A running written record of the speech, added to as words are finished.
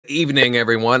evening,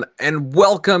 everyone, and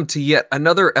welcome to yet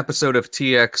another episode of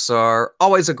TXR.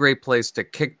 Always a great place to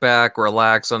kick back,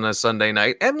 relax on a Sunday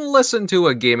night, and listen to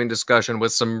a gaming discussion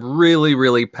with some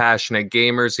really passionate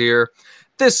gamers here.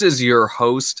 This is your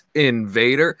host,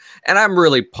 Invader, and I'm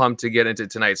really pumped to get into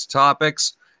tonight's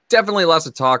topics. Definitely lots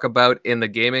to talk about in the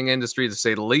gaming industry, to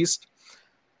say the least.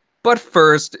 But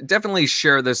first, definitely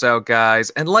share this out, guys,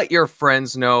 and let your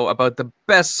friends know about the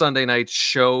best Sunday night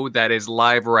show that is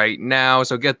live right now.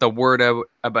 So get the word out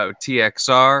about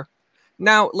TXR.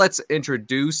 Now, let's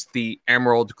introduce the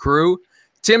Emerald crew.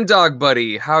 Tim Dog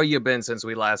Buddy, how you been since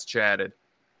we last chatted?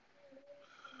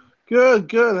 Good.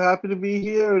 Happy to be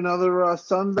here. Another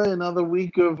Sunday, another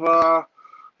week of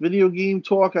video game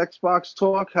talk, Xbox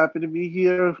talk. Happy to be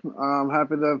here.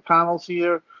 Happy to have panels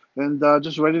here. And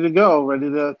just ready to go, ready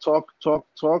to talk.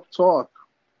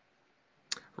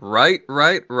 Right.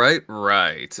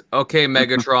 Okay,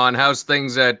 Megatron, how's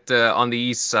things at on the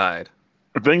east side?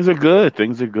 Things are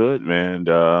good, man.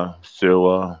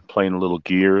 Still playing a little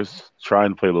Gears, trying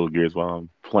to play a little Gears while I'm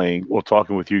playing, well,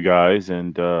 talking with you guys,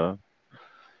 and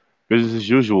business as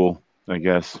usual, I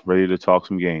guess. Ready to talk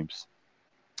some games.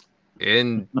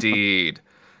 Indeed.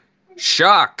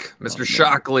 Shock, Mr.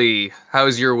 Shockley,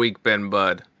 how's your week been,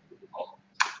 bud?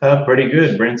 Pretty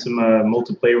good. Ran some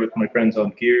multiplayer with my friends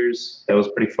on Gears. That was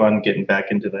pretty fun getting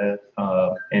back into that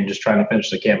and just trying to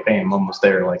finish the campaign. I'm almost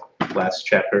there, like last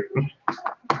chapter.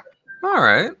 All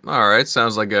right.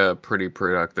 Sounds like a pretty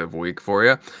productive week for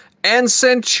you. And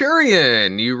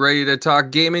Centurion, you ready to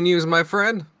talk gaming news, my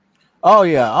friend? Oh,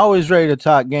 yeah. Always ready to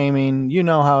talk gaming. You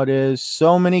know how it is.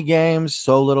 So many games,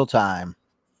 so little time.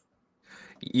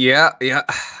 Yeah,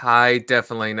 I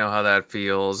definitely know how that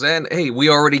feels. And hey, we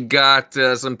already got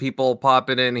some people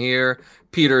popping in here.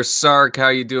 Peter Sark, how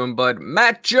you doing, bud?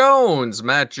 Matt Jones,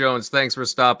 thanks for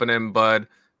stopping in, bud.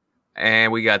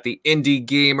 And we got the Indie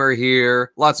Gamer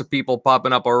here. Lots of people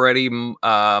popping up already.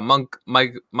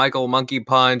 Michael Monkey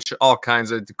Punch, all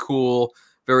kinds of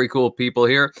very cool people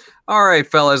here. All right,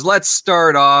 fellas, let's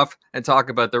start off and talk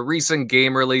about the recent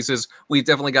game releases. We've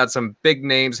definitely got some big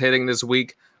names hitting this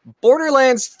week.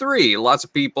 Borderlands 3, lots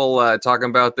of people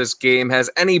talking about this game. Has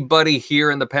anybody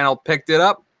here in the panel picked it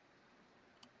up?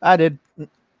 I did.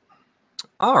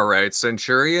 All right,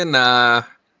 Centurion, how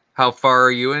far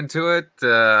are you into it?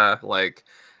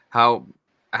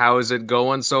 How is it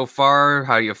going so far?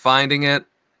 How are you finding it?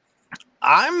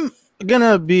 I'm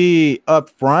gonna be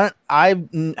upfront.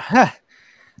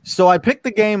 So I picked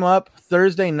the game up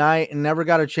Thursday night and never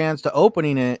got a chance to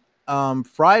opening it.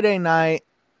 Friday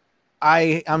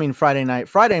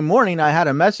morning, I had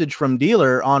a message from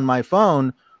dealer on my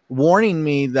phone warning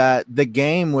me that the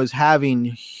game was having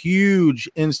huge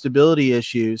instability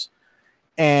issues.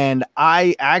 And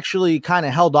I actually kind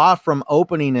of held off from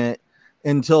opening it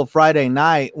until Friday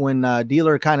night when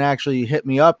dealer kind of actually hit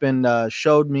me up and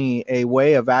showed me a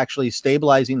way of actually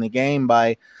stabilizing the game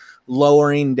by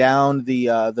lowering down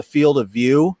the field of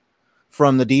view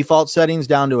from the default settings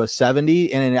down to a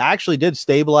 70, and it actually did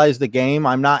stabilize the game.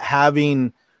 I'm not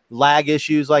having lag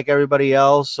issues like everybody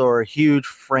else or huge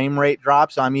frame rate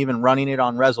drops. I'm even running it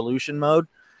on resolution mode.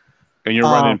 And you're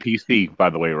running PC, by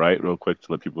the way, right? Real quick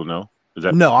to let people know.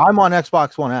 No, I'm on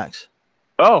Xbox One X.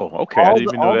 Oh, okay. I didn't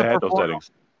even know they had those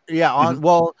settings.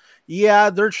 Yeah,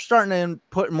 they're starting to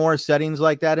put more settings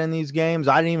like that in these games.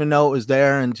 I didn't even know it was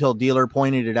there until dealer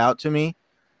pointed it out to me.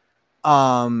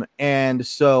 And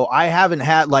so I haven't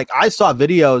had, I saw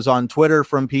videos on Twitter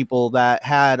from people that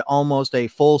had almost a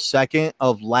full second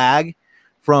of lag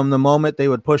from the moment they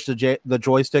would push the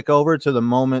joystick over to the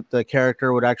moment the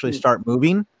character would actually start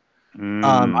moving.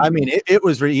 I mean, it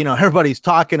was, everybody's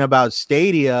talking about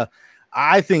Stadia.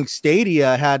 I think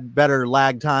Stadia had better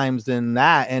lag times than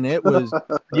that. And it was,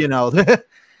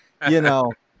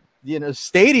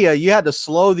 Stadia, you had to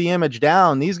slow the image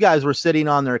down. These guys were sitting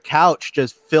on their couch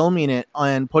just filming it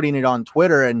and putting it on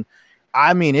Twitter. And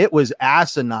I mean, it was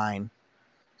asinine.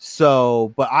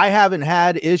 So, but I haven't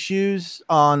had issues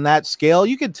on that scale.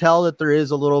 You could tell that there is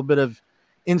a little bit of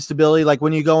instability. Like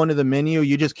when you go into the menu,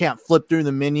 you just can't flip through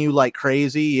the menu like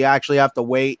crazy. You actually have to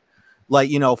wait,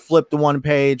 flip to one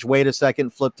page, wait a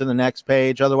second, flip to the next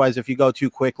page. Otherwise, if you go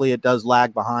too quickly, it does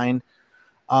lag behind.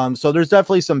 So there's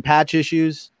definitely some patch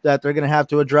issues that they're going to have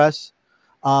to address.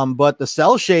 But the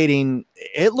cell shading,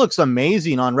 it looks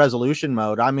amazing on resolution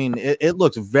mode. I mean, it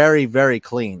looks very, very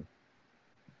clean.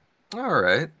 All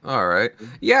right.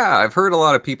 Yeah, I've heard a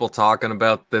lot of people talking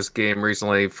about this game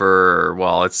recently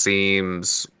it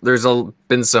seems there's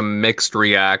been some mixed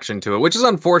reaction to it, which is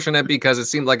unfortunate because it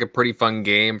seemed like a pretty fun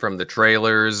game from the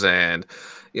trailers and,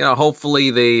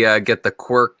 hopefully they get the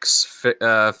quirks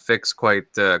fixed quite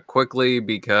quickly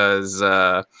because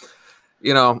I'm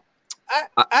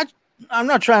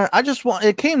not trying. I just want.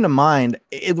 It came to mind.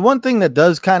 One thing that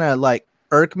does kind of like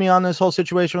irk me on this whole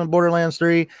situation with Borderlands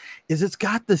 3 is it's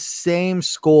got the same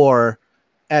score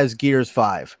as Gears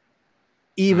 5,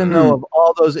 even though of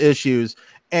all those issues,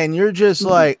 and you're just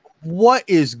like, what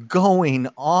is going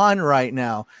on right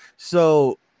now?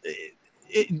 So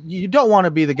you don't want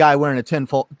to be the guy wearing a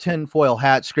tinfoil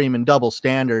hat screaming double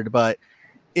standard, but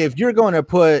if you're going to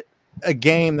put a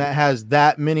game that has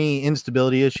that many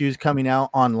instability issues coming out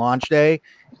on launch day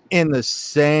in the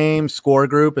same score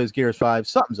group as Gears 5,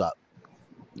 something's up.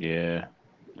 Yeah.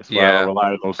 That's why I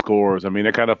rely on those scores. I mean,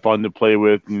 they're kind of fun to play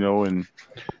with, and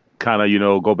kind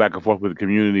of, go back and forth with the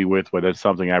community with, but that's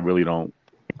something I really don't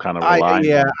kind of rely on.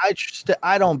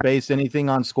 I don't base anything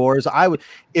on scores.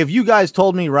 If you guys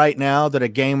told me right now that a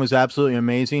game was absolutely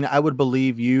amazing, I would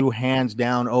believe you hands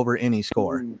down over any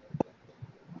score.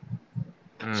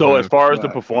 So as far as the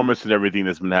performance and everything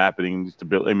that's been happening,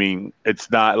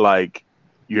 it's not like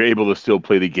you're able to still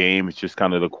play the game. It's just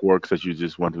kind of the quirks that you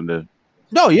just want them to.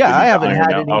 No, yeah, I haven't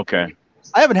had any. Okay.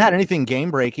 I haven't had anything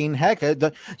game breaking. Heck,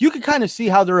 you could kind of see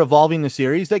how they're evolving the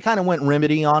series. They kind of went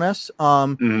Remedy on us.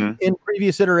 In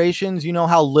previous iterations, you know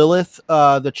how Lilith,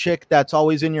 the chick that's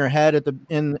always in your head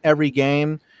in every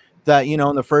game, that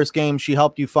in the first game she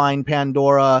helped you find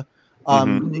Pandora.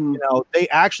 They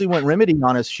actually went Remedy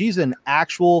on us. She's an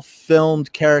actual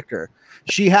filmed character.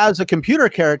 She has a computer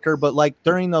character, but like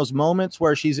during those moments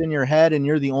where she's in your head and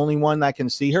you're the only one that can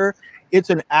see her, it's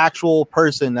an actual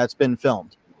person that's been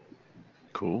filmed.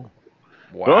 Cool.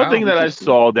 Wow. The only thing that I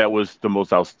saw that was the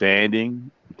most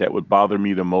outstanding, that would bother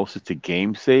me the most, is the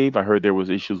game save. I heard there was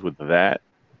issues with that.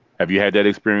 Have you had that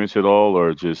experience at all,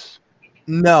 or just?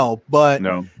 No, but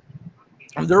no.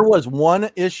 There was one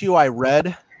issue I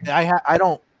read. I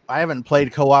haven't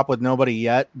played co-op with nobody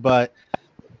yet, but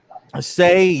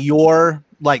say you're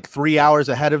like 3 hours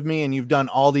ahead of me and you've done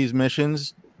all these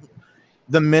missions.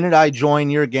 The minute I join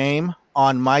your game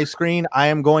on my screen, I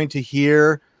am going to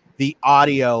hear the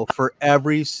audio for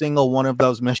every single one of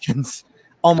those missions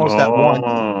almost at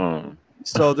once.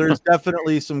 So there's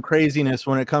definitely some craziness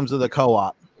when it comes to the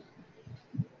co-op.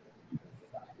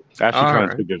 Actually trying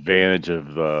to take advantage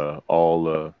of all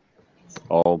the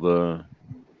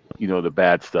the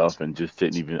bad stuff, and just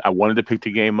didn't even. I wanted to pick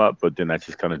the game up, but then I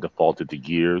just kind of defaulted to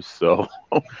Gears. So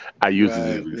I use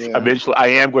it. Eventually, I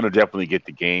am going to definitely get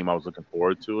the game. I was looking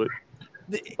forward to it.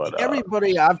 But,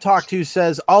 everybody I've talked to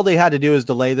says all they had to do is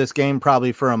delay this game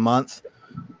probably for a month,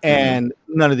 and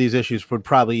none of these issues would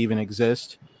probably even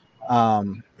exist.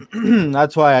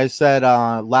 That's why I said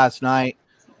last night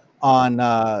on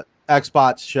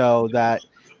Xbox show that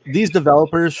these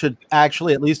developers should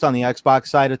actually, at least on the Xbox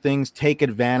side of things, take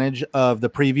advantage of the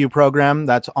preview program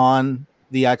that's on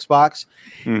the Xbox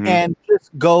and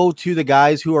just go to the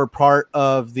guys who are part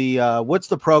of the what's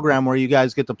the program where you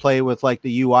guys get to play with like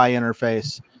the UI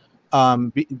interface,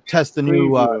 test the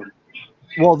new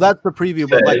well, that's the preview,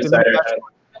 but like the new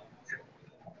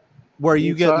where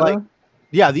you get like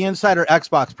the Insider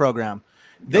Xbox program.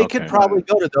 They could probably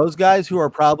go to those guys who are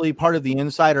probably part of the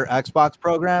Insider Xbox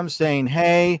program saying,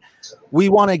 hey, we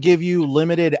want to give you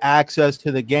limited access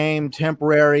to the game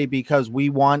temporary because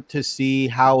we want to see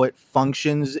how it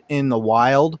functions in the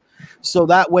wild. So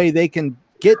that way they can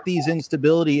get these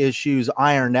instability issues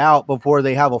ironed out before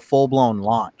they have a full-blown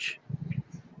launch.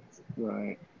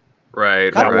 Right.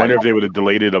 I wonder if they would have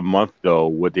delayed it a month, though.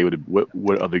 What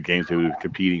other games they would be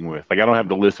competing with? Like, I don't have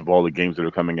the list of all the games that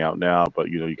are coming out now, but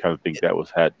you kind of think that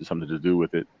had something to do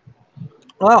with it.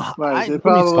 Well, they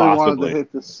probably wanted to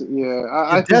hit this.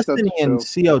 I Destiny and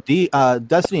COD,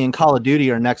 Destiny and Call of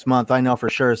Duty are next month. I know for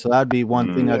sure. So that'd be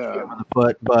one thing that's on the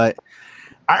foot. But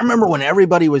I remember when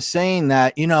everybody was saying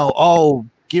that,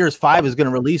 Gears 5 is going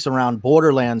to release around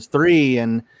Borderlands 3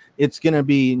 and it's going to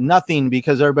be nothing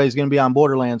because everybody's going to be on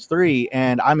Borderlands 3.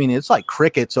 And I mean, it's like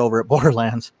crickets over at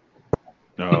Borderlands.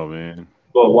 Oh, man.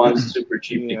 Well, one's super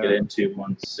cheap to get into,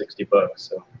 one's $60.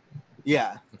 So,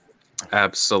 yeah.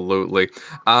 Absolutely.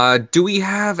 Do we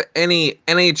have any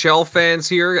NHL fans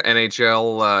here?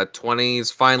 NHL 20's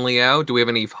finally out. Do we have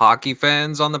any hockey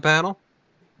fans on the panel?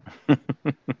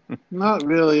 Not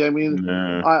really. I mean,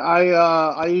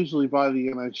 I usually buy the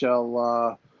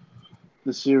NHL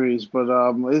the series, but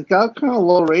it got kind of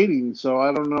low ratings, so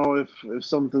I don't know if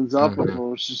something's up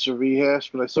or it's just a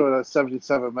rehash. But I saw it at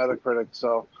 77 Metacritic,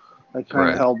 so I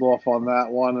kind of held off on that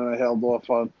one, and I held off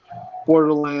on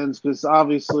Borderlands because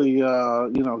obviously,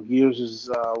 Gears is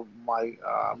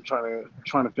I'm trying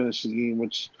to finish the game,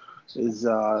 which is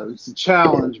it's a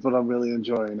challenge, but I'm really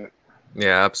enjoying it.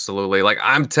 Yeah, absolutely. Like,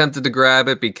 I'm tempted to grab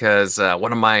it because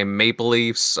one of my Maple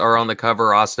Leafs are on the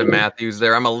cover. Austin Matthews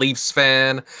there. I'm a Leafs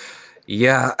fan.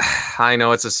 Yeah, I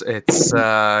know it's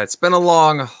been a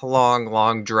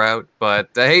long drought, but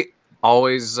hey,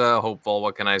 always hopeful.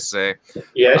 What can I say?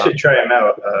 Yeah, I should try them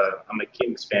out. I'm a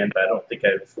Kings fan, but I don't think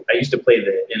I used to play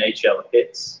the NHL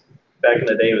Hits back in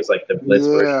the day. It was like the Blitz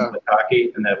version Yeah, of the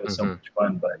hockey, and that was so Mhm. much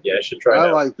fun. But yeah, I should try I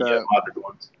out like the that. modern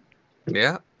ones.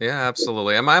 Yeah,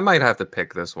 absolutely. I might have to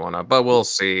pick this one up, but we'll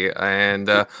see. And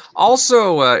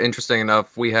also, interesting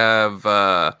enough, we have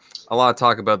a lot of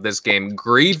talk about this game,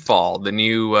 Greedfall, the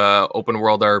new open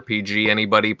world RPG.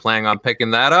 Anybody planning on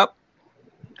picking that up?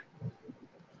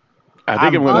 I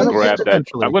think I'm I gonna would grab that.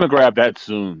 potentially. I'm gonna grab that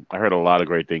soon. I heard a lot of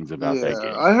great things about that Yeah,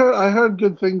 game. I heard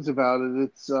good things about it.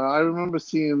 It's I remember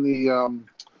seeing the I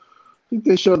think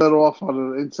they showed that off on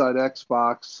an Inside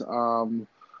Xbox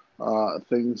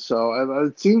thing. So and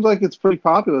it seems like it's pretty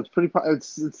popular.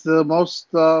 It's the most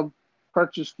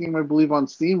purchased game I believe on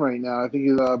Steam right now. I think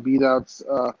it beat out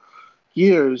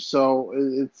Gears. So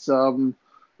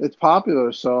it's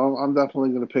popular. So I'm definitely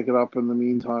going to pick it up in the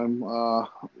meantime.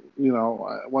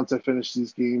 Once I finish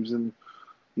these games and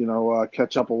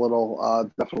catch up a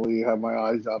little, definitely have my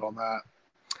eyes out on that.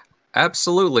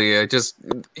 Absolutely.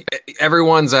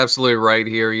 Everyone's absolutely right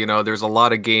here. You know, there's a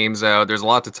lot of games out. There's a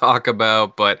lot to talk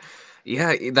about, but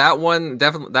yeah, that one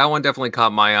definitely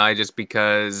caught my eye just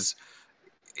because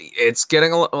it's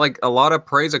getting a lot of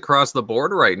praise across the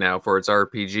board right now for its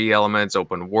RPG elements,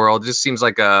 open world. It just seems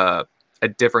like a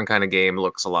different kind of game.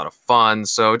 Looks a lot of fun.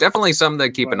 So definitely something to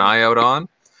keep an Right. eye out on.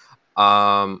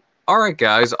 All right,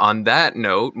 guys, on that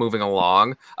note, moving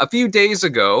along, a few days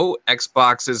ago,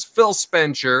 Xbox's Phil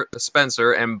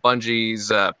Spencer and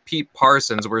Bungie's Pete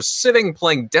Parsons were sitting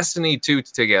playing Destiny 2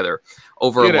 together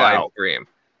over Get a live out. stream.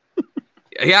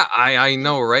 Yeah, I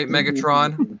know, right,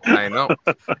 Megatron? I know.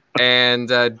 And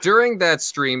during that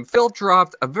stream, Phil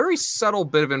dropped a very subtle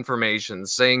bit of information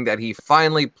saying that he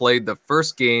finally played the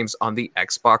first games on the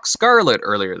Xbox Scarlet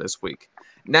earlier this week.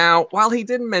 Now, while he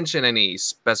didn't mention any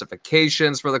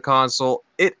specifications for the console,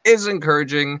 it is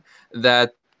encouraging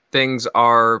that things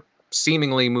are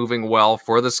seemingly moving well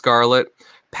for the Scarlet.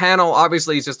 Panel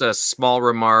obviously is just a small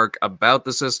remark about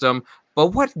the system, but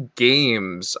what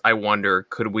games, I wonder,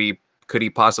 could he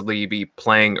possibly be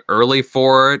playing early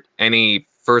for it? Any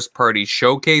first party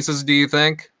showcases, do you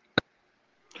think?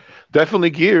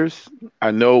 Definitely Gears. I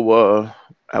know.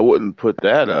 I wouldn't put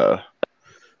that.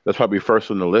 That's probably first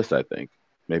on the list. I think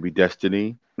maybe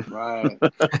Destiny, Right.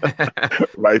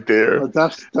 right there. But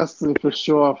that's Destiny for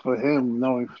sure for him,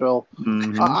 knowing Phil.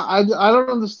 Hmm. I don't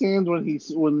understand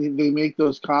when they make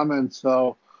those comments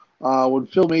though. When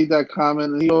Phil made that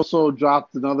comment, and he also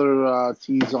dropped another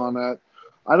tease on it.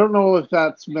 I don't know if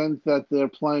that's meant that they're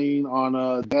playing on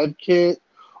a dev kit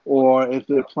or if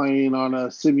they're playing on a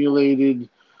simulated,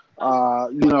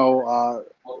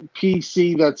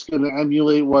 PC that's going to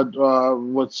emulate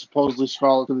what supposedly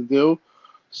Scarlett's going to do.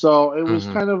 So it was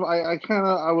Mhm. kind of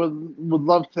I would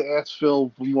love to ask Phil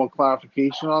for more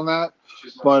clarification on that,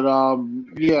 but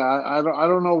yeah, I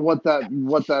don't know what that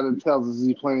entails. Is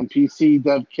he playing PC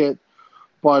dev kit?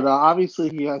 But obviously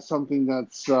he has something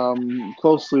that's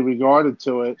closely regarded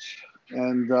to it,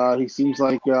 and he seems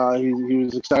like he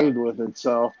was excited with it.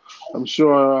 So I'm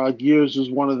sure Gears was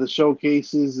one of the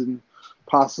showcases, and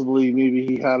possibly maybe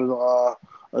he had a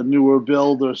newer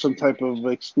build or some type of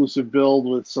exclusive build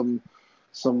with some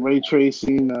ray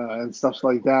tracing and stuff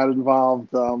like that involved.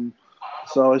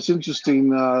 So it's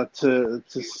interesting to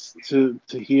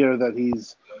hear that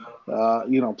he's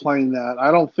playing that.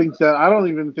 I don't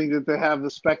even think that they have the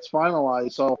specs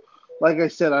finalized. So, like I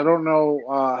said, I don't know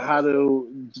how to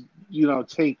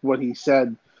take what he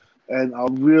said and I'll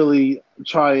really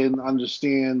try and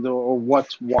understand or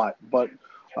what's what. But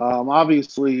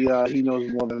obviously, he knows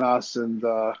more than us, and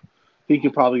he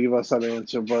could probably give us that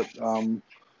answer. But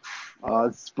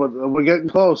we're getting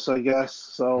close, I guess.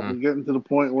 So we're getting to the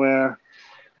point where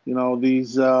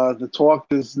these the talk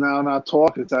is now not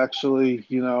talk; it's actually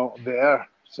there.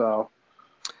 So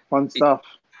fun stuff.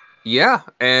 Yeah,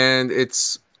 and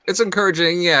it's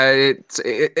encouraging. Yeah,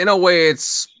 in a way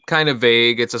it's kind of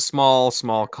vague. It's a small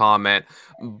comment,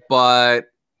 but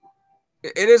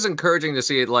it is encouraging to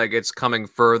see it like it's coming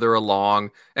further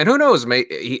along. And who knows,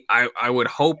 I would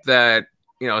hope that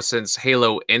since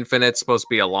Halo Infinite's supposed to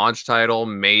be a launch title,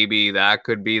 maybe that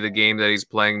could be the game that he's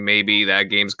playing. Maybe that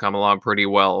game's come along pretty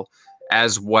well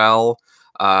as well.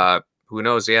 who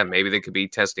knows? Yeah, maybe they could be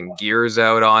testing Gears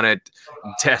out on it.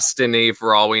 Destiny,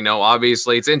 for all we know.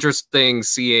 Obviously, it's interesting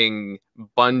seeing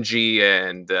Bungie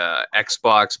and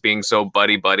Xbox being so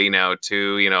buddy now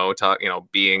too.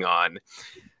 Being on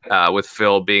with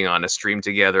Phil being on a stream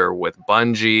together with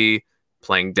Bungie,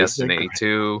 playing Destiny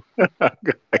 2. I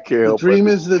can't help the dream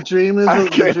is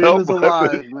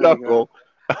alive.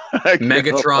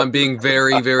 Megatron being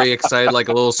very, very excited like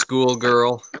a little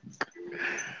schoolgirl.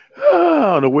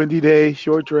 On a windy day,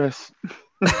 short dress.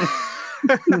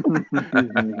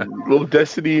 Little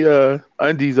Destiny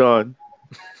undies on.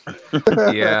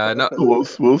 Yeah, no,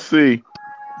 we'll see.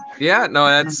 Yeah, no,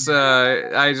 that's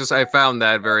I found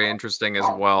that very interesting as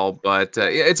well. But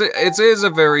it is a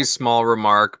very small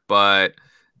remark, but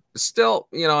still,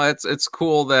 it's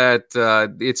cool that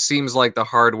it seems like the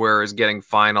hardware is getting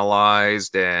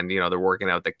finalized, and they're working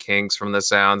out the kinks from the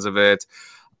sounds of it.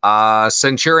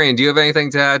 Centurion, do you have anything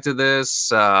to add to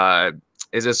this?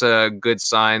 Is this a good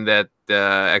sign that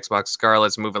Xbox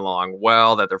Scarlet's moving along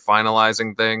well, that they're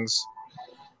finalizing things?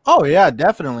 Oh yeah,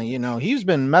 definitely. He's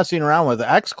been messing around with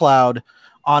xCloud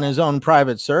on his own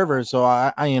private server, so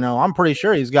I'm pretty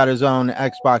sure he's got his own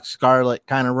Xbox Scarlet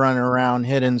kind of running around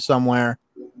hidden somewhere.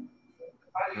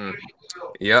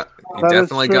 Yeah, he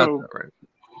definitely got that right.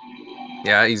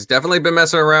 Yeah, he's definitely been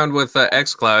messing around with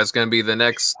xCloud. It's going to be the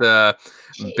next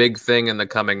big thing in the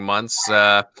coming months.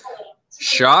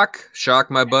 Shock,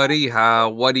 my buddy.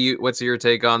 What's your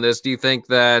take on this? Do you think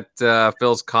that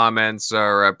Phil's comments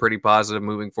are pretty positive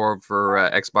moving forward for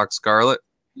Xbox Scarlet?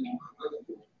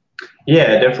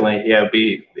 Yeah, definitely. Yeah, it'd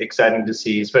be exciting to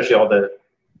see, especially all the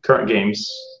current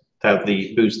games have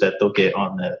the boost that they'll get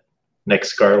on the next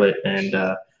Scarlet, and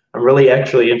I'm really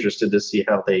actually interested to see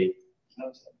how they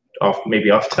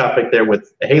off topic there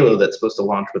with Halo that's supposed to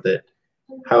launch with it.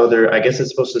 I guess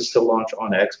it's supposed to still launch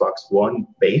on Xbox One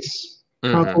base.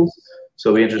 Consoles. So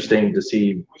it'll be interesting to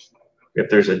see if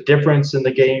there's a difference in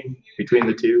the game between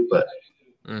the two. But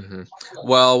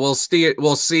well, we'll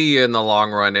see in the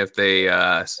long run if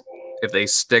they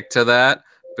stick to that.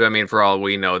 But I mean, for all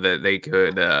we know, that they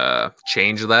could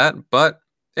change that. But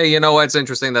hey, it's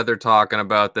interesting that they're talking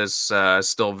about this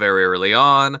still very early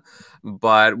on.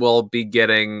 But we'll be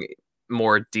getting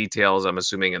more details, I'm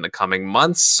assuming, in the coming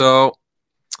months. So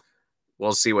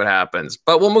we'll see what happens.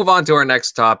 But we'll move on to our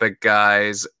next topic,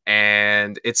 guys.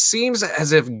 And it seems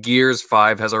as if Gears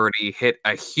 5 has already hit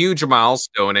a huge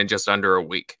milestone in just under a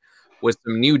week. With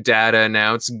some new data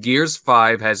announced, Gears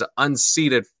 5 has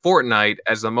unseated Fortnite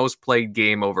as the most played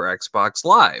game over Xbox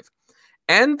Live.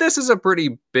 And this is a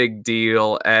pretty big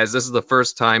deal, as this is the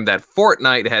first time that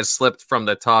Fortnite has slipped from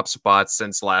the top spot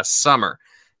since last summer.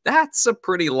 That's a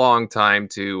pretty long time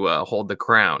to hold the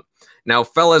crown. Now,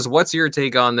 fellas, what's your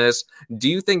take on this? Do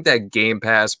you think that Game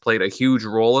Pass played a huge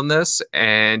role in this?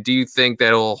 And do you think that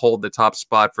it'll hold the top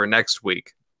spot for next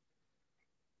week?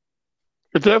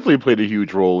 It definitely played a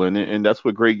huge role in it, and that's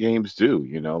what great games do.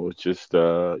 It's just,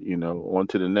 on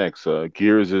to the next.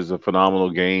 Gears is a phenomenal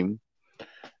game,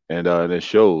 and it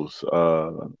shows.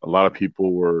 A lot of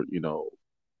people were,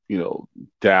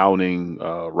 downing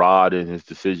Rod and his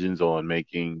decisions on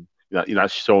making, not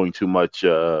showing too much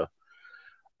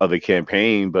of the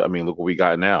campaign, but I mean, look what we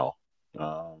got now.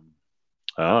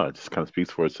 It just kind of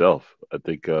speaks for itself. I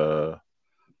think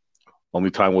only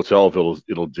time will tell if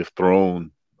it'll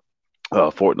dethrone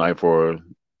Fortnite for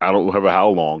I don't remember how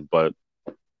long, but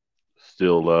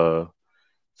still,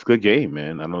 it's a good game,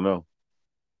 man. I don't know.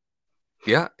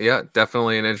 Yeah,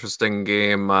 definitely an interesting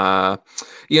game.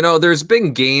 There's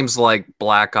been games like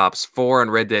Black Ops 4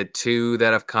 and Red Dead 2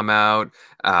 that have come out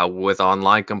with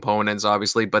online components,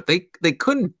 obviously, but they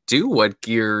couldn't do what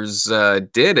Gears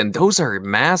did, and those are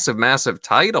massive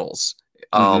titles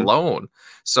alone.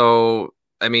 So,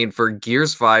 I mean, for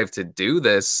Gears 5 to do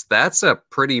this, that's a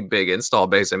pretty big install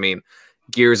base. I mean,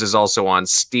 Gears is also on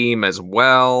Steam as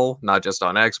well, not just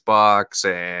on Xbox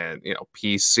and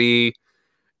PC.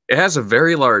 It has a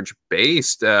very large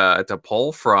base to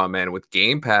pull from, and with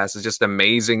Game Pass, it's just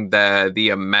amazing the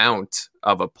amount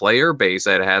of a player base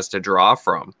that it has to draw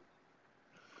from.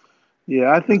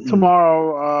 Yeah, I think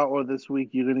tomorrow or this week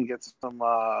you're going to get some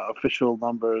official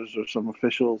numbers or some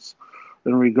officials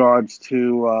in regards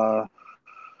to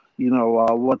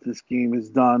what this game has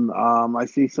done. I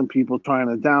see some people trying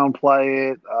to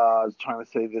downplay it, trying to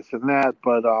say this and that,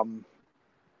 but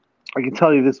I can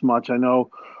tell you this much: I know.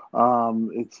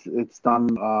 It's done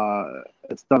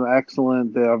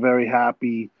excellent. They are very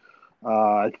happy.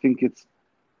 I think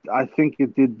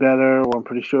it did better, or I'm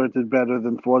pretty sure it did better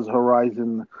than Forza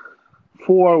Horizon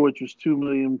 4, which was 2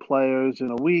 million players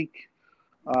in a week.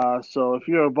 So if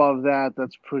you're above that,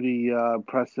 that's pretty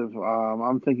impressive.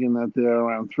 I'm thinking that there are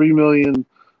around 3 million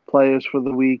players for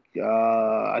the week.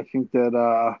 I think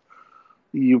that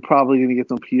you're probably going to get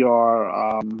some PR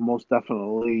most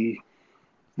definitely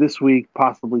this week,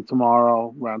 possibly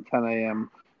tomorrow around 10 a.m.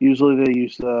 Usually they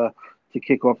used to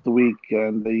kick off the week,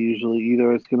 and they usually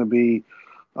either it's going to be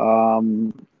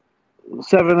 7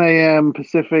 a.m.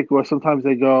 Pacific, or sometimes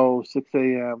they go 6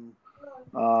 a.m.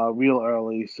 Real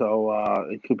early. So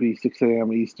it could be 6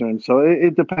 a.m. Eastern. So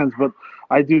it depends. But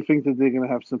I do think that they're going to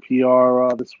have some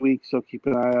PR this week. So keep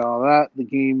an eye on that. The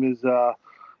game is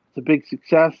it's a big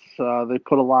success. They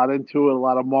put a lot into it, a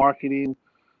lot of marketing.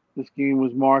 This game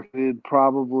was marketed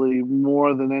probably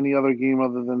more than any other game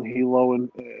other than Halo and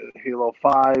Halo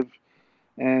 5.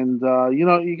 And,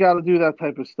 you got to do that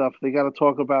type of stuff. They got to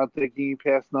talk about their Game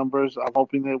Pass numbers. I'm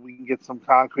hoping that we can get some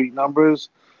concrete numbers,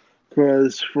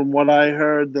 because from what I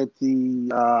heard, that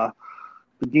the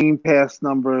Game Pass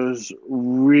numbers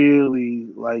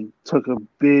really took a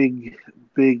big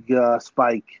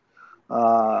spike,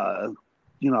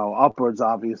 upwards,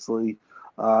 obviously.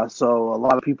 So a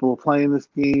lot of people are playing this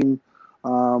game.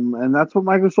 And that's what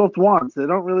Microsoft wants. They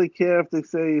don't really care if they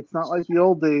say it's not like the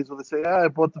old days where they say, I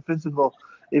bought the physical.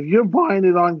 If you're buying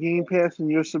it on Game Pass and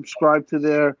you're subscribed to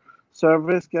their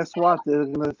service, guess what? They're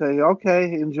going to say,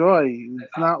 okay, enjoy.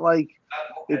 It's not like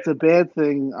it's a bad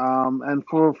thing. And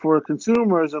for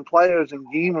consumers and players and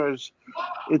gamers,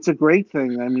 it's a great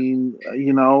thing. I mean,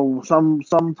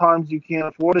 sometimes you can't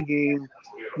afford a game.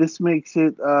 This makes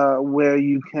it where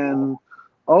you can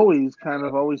always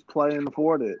play and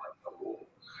afford it.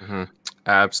 Mm-hmm.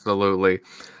 Absolutely.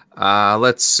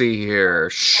 Let's see here.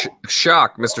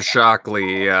 Mr.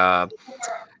 Shockley,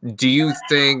 do you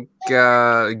think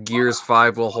Gears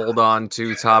 5 will hold on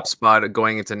to top spot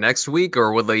going into next week,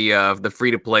 or will the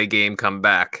free-to-play game come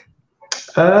back?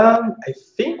 I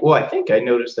think I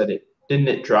noticed that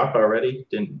it drop already?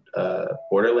 Didn't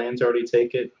Borderlands already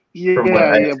take it? Yeah, but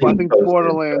I think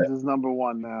Borderlands is number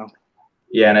one now.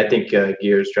 Yeah, and I think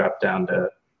Gears dropped down to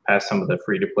past some of the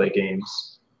free-to-play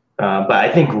games. But I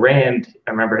think Rand,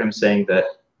 I remember him saying that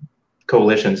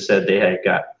Coalition said they had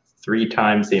got 3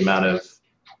 times the amount of,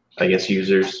 I guess,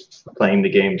 users playing the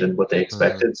game than what they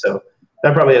expected. So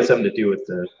that probably has something to do with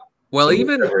the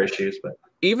server issues. But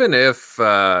even if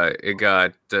it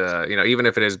got, even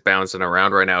if it is bouncing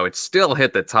around right now, it still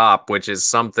hit the top, which is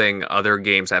something other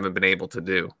games haven't been able to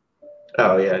do.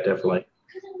 Oh yeah, definitely.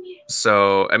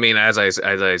 So I mean, as I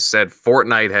said,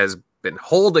 Fortnite has been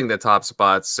holding the top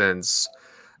spot since,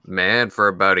 for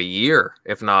about a year,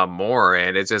 if not more.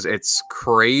 And it's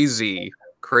crazy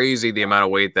the amount of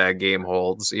weight that game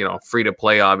holds. Free to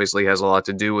play obviously has a lot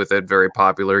to do with it. Very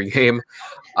popular game.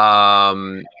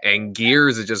 And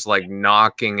Gears is just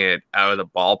knocking it out of the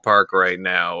ballpark right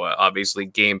now. Obviously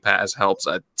Game Pass helps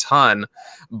a ton,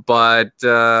 but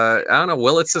I don't know,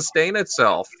 will it sustain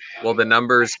itself? Will the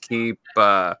numbers keep,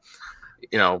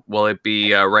 will it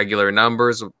be regular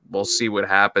numbers? We'll see what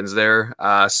happens there.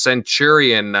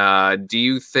 Centurion, do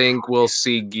you think we'll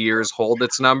see Gears hold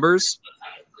its numbers?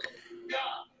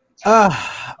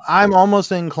 I'm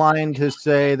almost inclined to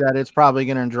say that it's probably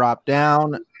going to drop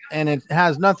down, and it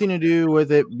has nothing to do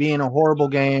with it being a horrible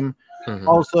game. Mm-hmm.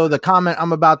 Also, the comment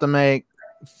I'm about to make,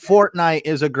 Fortnite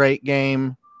is a great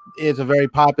game. It's a very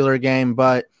popular game,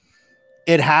 but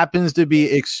it happens to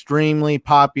be extremely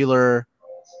popular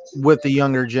with the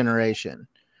younger generation.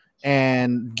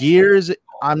 And Gears,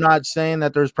 I'm not saying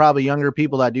that there's probably younger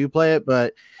people that do play it,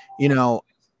 but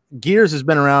Gears has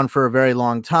been around for a very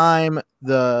long time.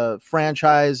 The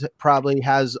franchise probably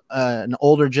has an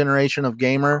older generation of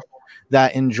gamer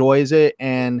that enjoys it.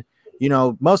 And,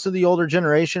 most of the older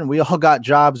generation, we all got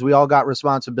jobs, we all got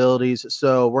responsibilities,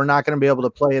 so we're not going to be able to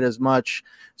play it as much.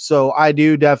 So I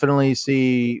do definitely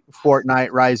see Fortnite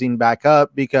rising back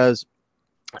up, because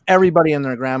everybody and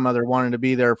their grandmother wanted to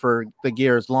be there for the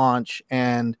Gears launch,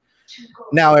 and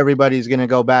now everybody's going to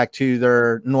go back to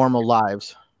their normal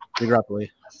lives,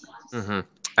 regretfully. Mm-hmm.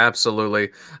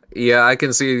 Absolutely. Yeah, I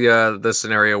can see the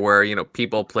scenario where,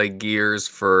 people play Gears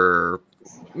for,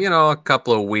 a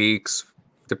couple of weeks,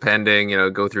 depending,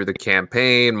 go through the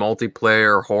campaign,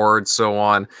 multiplayer, horde, so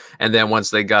on. And then once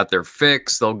they got their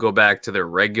fix, they'll go back to their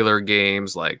regular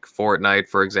games like Fortnite,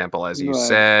 for example, as you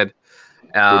said.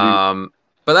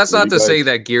 But that's not to say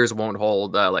that Gears won't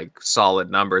hold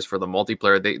solid numbers for the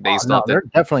multiplayer. They're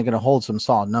definitely going to hold some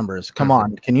solid numbers. Come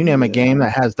on, can you name a game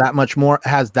that has that much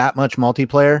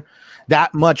multiplayer,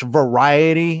 that much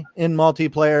variety in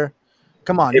multiplayer?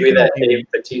 Come on. Maybe you can that only- Dave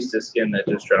Batista skin that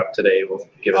just dropped today will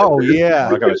give it Oh, a boost. yeah.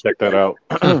 I gotta check that out.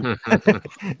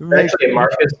 makes, Actually, a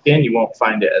Marcus skin, you won't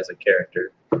find it as a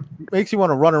character. makes you want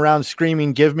to run around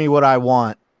screaming, give me what I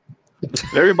want.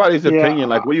 Everybody's Yeah. opinion,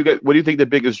 like, what do you think the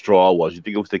biggest draw was? You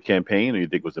think it was the campaign, or you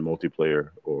think it was the multiplayer,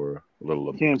 or a little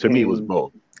of both? To me, it was Campaign.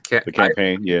 both. Ca- The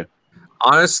campaign, yeah.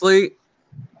 Honestly,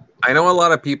 I know a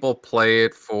lot of people play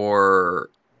it for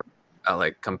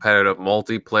like competitive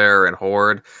multiplayer and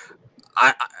horde.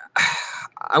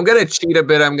 I'm gonna cheat a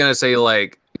bit. I'm gonna say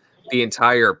like the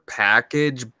entire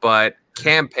package, but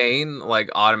campaign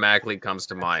like automatically comes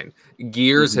to mind.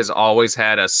 Gears has always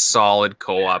had a solid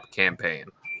co-op campaign,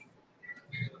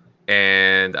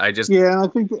 and I just Yeah, I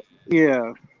think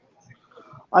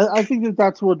I think that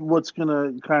that's what's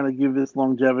gonna kind of give this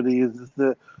longevity is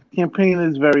the campaign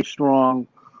is very strong.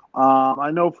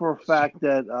 I know for a fact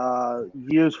that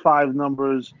Gears 5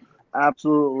 numbers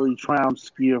absolutely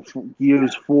trounced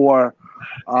Gears 4.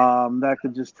 That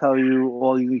could just tell you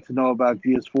all you need to know about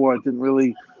Gears 4. It didn't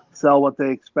really sell what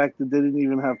they expected. They didn't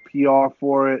even have PR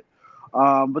for it.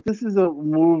 But this is a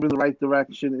move in the right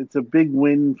direction. It's a big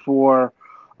win for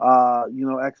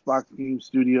Xbox Game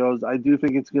Studios. I do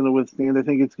think it's going to withstand. I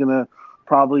think it's going to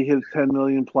probably hit 10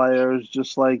 million players,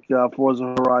 just like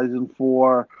Forza Horizon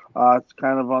 4. It's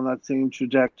kind of on that same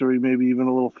trajectory, maybe even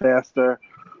a little faster.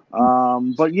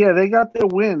 But yeah, they got their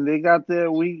win. They got their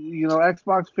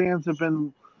Xbox fans have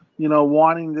been,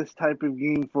 wanting this type of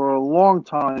game for a long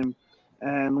time,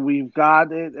 and we've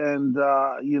got it. And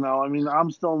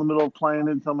I'm still in the middle of playing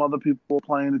it. Some other people are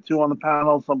playing it too on the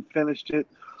panel. Some finished it.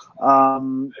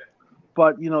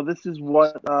 But this is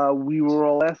what we were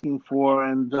all asking for,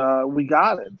 and we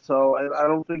got it. So I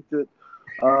don't think that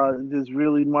there's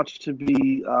really much to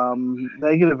be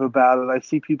negative about it. I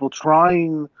see people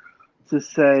trying to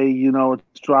say,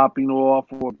 it's dropping off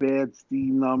or bad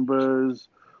Steam numbers,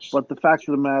 but the fact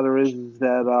of the matter is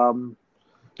that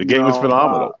The game is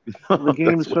phenomenal. The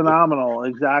game is phenomenal,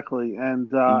 exactly,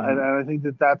 and I think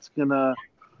that that's gonna.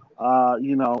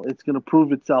 It's going to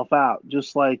prove itself out.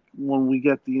 Just like when we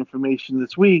get the information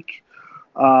this week,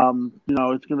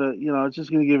 it's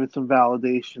just going to give it some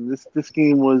validation. This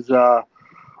game was a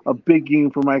big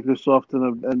game for Microsoft,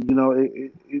 and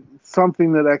it's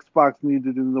something that Xbox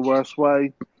needed in the worst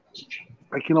way.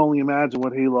 I can only imagine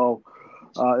what Halo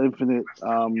Infinite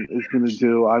is going to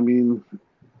do. I mean,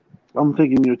 I'm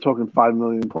thinking you're talking 5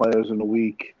 million players in a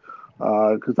week,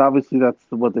 because obviously that's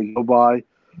what they go by.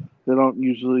 They don't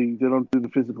do the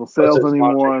physical sales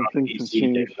anymore, and things have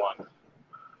changed.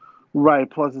 Right.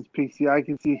 Plus, it's PC. I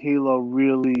can see Halo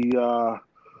really,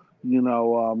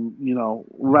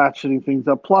 ratcheting things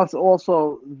up. Plus,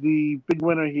 also the big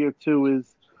winner here too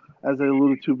is, as I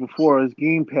alluded to before, is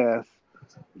Game Pass.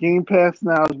 Game Pass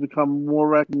now has become more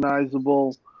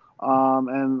recognizable,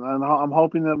 and I'm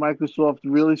hoping that Microsoft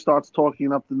really starts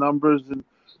talking up the numbers and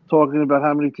talking about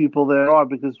how many people there are,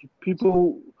 because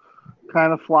people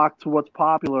kind of flock to what's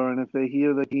popular, and if they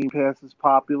hear that Game Pass is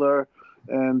popular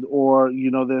or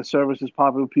their service is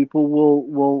popular, people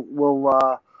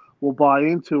will buy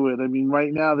into it. I mean,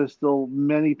 right now there's still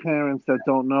many parents that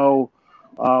don't know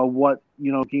what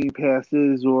Game Pass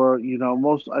is, or I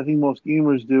think most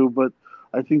gamers do, but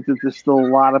I think that there's still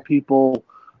a lot of people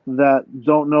that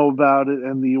don't know about it,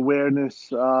 and the awareness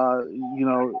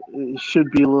it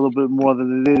should be a little bit more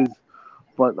than it is,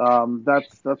 but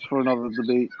that's for another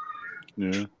debate.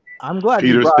 Yeah. I'm glad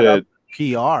Peter you brought said, up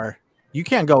PR. You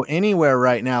can't go anywhere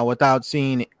right now without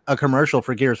seeing a commercial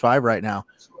for Gears 5 right now,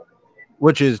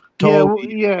 which is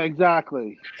totally. Yeah,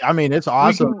 exactly. I mean, it's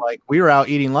awesome. Like, we were out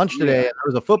eating lunch today, and there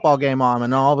was a football game on,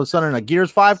 and all of a sudden a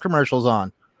Gears 5 commercial's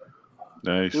on.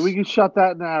 nice. Yeah, we can shut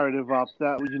that narrative up.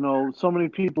 That so many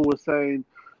people were saying,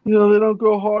 they don't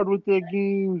go hard with their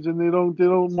games and they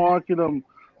don't market them.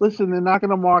 Listen, they're not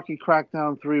going to market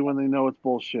Crackdown 3 when they know it's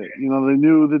bullshit. They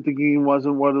knew that the game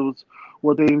wasn't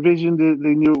what they envisioned it.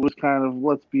 They knew it was kind of,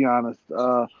 let's be honest,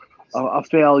 a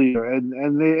failure,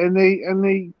 and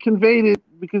they conveyed it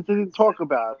because they didn't talk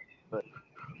about it.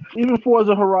 Even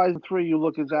Forza Horizon 3, you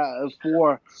look at that as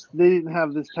 4, they didn't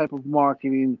have this type of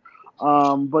marketing,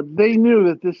 but they knew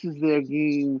that this is their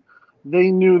game. They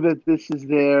knew that this is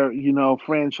their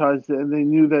franchise, and they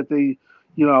knew that they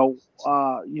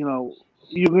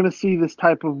you're going to see this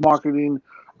type of marketing,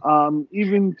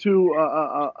 even to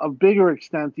a bigger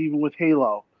extent, even with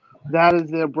Halo. That is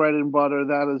their bread and butter.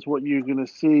 That is what you're going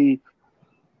to see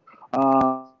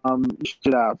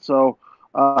shit out. So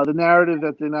the narrative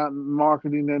that they're not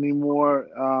marketing anymore,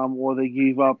 or they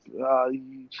gave up,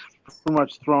 pretty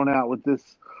much thrown out with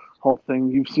this whole thing.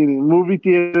 You've seen it in movie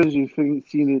theaters. You've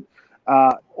seen it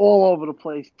all over the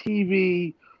place.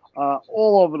 TV.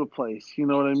 all over the place. You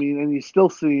know what I mean? And you're still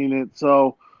seeing it.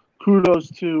 So kudos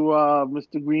to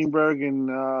Mr. Greenberg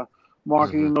and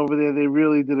marketing over there. They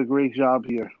really did a great job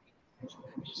here.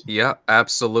 Yeah,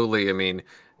 absolutely. I mean,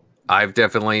 I've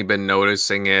definitely been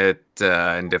noticing it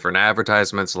in different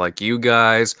advertisements like you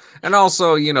guys. And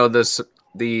also,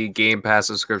 the Game Pass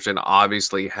subscription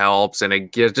obviously helps, and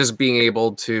it gives just being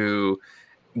able to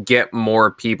get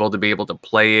more people to be able to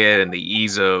play it and the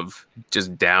ease of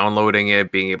just downloading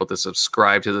it, being able to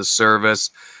subscribe to the service.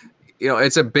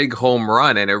 It's a big home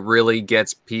run, and it really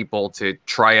gets people to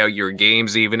try out your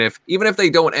games, even if they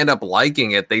don't end up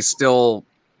liking it, they still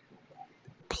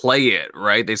play it,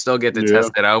 right? They still get to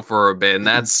test it out for a bit, and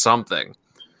that's something.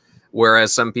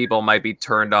 Whereas some people might be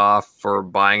turned off for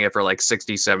buying it for like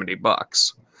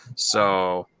 $60-$70.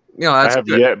 So, that's I have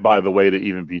good. yet, by the way, to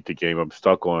even beat the game. I'm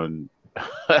stuck on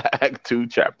Act 2,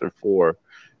 Chapter 4.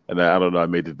 And I don't know, I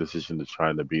made the decision to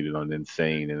try to beat it on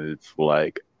Insane, and it's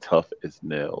like tough as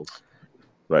nails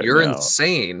right You're now.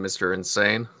 insane, Mr.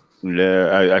 Insane.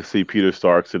 Yeah, I see Peter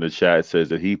Starks in the chat says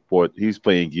that he's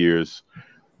playing Gears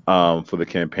for the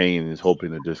campaign and is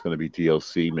hoping that there's going to be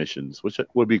DLC missions, which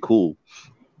would be cool.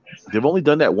 They've only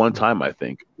done that one time, I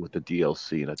think, with the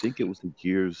DLC, and I think it was the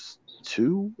Gears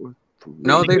 2 or 3.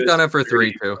 No, they've done it for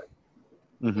 3 too.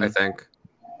 Mm-hmm. I think.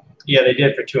 Yeah, they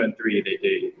did for 2 and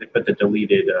 3. They put the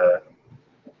deleted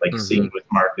scene with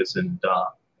Marcus and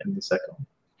in the second one.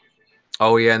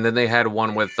 Oh yeah, and then they had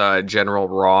one with General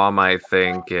Rom, I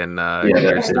think, in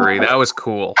Gears 3. That was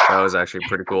cool. That was actually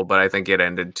pretty cool, but I think it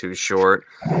ended too short.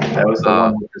 That was the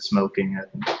one with the smoking, I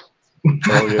think.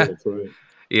 Oh yeah, that's right.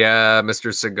 Yeah,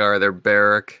 Mr. Cigar there,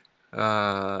 Barrick.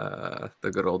 The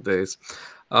good old days.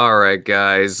 All right,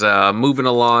 guys. Moving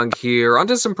along here.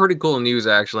 Onto some pretty cool news,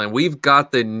 actually. And we've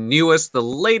got the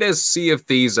latest Sea of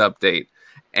Thieves update.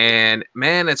 And,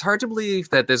 man, it's hard to believe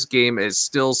that this game is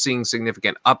still seeing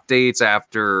significant updates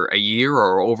after a year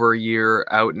or over a year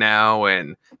out now.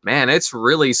 And, man, it's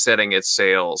really setting its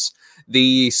sails.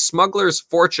 The Smuggler's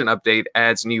Fortune update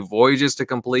adds new voyages to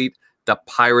complete. The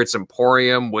Pirates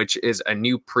Emporium, which is a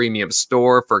new premium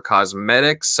store for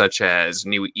cosmetics, such as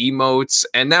new emotes,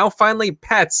 and now finally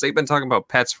pets. They've been talking about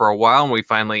pets for a while, and we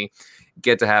finally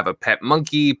get to have a pet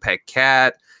monkey, pet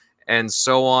cat, and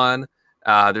so on.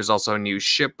 There's also new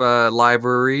ship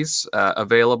libraries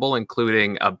available,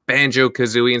 including a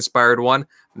Banjo-Kazooie inspired one.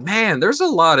 Man, there's a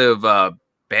lot of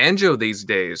Banjo these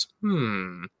days.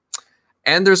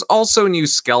 And there's also new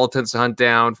skeletons to hunt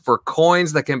down for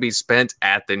coins that can be spent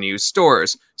at the new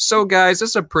stores. So, guys, this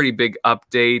is a pretty big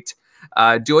update.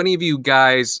 Do any of you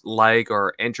guys like or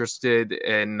are interested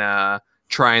in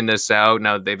trying this out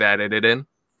now that they've added it in?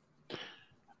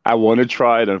 I want to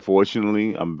try it.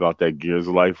 Unfortunately, I'm about that Gears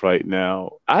life right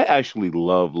now. I actually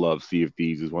love Sea of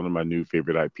Thieves. It's one of my new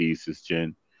favorite IPs this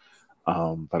gen.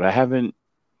 But I haven't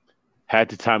had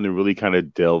the time to really kind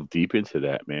of delve deep into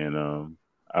that, man.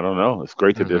 I don't know. It's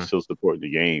great that they're still supporting the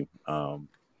game.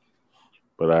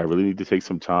 But I really need to take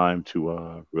some time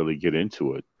to really get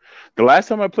into it. The last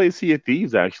time I played Sea of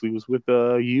Thieves actually was with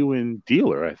you and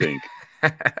Dealer, I think.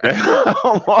 That's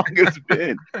how long it's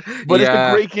been. But it's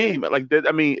a great game. Like that,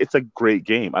 I mean, it's a great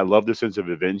game. I love the sense of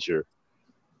adventure.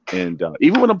 And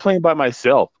even when I'm playing by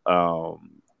myself,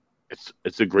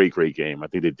 it's a great game. I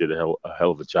think they did a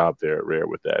hell of a job there at Rare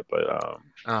with that. But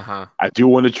I do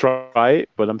want to try it,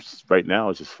 but right now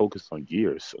it's just focused on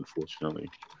Gears, unfortunately.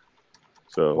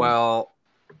 So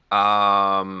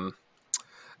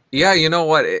yeah, you know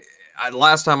what?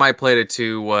 Last time I played it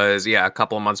too was a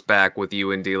couple of months back with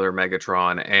you and Dealer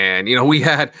Megatron, and we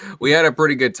had a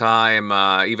pretty good time.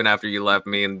 Even after you left,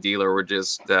 me and Dealer were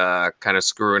just kind of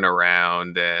screwing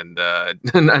around, and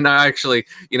and I actually,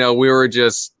 we were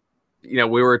just. We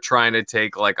were trying to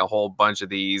take like a whole bunch of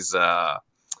these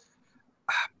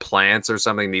plants or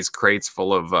something, these crates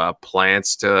full of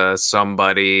plants to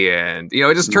somebody. And,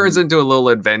 it just turns into a little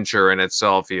adventure in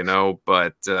itself,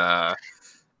 but I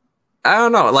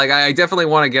don't know. Like, I definitely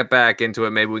want to get back into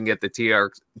it. Maybe we can get the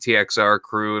TXR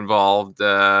crew involved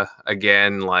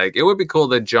again. Like, it would be cool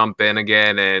to jump in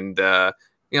again and,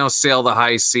 sail the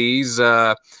high seas.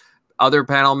 Other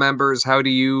panel members, how do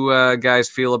you guys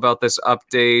feel about this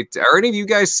update? Are any of you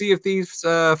guys Sea of Thieves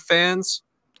fans?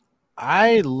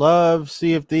 I love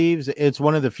Sea of Thieves. It's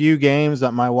one of the few games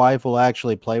that my wife will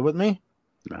actually play with me.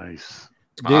 Nice.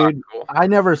 Dude, cool. I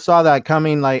never saw that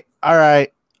coming. Like, all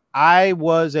right, I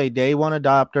was a day one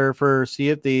adopter for Sea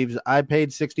of Thieves. I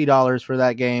paid $60 for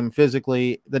that game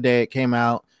physically the day it came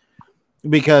out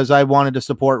because I wanted to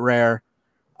support Rare.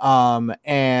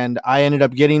 And I ended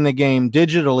up getting the game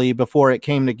digitally before it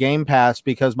came to Game Pass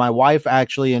because my wife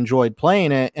actually enjoyed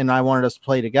playing it and I wanted us to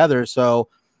play together. So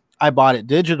I bought it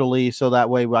digitally, so that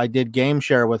way I did game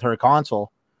share with her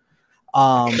console.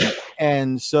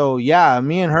 And so, yeah,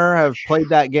 me and her have played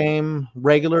that game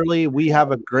regularly. We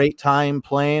have a great time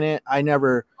playing it. I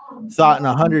never thought in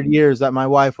 100 years that my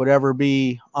wife would ever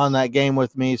be on that game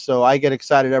with me. So I get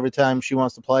excited every time she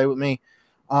wants to play with me.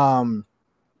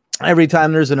 Every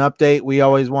time there's an update, we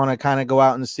always want to kind of go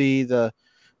out and see the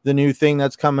new thing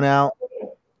that's coming out.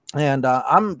 And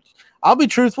I'll be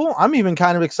truthful, I'm even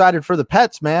kind of excited for the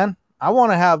pets, man. I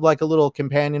want to have like a little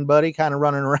companion buddy kind of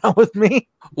running around with me.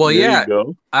 Well, There yeah. you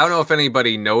go. I don't know if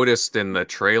anybody noticed in the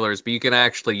trailers, but you can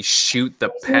actually shoot the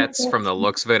pets from the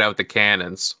looks of it out the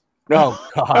cannons. Oh,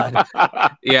 God.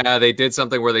 Yeah, they did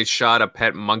something where they shot a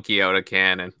pet monkey out of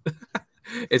cannon.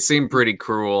 It seemed pretty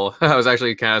cruel. I was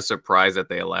actually kind of surprised that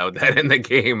they allowed that in the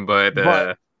game,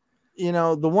 but you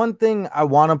know, the one thing I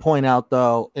want to point out,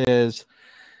 though, is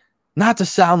not to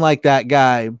sound like that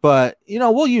guy, but, you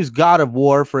know, we'll use God of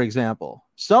War, for example.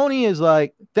 Sony is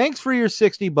like, thanks for your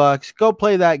 $60. Go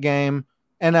play that game,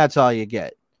 and that's all you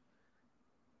get.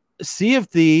 Sea of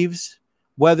Thieves,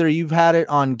 whether you've had it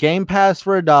on Game Pass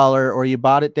for $1 or you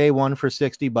bought it day one for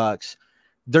 $60,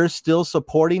 they're still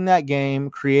supporting that game,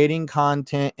 creating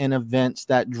content and events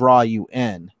that draw you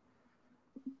in.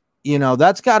 You know,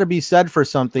 that's got to be said for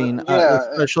something,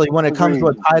 especially when it comes to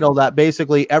a title that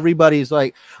basically everybody's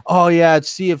like, oh, yeah, it's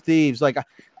Sea of Thieves. Like,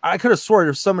 I could have sworn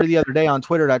there's somebody the other day on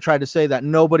Twitter that tried to say that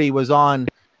nobody was on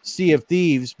Sea of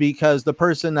Thieves because the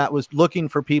person that was looking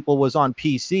for people was on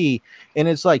PC. And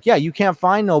it's like, yeah, you can't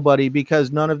find nobody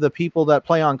because none of the people that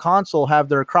play on console have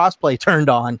their crossplay turned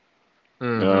on.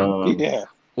 Yeah.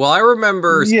 Well, I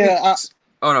remember. Yeah.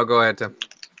 Oh no, go ahead, Tim.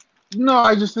 No,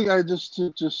 I just think just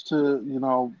to you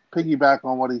know, piggyback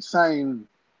on what he's saying.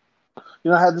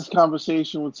 You know, I had this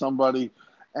conversation with somebody,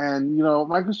 and you know,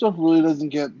 Microsoft really doesn't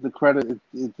get the credit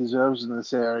it deserves in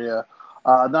this area.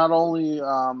 Not only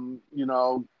you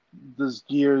know, does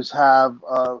Gears have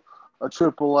a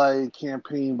AAA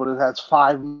campaign, but it has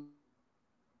 5,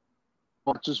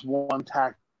 not just one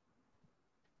tactical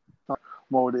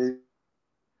mode.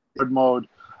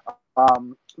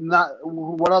 Not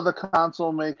what other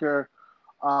console maker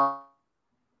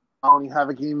only have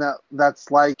a game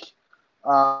that's like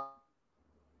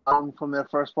from their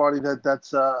first party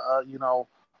that's you know,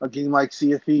 a game like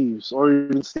Sea of Thieves, or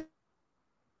even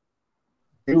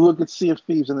you look at Sea of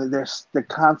Thieves and they're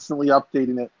constantly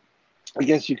updating it. I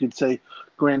guess you could say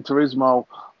Gran Turismo,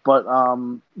 but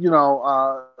you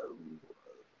know,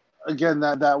 again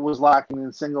that was lacking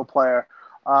in single player.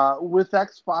 With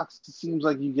Xbox, it seems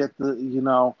like you get the, you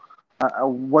know,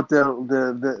 what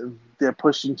they're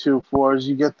pushing to for is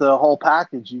you get the whole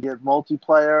package. You get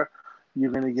multiplayer,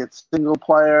 you're going to get single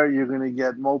player, you're going to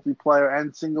get multiplayer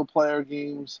and single player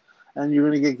games, and you're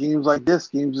going to get games like this,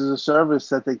 games as a service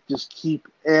that they just keep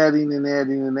adding and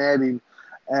adding and adding.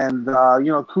 And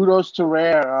you know, kudos to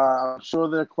Rare. I'm sure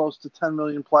they're close to 10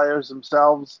 million players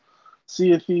themselves.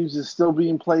 Sea of Thieves is still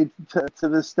being played to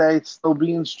this day. It's still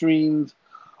being streamed.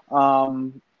 Yeah,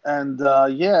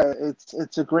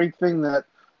 it's a great thing that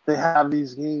they have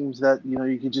these games that, you know,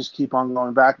 you can just keep on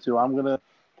going back to. I'm gonna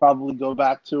probably go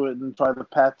back to it and try the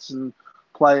pets and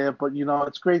play it, but you know,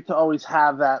 it's great to always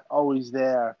have that always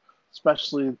there,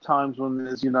 especially at times when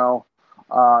there's you know,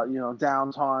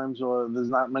 down times or there's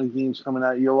not many games coming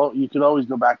out. You could always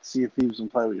go back to Sea of Thieves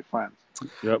and play with your friends.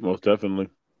 Yep, most definitely.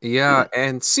 Yeah,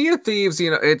 and Sea of Thieves, you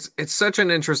know, it's such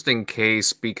an interesting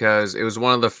case because it was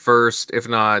one of the first, if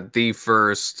not the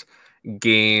first,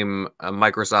 game,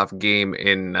 Microsoft game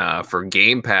in for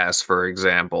Game Pass, for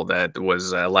example, that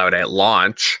was allowed at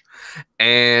launch,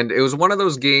 and it was one of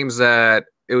those games that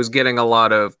it was getting a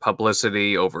lot of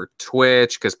publicity over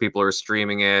Twitch because people are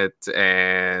streaming it,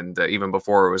 and even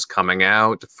before it was coming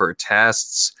out for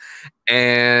tests,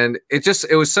 and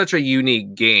it was such a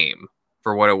unique game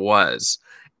for what it was.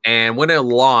 And when it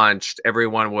launched,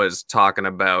 everyone was talking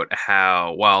about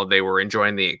how, while they were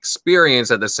enjoying the experience,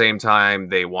 at the same time,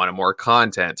 they wanted more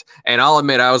content. And I'll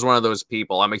admit, I was one of those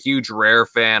people. I'm a huge Rare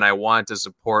fan. I want to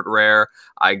support Rare.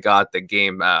 I got the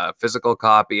game physical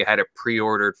copy. I had it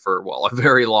pre-ordered for, well, a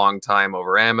very long time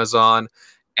over Amazon.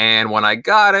 And when I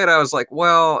got it, I was like,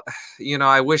 well, you know,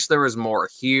 I wish there was more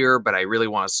here, but I really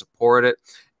want to support it.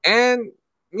 And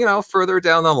you know, further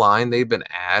down the line, they've been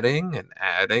adding and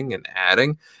adding and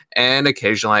adding, and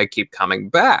occasionally I keep coming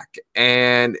back.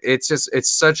 And it's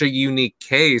such a unique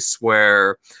case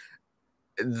where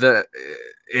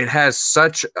it has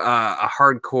such a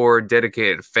hardcore,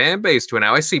 dedicated fan base to it.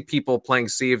 Now I see people playing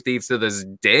Sea of Thieves to this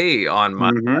day on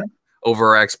my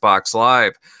over Xbox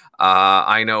Live.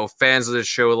 I know fans of the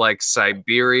show like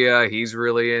Siberia. He's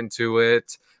really into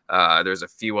it. There's a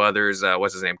few others.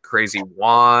 What's his name? Crazy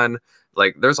Juan.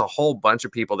 Like, there's a whole bunch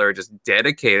of people that are just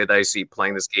dedicated. I see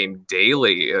playing this game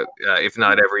daily, if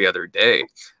not every other day.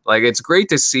 Like, it's great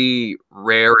to see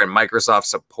Rare and Microsoft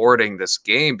supporting this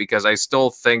game, because I still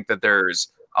think that there's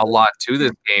a lot to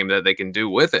this game that they can do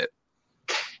with it.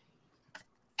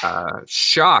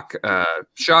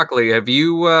 Shockley, have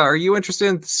you are you interested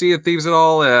in Sea of Thieves at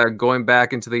all? Going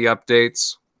back into the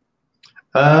updates?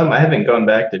 I haven't gone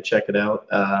back to check it out,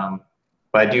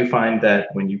 but I do find that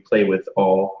when you play with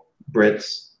all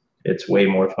Brits, it's way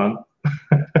more fun.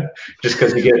 Just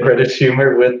because you get British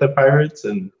humor with the pirates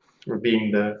and we're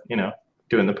being the,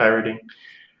 doing the pirating.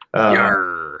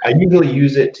 I usually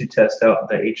use it to test out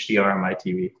the HDR on my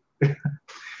TV.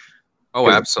 Oh,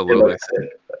 absolutely.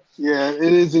 Yeah,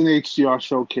 it is an HDR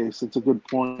showcase. It's a good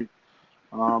point.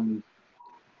 One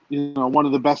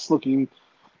of the best looking.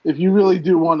 If you really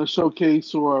do want to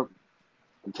showcase or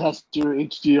test your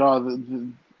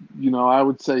HDR, I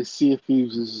would say Sea of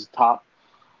Thieves is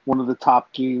one of the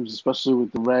top games, especially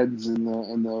with the reds and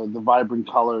the vibrant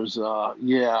colors. My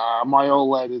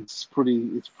OLED, it's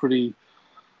pretty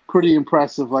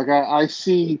impressive. Like I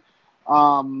see,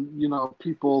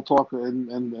 people talk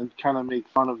and kind of make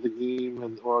fun of the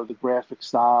game or the graphic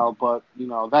style, but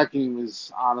that game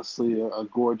is honestly a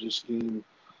gorgeous game.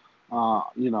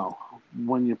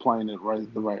 When you're playing it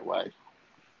the right way.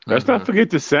 Let's not forget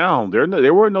the sound.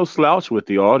 There were no slouch with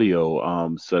the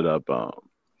audio setup.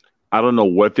 I don't know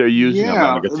what they're using. I'm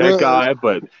not like a tech guy,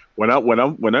 but when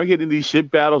I'm getting these ship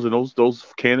battles and those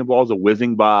cannonballs are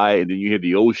whizzing by, and then you hear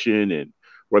the ocean, and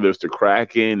whether it's the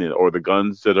Kraken or the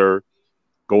guns that are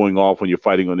going off when you're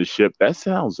fighting on the ship, that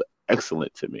sounds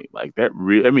excellent to me. Like that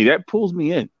that pulls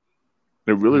me in.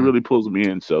 It really pulls me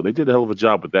in. So they did a hell of a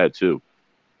job with that too.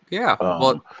 Yeah,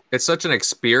 well, it's such an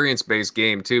experience-based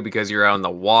game, too, because you're out in the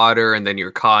water, and then you're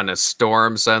caught in a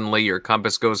storm suddenly, your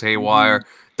compass goes haywire,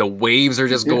 the waves are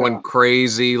just going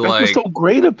crazy. That's what's so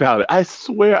great about it. I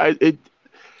swear, it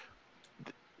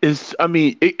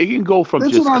can go from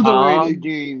it's just an underrated calm.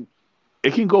 Game.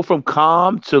 It can go from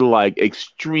calm to, like,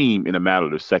 extreme in a matter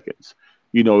of seconds.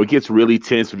 It gets really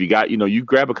tense if you got, you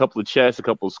grab a couple of chests, a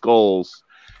couple of skulls,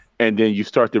 and then you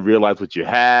start to realize what you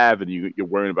have, and you're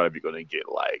worrying about if you're going to get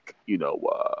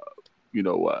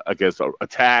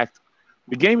attacked.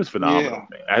 The game is phenomenal,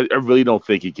 man. I really don't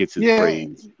think it gets its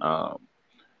praise. I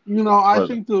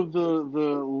think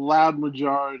the loud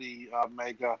majority,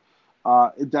 Mega,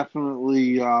 it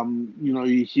definitely,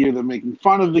 you hear them making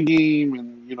fun of the game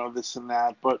and this and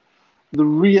that, but the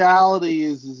reality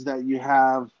is that you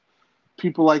have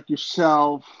people like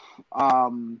yourself.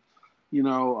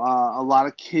 A lot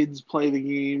of kids play the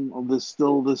game. There's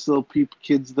still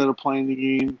kids that are playing the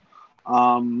game.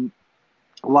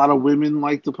 A lot of women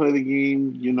like to play the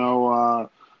game.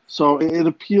 So it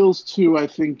appeals to, I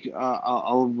think,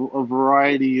 a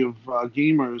variety of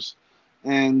gamers.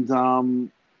 And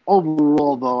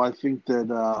overall, though, I think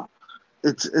that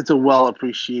it's a well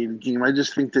appreciated game. I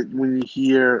just think that when you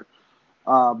hear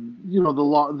the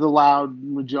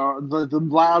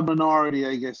loud minority,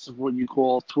 I guess, of what you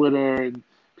call Twitter, and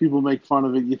people make fun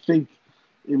of it, you think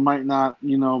it might not,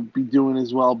 be doing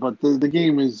as well, but the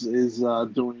game is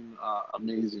doing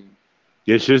amazing.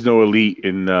 Yes, there's no elite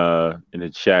in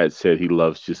the chat said he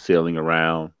loves just sailing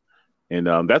around, and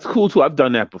that's cool too. I've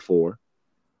done that before.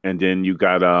 And then you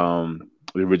got the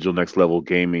original Next Level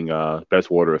Gaming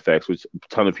best water effects, which a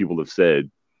ton of people have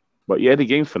said. But yeah, the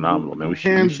game's phenomenal, man.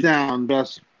 Hands down,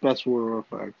 best water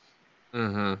effects.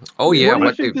 Mm-hmm. Oh yeah,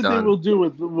 what do you think that they will do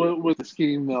with this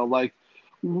game though? Like,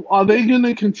 are they going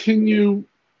to continue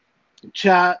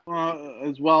chat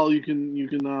as well? You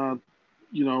can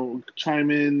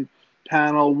chime in,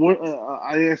 panel.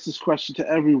 I ask this question to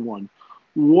everyone.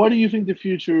 What do you think the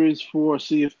future is for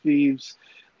Sea of Thieves?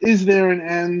 Is there an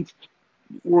end,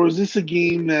 or is this a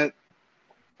game that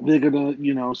they're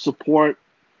gonna support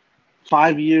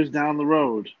 5 years down the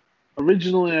road?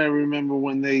 Originally, I remember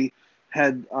when they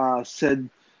had said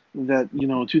that,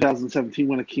 in 2017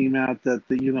 when it came out, that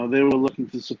they were looking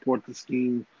to support this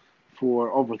game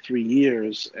for over 3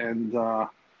 years. And,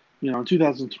 in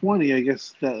 2020, I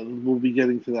guess that we'll be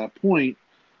getting to that point.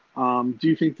 Do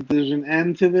you think that there's an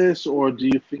end to this, or do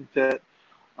you think that,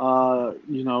 they're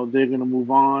going to move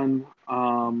on?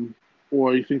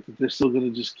 Or you think that they're still going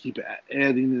to just keep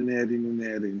adding and adding and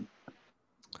adding?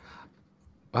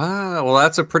 Well,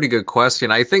 that's a pretty good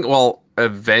question. I think,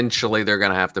 eventually they're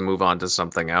going to have to move on to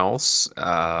something else.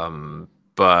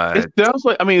 But it sounds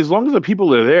like, as long as the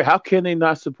people are there, how can they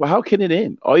not support? How can it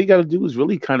end? All you got to do is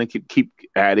really kind of keep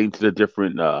adding to the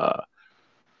different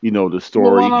the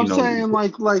Well, story. what I'm saying,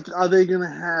 like, are they gonna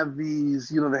have these?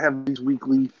 They have these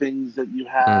weekly things that you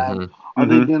have. Hmm. Are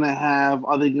they Mhm. gonna have?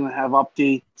 Are they gonna have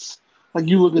updates? Like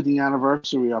you look at the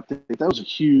anniversary update. That was a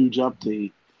huge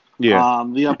update. Yeah.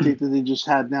 The update that they just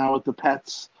had now with the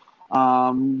pets.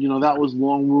 That was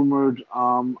long rumored.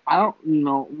 I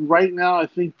don't. Right now, I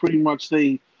think pretty much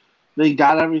they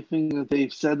got everything that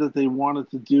they've said that they wanted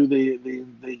to do.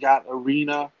 They got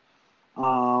Arena.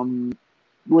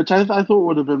 Which I thought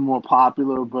would have been more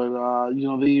popular, but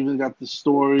they even got the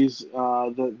stories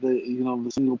that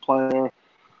the single player,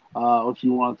 if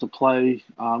you wanted to play,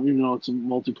 even though it's a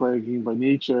multiplayer game by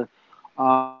nature.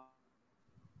 Uh,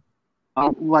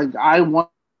 like I want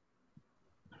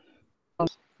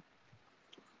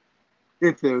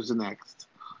if there's a next.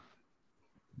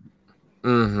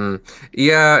 Hmm.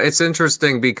 Yeah, it's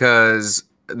interesting because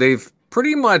they've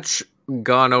pretty much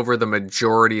gone over the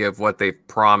majority of what they've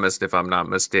promised, if I'm not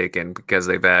mistaken, because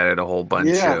they've added a whole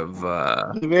bunch Yeah, of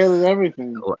they've added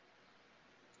everything.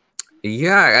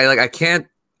 yeah, I can't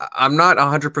I'm not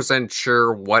 100%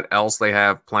 sure what else they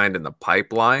have planned in the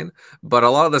pipeline, but a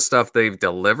lot of the stuff they've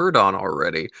delivered on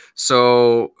already.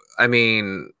 So, I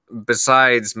mean,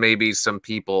 besides maybe some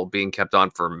people being kept on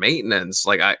for maintenance,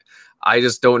 like I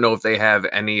just don't know if they have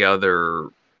any other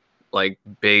like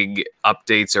big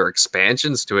updates or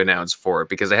expansions to announce for it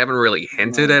because they haven't really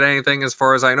hinted Right. at anything as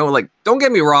far as I know. Like, don't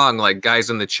get me wrong, like guys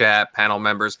in the chat, panel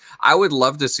members, I would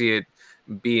love to see it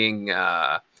being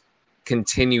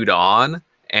continued on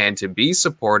and to be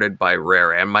supported by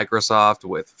Rare and Microsoft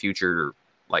with future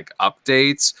like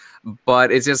updates.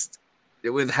 But it's just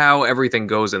with how everything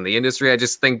goes in the industry, I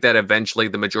just think that eventually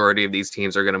the majority of these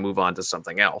teams are going to move on to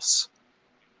something else.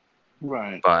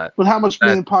 Right. But But how much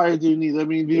that, manpower do you need? I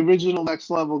mean, the original Next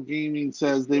Level Gaming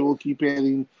says they will keep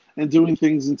adding and doing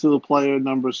things until the player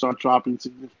numbers start dropping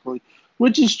significantly,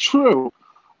 which is true.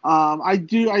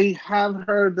 I have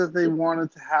heard that they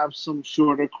wanted to have some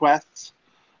shorter quests.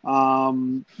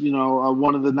 One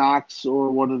of the knocks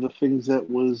or one of the things that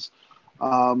was,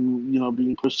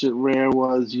 being pushed at Rare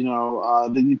was,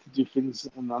 they need to do things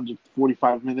in under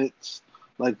 45 minutes,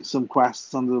 like some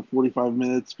quests under 45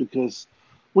 minutes, because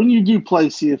when you do play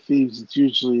Sea of Thieves, it's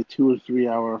usually a 2 or 3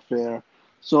 hour affair.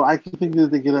 So I can think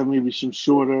that they could have maybe some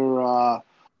shorter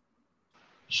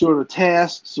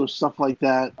tasks or stuff like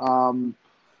that.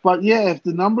 But yeah, if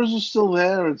the numbers are still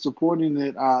there and supporting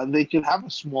it, they could have a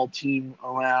small team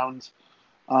around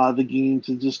the game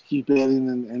to just keep adding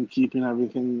and keeping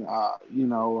everything,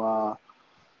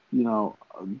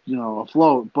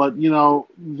 afloat. But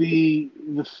the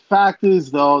fact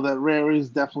is though that Rare is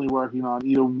definitely working on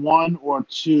either one or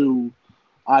two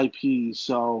IPs.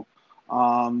 So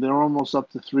they're almost up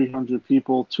to 300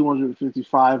 people,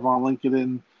 255 on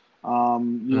LinkedIn.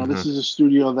 mhm. This is a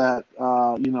studio that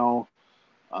uh,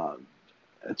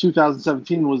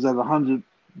 2017 was at 100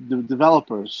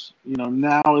 developers.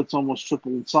 Now it's almost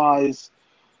triple in size.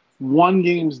 One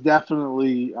game's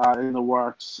definitely in the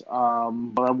works,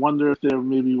 but I wonder if they're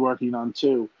maybe working on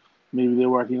two. Maybe they're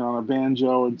working on a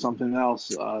banjo and something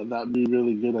else. That'd be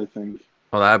really good, I think.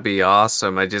 Well, that'd be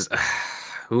awesome. I just,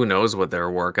 who knows what they're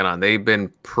working on? They've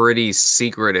been pretty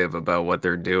secretive about what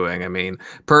they're doing. I mean,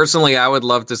 personally, I would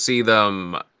love to see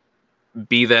them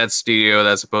be that studio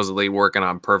that's supposedly working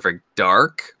on Perfect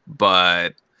Dark,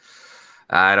 but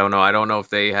I don't know. I don't know if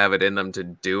they have it in them to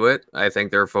do it. I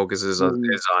think their focus Mm-hmm. is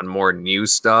on more new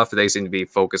stuff. They seem to be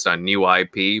focused on new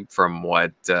IP from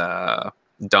what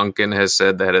Duncan has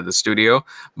said, the head of the studio.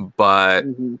 But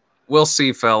Mm-hmm. we'll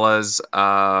see, fellas.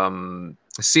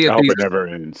 See I if hope these. it never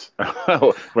ends.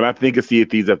 When I think of Sea of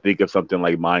Thieves, I think of something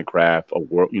like Minecraft, a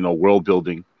world, world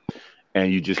building,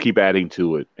 and you just keep adding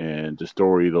to it, and the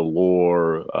story, the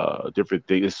lore, different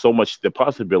things. There's so much. The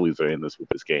possibilities are endless with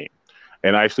this game.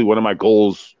 And actually, one of my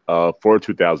goals for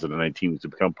 2019 was to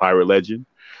become Pirate Legend.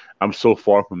 I'm so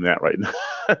far from that right now.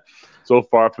 So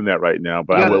far from that right now,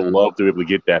 but I would Yeah, love to be able to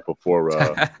get that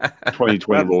before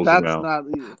 2020 that's rolls that's around. not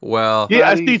Well, Yeah,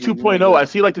 I not see easy. 2.0. I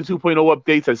see like the 2.0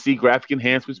 updates. I see graphic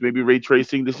enhancements, maybe ray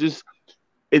tracing. This is,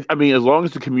 I mean, as long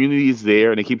as the community is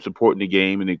there and they keep supporting the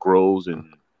game and it grows, and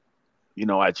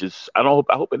I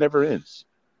hope it never ends.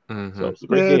 So mhm. it's a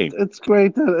great Yeah, game. it's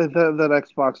great that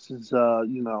Xbox is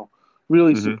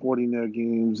really Hmm. supporting their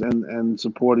games and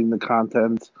supporting the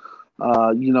content.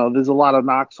 There's a lot of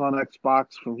knocks on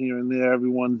Xbox from here and there.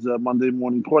 Everyone's a Monday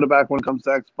morning quarterback when it comes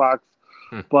to Xbox,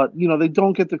 Hmm. but they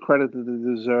don't get the credit that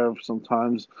they deserve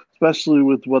sometimes, especially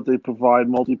with what they provide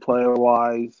multiplayer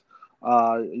wise.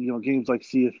 Games like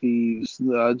Sea of Thieves.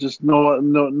 Just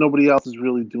nobody else is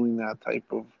really doing that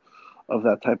type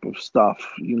of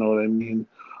stuff. You know what I mean?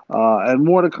 And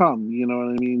more to come. You know what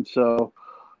I mean? So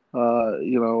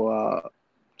You know,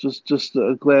 just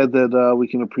glad that we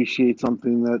can appreciate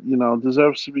something that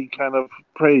deserves to be kind of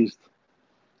praised.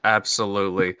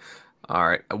 Absolutely. All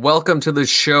right. Welcome to the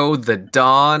show, the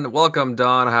Don. Welcome,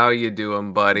 Don. How you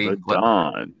doing, buddy? The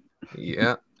Don.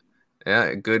 Yeah.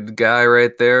 Yeah, good guy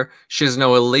right there.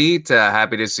 Shizno Elite,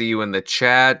 happy to see you in the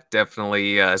chat.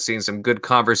 Definitely seeing some good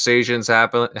conversations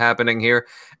happening here.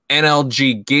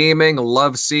 NLG Gaming,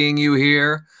 love seeing you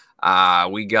here.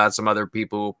 We got some other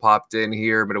people who popped in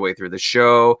here midway through the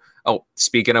show. Oh,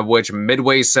 speaking of which,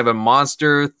 Midway 7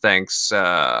 Monster, thanks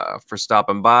for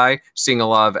stopping by. Seeing a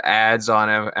lot of ads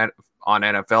on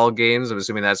NFL games. I'm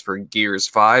assuming that's for Gears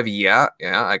 5. Yeah,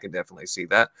 I could definitely see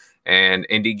that. And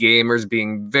Indie Gamers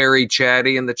being very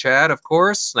chatty in the chat, of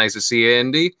course. Nice to see you,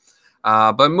 Indy.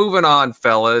 But moving on,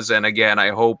 fellas, and again,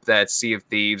 I hope that Sea of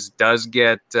Thieves does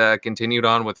get continued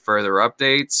on with further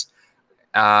updates.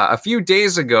 A few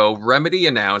days ago, Remedy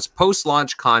announced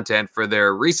post-launch content for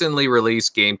their recently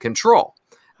released game Control.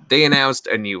 They announced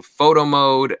a new photo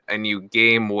mode, a new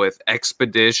game with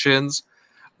expeditions,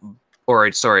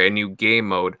 a new game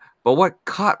mode. But what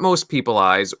caught most people's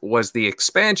eyes was the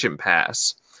expansion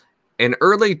pass. In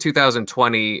early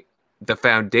 2020, the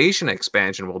Foundation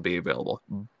expansion will be available,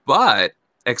 but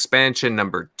expansion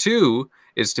number 2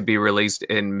 is to be released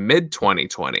in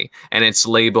mid-2020, and it's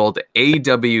labeled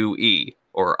AWE,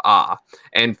 or A,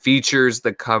 and features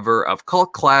the cover of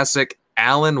cult classic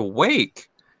Alan Wake.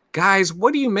 Guys,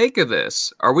 what do you make of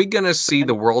this? Are we going to see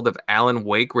the world of Alan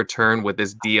Wake return with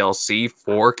this DLC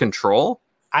for Control?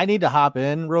 I need to hop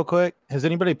in real quick. Has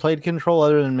anybody played Control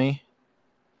other than me?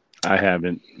 I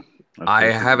haven't. I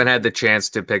haven't had the chance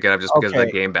to pick it up just because of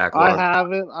the game backlog. I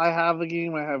haven't. I have the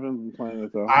game. I haven't been playing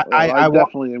it though. I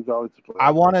definitely am going to play it. I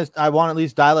want to at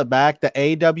least dial it back. The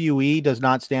AWE does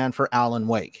not stand for Alan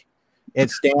Wake.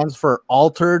 It stands for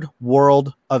Altered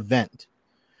World Event.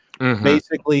 Mm-hmm.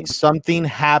 Basically, something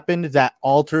happened that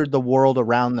altered the world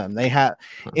around them. They have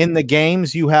in the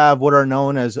games you have what are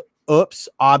known as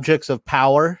objects of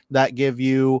power that give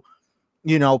you,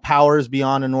 powers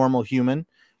beyond a normal human.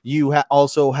 You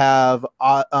also have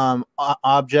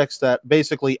objects that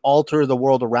basically alter the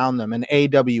world around them, an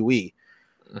AWE.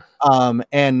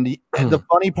 And the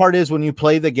funny part is when you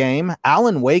play the game,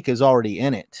 Alan Wake is already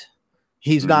in it.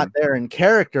 He's not there in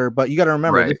character, but you got to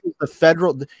remember, this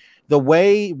is the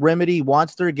way Remedy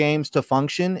wants their games to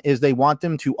function is they want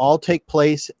them to all take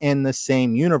place in the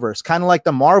same universe, kind of like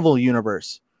the Marvel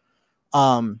universe.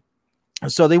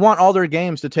 So they want all their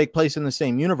games to take place in the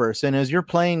same universe. And as you're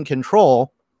playing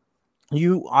Control,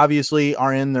 you obviously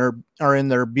are in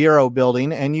their bureau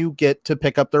building, and you get to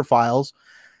pick up their files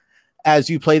as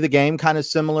you play the game, kind of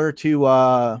similar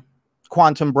to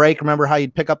Quantum Break. Remember how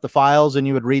you'd pick up the files and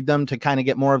you would read them to kind of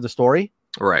get more of the story?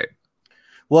 Right.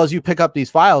 Well, as you pick up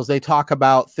these files, they talk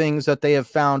about things that they have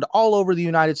found all over the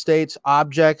United States,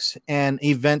 objects and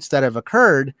events that have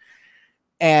occurred.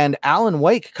 And Alan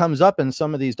Wake comes up in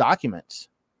some of these documents.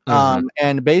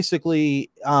 And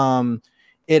basically,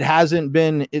 it hasn't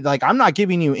been like, I'm not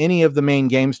giving you any of the main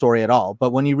game story at all.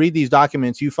 But when you read these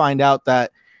documents, you find out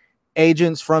that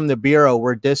agents from the Bureau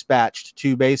were dispatched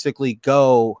to basically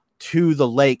go to the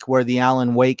lake where the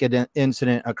Alan Wake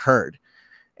incident occurred.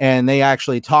 And they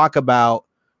actually talk about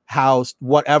how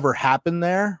whatever happened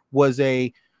there was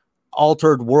a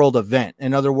altered world event.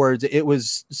 In other words, it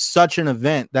was such an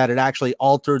event that it actually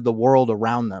altered the world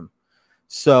around them.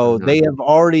 So they have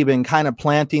already been kind of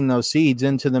planting those seeds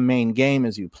into the main game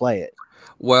as you play it.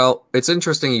 Well, it's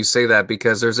interesting you say that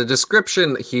because there's a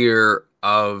description here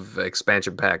of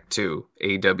Expansion Pack 2,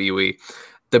 AWE.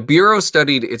 The Bureau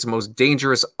studied its most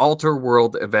dangerous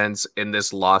alter-world events in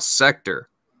this lost sector.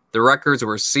 The records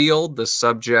were sealed,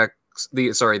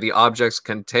 the objects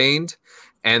contained,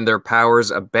 and their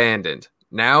powers abandoned.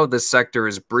 Now the sector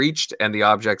is breached and the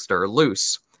objects are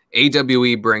loose.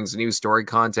 AWE brings new story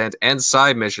content and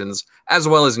side missions, as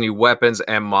well as new weapons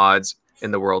and mods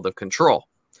in the world of Control.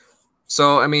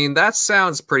 So, I mean, that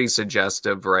sounds pretty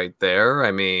suggestive right there.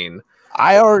 I mean,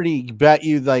 I already bet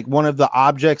you like one of the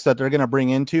objects that they're going to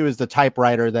bring into is the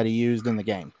typewriter that he used in the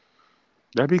game.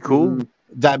 That'd be cool.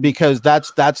 Because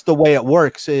that's the way it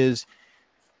works is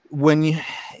when you,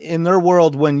 in their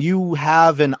world, when you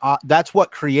have that's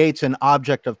what creates an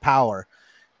object of power.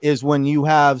 Is when you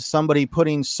have somebody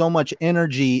putting so much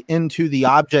energy into the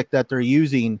object that they're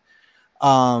using.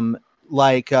 When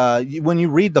you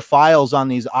read the files on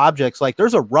these objects, like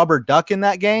there's a rubber duck in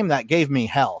that game that gave me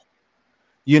hell,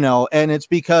 and it's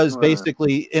because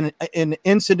basically an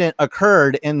incident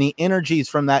occurred and the energies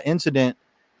from that incident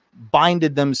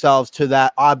binded themselves to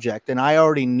that object. And I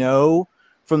already know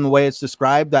from the way it's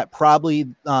described, that probably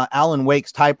Alan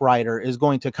Wake's typewriter is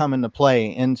going to come into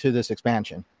play into this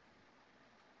expansion.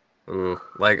 Ooh,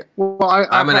 like, Well,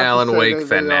 I'm an have to Alan say Wake they are-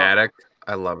 fanatic.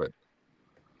 I love it.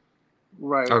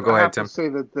 Right. Oh, go I ahead, have Tim. to say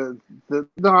that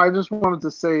no, I just wanted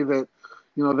to say that,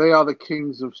 they are the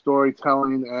kings of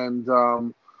storytelling, and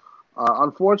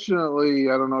unfortunately,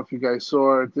 I don't know if you guys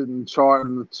saw it didn't chart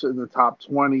in the top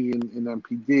 20 in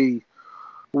MPD,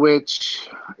 which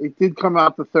it did come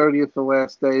out the 30th, the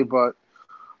last day, but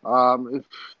if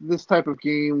this type of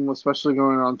game, especially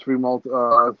going on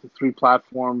three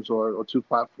platforms or two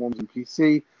platforms in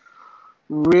PC,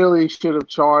 really should have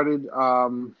charted.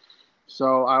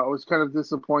 So I was kind of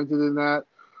disappointed in that.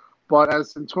 But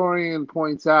as Centurion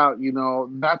points out,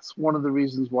 that's one of the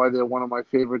reasons why they're one of my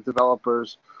favorite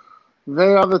developers.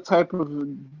 They are the type of,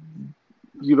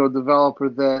 developer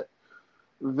that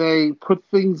they put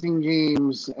things in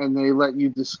games and they let you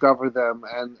discover them.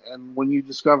 And when you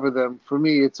discover them, for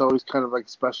me, it's always kind of like a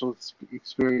special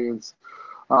experience.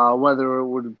 Whether it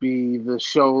would be the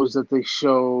shows that they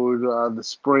showed, the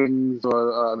Springs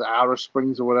or the Outer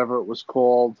Springs or whatever it was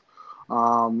called,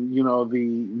 alluding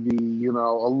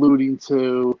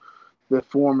to the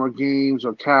former games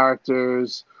or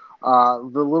characters, the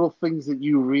little things that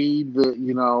you read,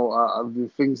 the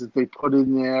things that they put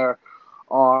in there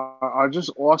are just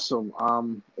awesome.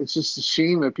 It's just a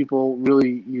shame that people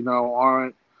really,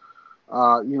 aren't.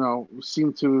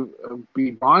 Seem to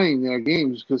be buying their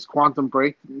games because Quantum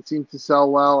Break seemed to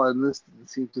sell well and this didn't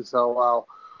seem to sell well.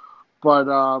 But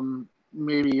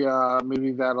maybe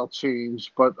that'll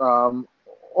change. But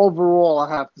overall, I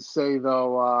have to say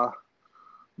though,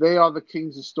 they are the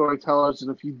kings of storytellers. And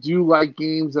if you do like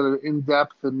games that are in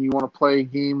depth and you want to play a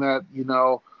game that you're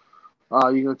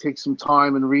going to take some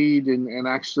time and read and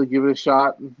actually give it a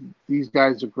shot, these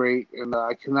guys are great, and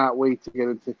I cannot wait to get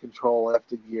into Control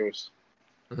after Gears.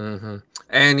 Mm-hmm.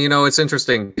 And it's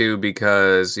interesting too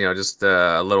because just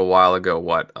a little while ago,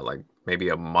 like maybe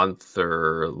a month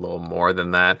or a little more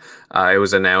than that, it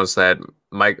was announced that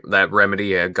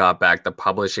Remedy had got back the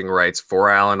publishing rights for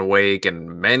Alan Wake,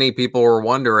 and many people were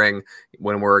wondering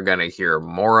when we're going to hear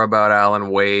more about Alan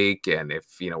Wake and if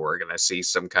we're going to see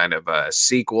some kind of a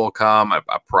sequel come,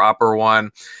 a proper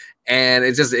one. And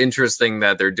it's just interesting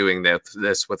that they're doing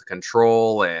this with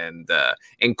Control and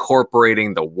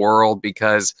incorporating the world,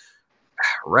 because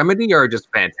Remedy are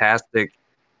just fantastic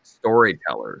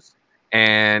storytellers.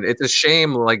 And it's a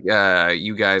shame, like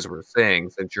you guys were saying,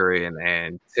 Centurion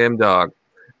and Tim Dog,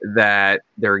 that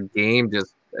their game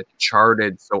just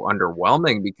charted so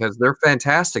underwhelming, because they're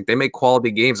fantastic. They make quality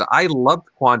games. I loved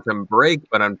Quantum Break,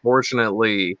 but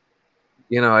unfortunately,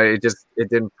 it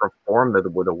didn't perform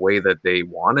the way that they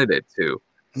wanted it to.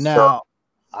 Now,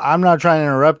 I'm not trying to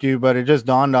interrupt you, but it just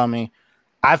dawned on me.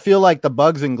 I feel like the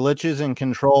bugs and glitches in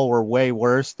Control were way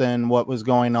worse than what was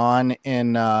going on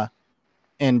in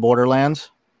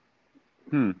Borderlands.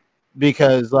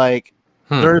 Because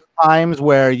there's times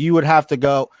where you would have to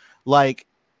go, like,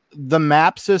 the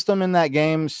map system in that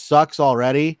game sucks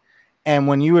already. And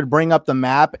when you would bring up the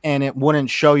map and it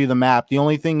wouldn't show you the map, the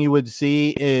only thing you would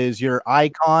see is your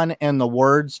icon and the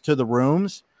words to the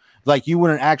rooms. Like, you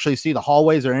wouldn't actually see the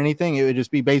hallways or anything. It would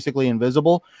just be basically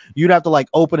invisible. You'd have to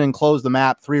open and close the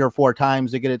map 3 or 4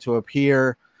 times to get it to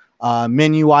appear.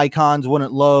 Menu icons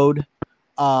wouldn't load.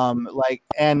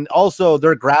 And also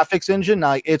their graphics engine,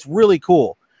 it's really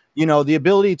cool. The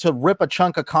ability to rip a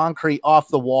chunk of concrete off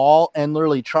the wall and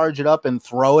literally charge it up and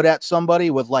throw it at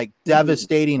somebody with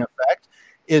devastating effect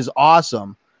is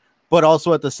awesome. But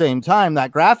also at the same time,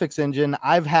 that graphics engine,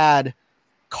 I've had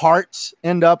carts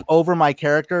end up over my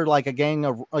character, like a game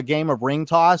of ring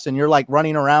toss, and you're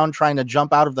running around trying to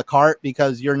jump out of the cart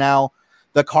because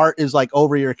the cart is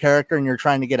over your character and you're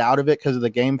trying to get out of it because of the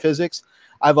game physics.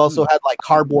 I've also had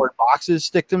cardboard boxes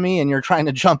stick to me and you're trying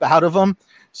to jump out of them.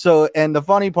 So, and the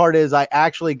funny part is I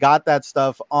actually got that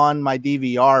stuff on my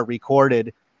DVR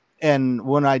recorded. And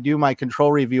when I do my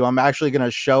Control review, I'm actually going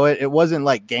to show it. It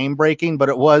wasn't game breaking, but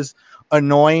it was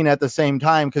annoying at the same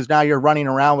time, because now you're running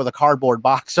around with a cardboard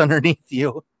box underneath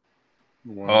you.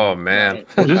 Oh man.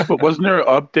 Wasn't there an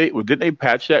update? Didn't they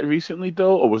patch that recently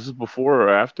though? Or was this before or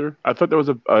after? I thought there was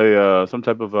some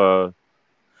type of a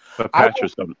patch or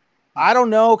something. I don't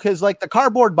know, because the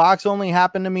cardboard box only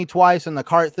happened to me twice and the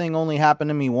cart thing only happened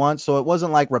to me once, so it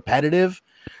wasn't repetitive,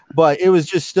 but it was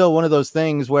just still one of those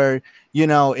things where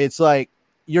it's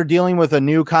you're dealing with a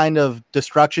new kind of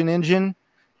destruction engine,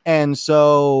 and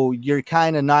so you're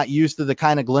kind of not used to the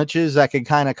kind of glitches that could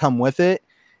kind of come with it,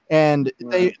 and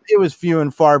it was few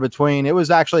and far between. It was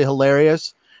actually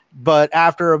hilarious. But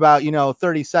after about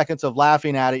 30 seconds of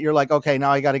laughing at it, you're like, okay,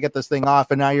 now I got to get this thing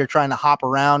off, and now you're trying to hop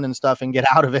around and stuff and get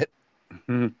out of it.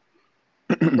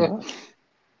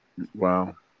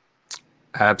 Wow.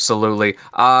 Absolutely.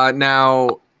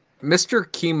 Now, Mr.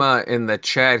 Kima in the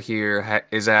chat here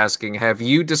is asking, have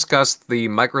you discussed the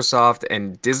Microsoft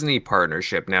and Disney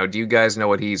partnership? Now, do you guys know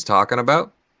what he's talking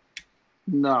about?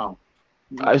 No.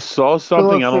 I saw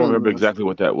something. I don't remember Phil. exactly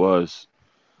what that was.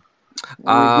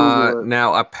 Google it.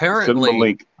 Now, Send them a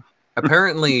link.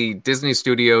 apparently, Disney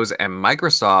Studios and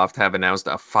Microsoft have announced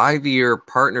a 5-year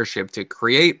partnership to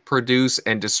create, produce,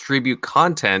 and distribute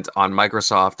content on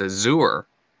Microsoft Azure.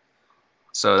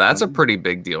 So that's a pretty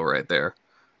big deal right there.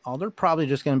 Oh, they're probably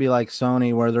just going to be like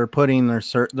Sony, where they're putting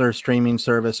their streaming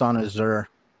service on Azure.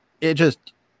 It just,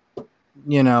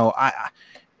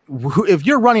 if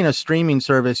you're running a streaming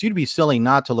service, you'd be silly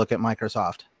not to look at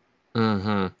Microsoft.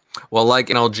 Mm-hmm. Well, like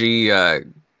NLG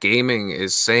Gaming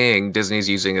is saying, Disney's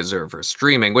using Azure for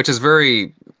streaming, which is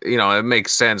very, it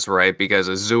makes sense, right? Because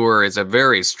Azure is a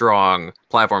very strong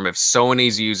platform. If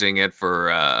Sony's using it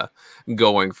for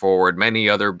going forward, many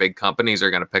other big companies are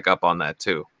going to pick up on that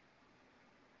too.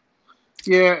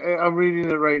 Yeah, I'm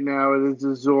reading it right now. It is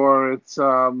Azure. It's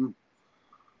a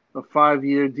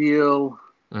 5-year deal,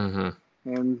 and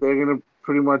they're going to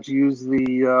pretty much use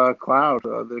the cloud.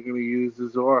 They're going to use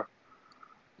Azure.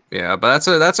 Yeah, but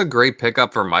that's a great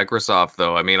pickup for Microsoft,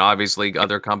 though. I mean, obviously,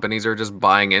 other companies are just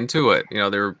buying into it.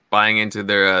 They're buying into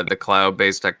their the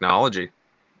cloud-based technology.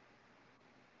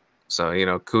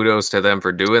 So, kudos to them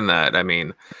for doing that. I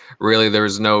mean, really,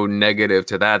 there's no negative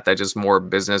to that. That's just more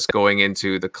business going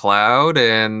into the cloud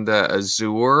and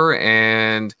Azure,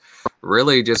 and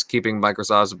really just keeping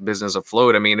Microsoft's business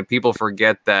afloat. I mean, people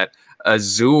forget that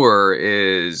Azure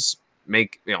is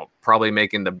probably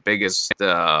making the biggest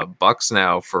bucks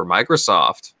now for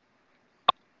Microsoft.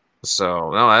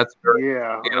 So no, that's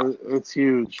it's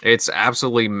huge. It's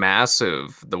absolutely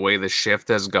massive the way the shift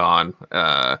has gone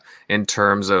in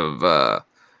terms of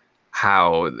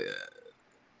how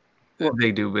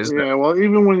they do business. Yeah, well,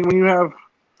 even when you have,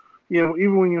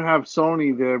 even when you have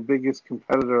Sony, their biggest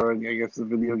competitor, I guess, the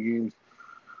video games.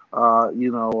 If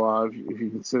you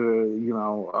consider,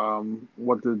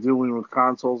 what they're doing with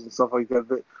consoles and stuff like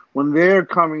that, when they're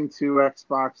coming to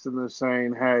Xbox and they're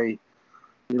saying, hey,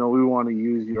 we want to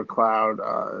use your cloud,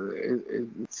 it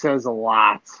says a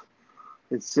lot.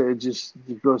 It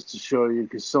goes to show you,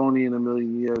 because Sony in a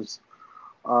million years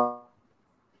doesn't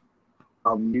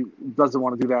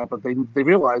want to do that, but they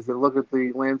realize, they look at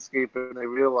the landscape and they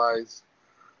realize,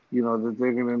 that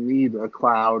they're going to need a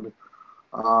cloud.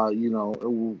 For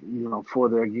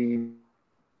their game,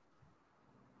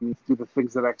 do the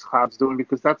things that xCloud's doing,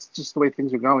 because that's just the way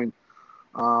things are going.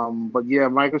 But yeah,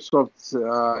 Microsoft's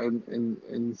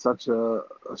in such a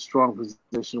strong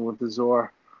position with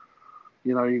Azure.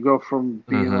 You go from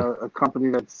being a company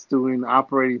that's doing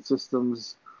operating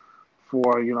systems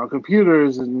for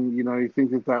computers, and you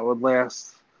think that would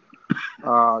last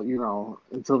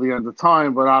until the end of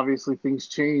time, but obviously things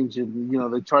change, and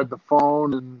they tried the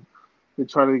phone, and they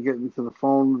tried to get into the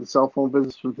cell phone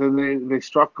business, but then they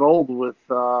struck gold with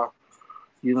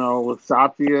with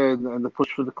Satya and the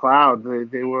push for the cloud.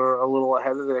 They were a little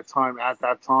ahead of their time at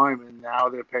that time, and now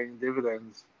they're paying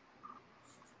dividends.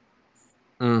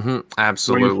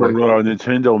 Absolutely. For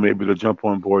Nintendo, maybe to jump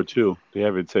on board too. They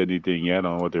haven't said anything yet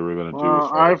on what they were going to do.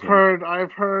 I've heard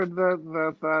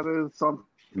that is something.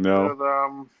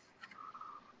 No.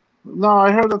 No,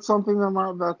 I heard that's something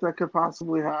that could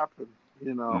possibly happen.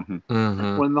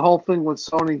 When the whole thing with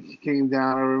Sony came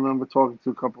down, I remember talking to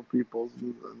a couple of people,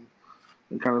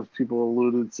 and kind of people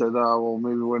alluded, said, well,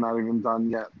 maybe we're not even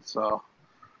done yet. So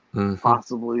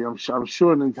possibly, I'm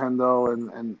sure Nintendo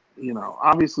and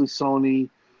obviously Sony,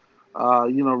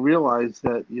 realize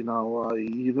that,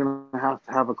 you're going to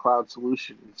have a cloud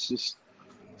solution. It's just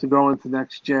to go into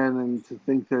next gen and to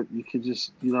think that you could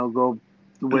just, go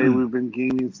the way we've been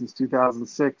gaming since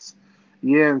 2006.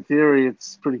 Yeah, in theory,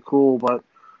 it's pretty cool, but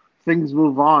things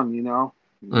move on,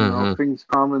 things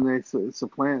come and it's a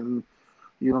plan. And,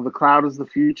 the cloud is the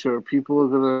future. People are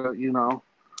gonna,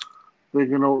 they're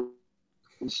gonna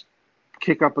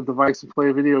kick up a device and play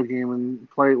a video game and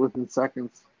play it within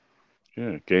seconds.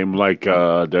 Yeah, game like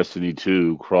Destiny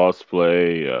 2,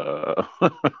 crossplay,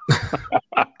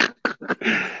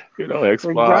 Xbox,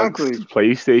 exactly.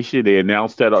 PlayStation. They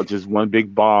announced that just one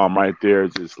big bomb right there,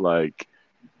 just like.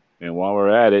 And while we're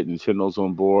at it, Nintendo's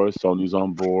on board, Sony's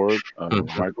on board,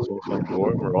 Microsoft's on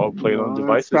board. We're all playing on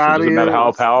devices. It doesn't matter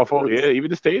how powerful. Yeah,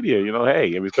 even the Stadia.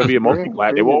 Hey, if it's going to be a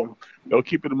multi-plat, they'll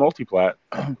keep it a multi-plat.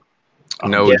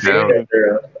 No doubt.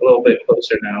 They're a little bit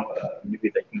closer now.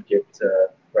 Maybe they can get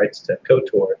rights to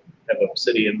KOTOR, have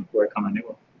Obsidian work on a new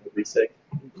one. It would be sick.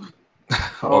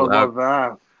 Oh, I love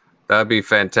that. That'd be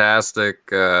fantastic.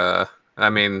 I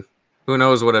mean, who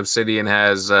knows what Obsidian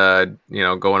has,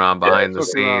 going on behind the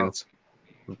scenes.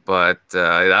 But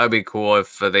that would be cool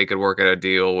if they could work out a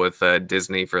deal with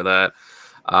Disney for that.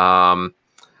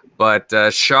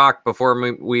 But Shock,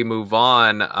 before we move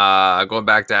on, going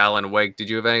back to Alan Wake, did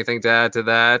you have anything to add to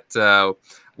that?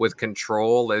 With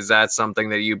Control, is that something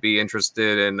that you'd be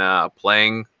interested in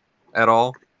playing at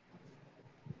all?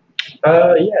 Yeah,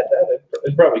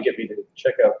 it'd probably get me to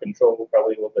check out Control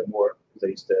probably a little bit more,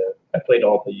 because I played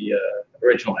all the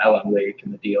original Alan Wake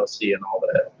and the DLC and all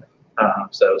that,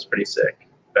 so it was pretty sick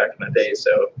back in the day. So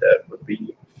that would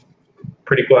be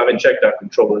pretty cool. I haven't checked out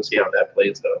Control to see how that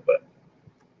plays though, but.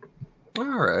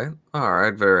 All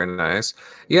right, very nice.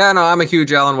 Yeah, no, I'm a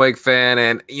huge Alan Wake fan,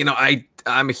 and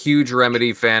I'm a huge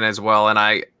Remedy fan as well. And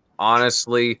I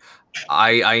honestly,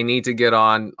 I need to get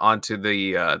onto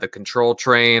the Control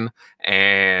train,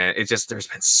 and there's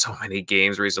been so many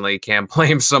games recently. Can't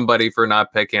blame somebody for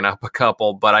not picking up a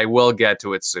couple, but I will get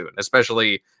to it soon,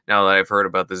 especially now that I've heard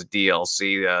about this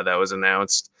DLC that was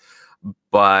announced.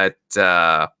 But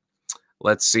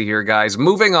let's see here, guys.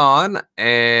 Moving on,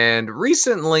 and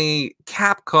recently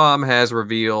Capcom has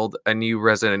revealed a new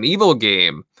Resident Evil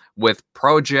game with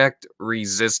Project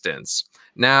Resistance.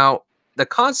 Now, the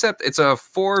concept, it's a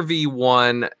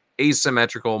 4v1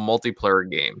 asymmetrical multiplayer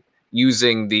game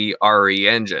using the RE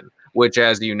engine, which,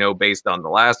 as you know, based on the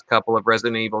last couple of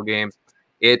Resident Evil games,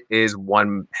 it is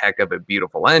one heck of a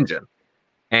beautiful engine.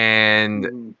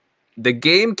 And the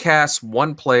game casts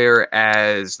one player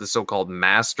as the so-called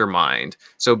mastermind.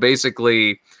 So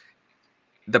basically,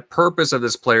 the purpose of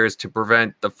this player is to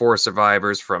prevent the 4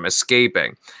 survivors from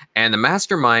escaping. And the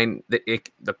mastermind,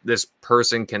 this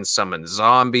person can summon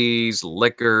zombies,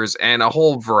 lickers, and a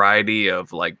whole variety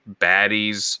of like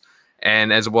baddies.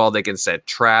 And as well, they can set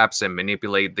traps and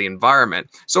manipulate the environment.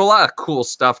 So a lot of cool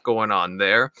stuff going on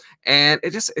there. And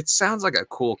it sounds like a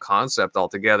cool concept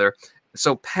altogether.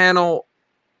 So Panel,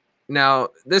 now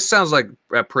this sounds like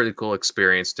a pretty cool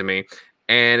experience to me.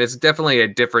 And it's definitely a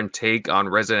different take on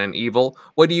Resident Evil.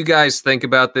 What do you guys think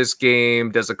about this game?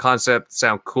 Does the concept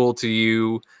sound cool to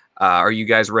you? Are you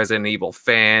guys Resident Evil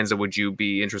fans? And would you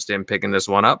be interested in picking this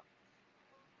one up?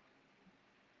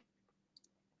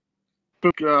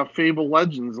 Took Fable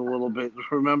Legends a little bit.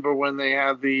 Remember when they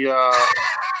had the,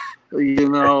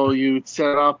 you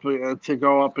set up to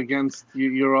go up against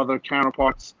your other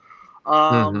counterparts.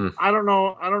 I don't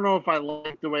know if I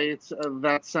like the way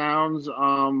that sounds.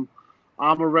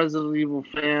 I'm a Resident Evil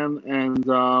fan, and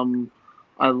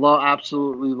I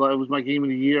absolutely love. It was my game of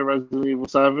the year, Resident Evil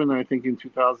 7. I think in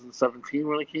 2017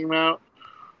 when it came out,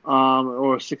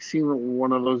 or 16,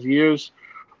 one of those years.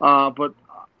 But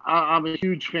I'm a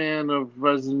huge fan of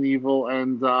Resident Evil,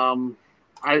 and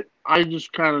I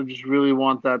just kind of just really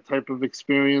want that type of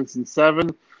experience. And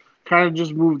 7 kind of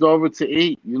just moved over to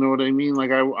 8. You know what I mean? Like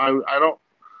I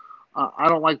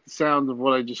don't like the sound of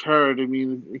what I just heard. I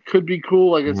mean, it could be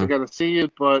cool. I guess I got to see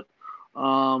it, but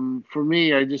for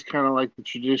me, I just kind of like the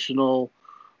traditional,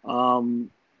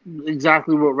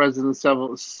 exactly what Resident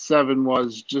Evil 7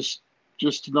 was. Just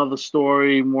another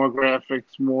story, more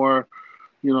graphics, more,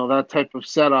 that type of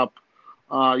setup.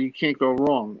 You can't go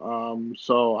wrong.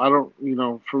 So I don't,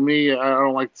 for me, I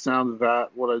don't like the sound of that,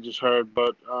 what I just heard,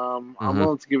 but I'm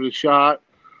willing to give it a shot.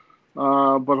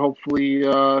 But hopefully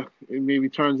it maybe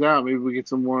turns out, maybe we get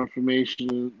some more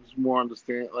information, more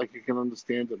understand, like you can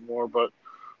understand it more. But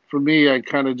for me, I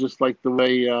kind of just like the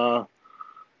way the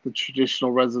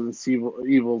traditional Resident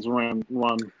Evils run.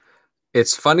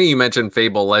 It's funny you mentioned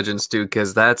Fable Legends too,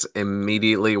 because that's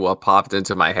immediately what popped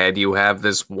into my head. You have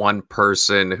this one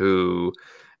person who,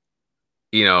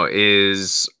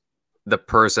 is the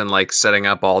person like setting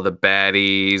up all the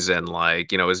baddies and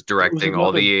like, is directing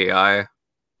all the AI.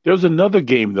 There was another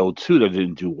game though too that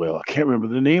didn't do well. I can't remember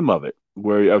the name of it.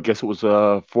 Where I guess it was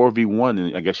 4v1,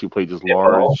 and I guess you played this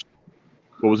large.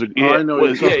 What was it? Yeah, I know.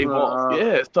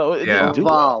 Yeah, so it didn't do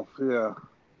well.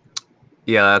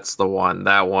 Yeah, that's the one.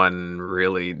 That one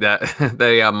really.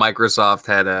 Microsoft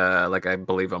had I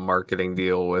believe a marketing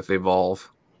deal with Evolve.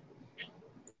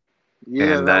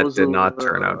 Yeah, and that did not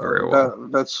turn out very well.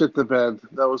 That shit the bed.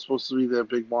 That was supposed to be their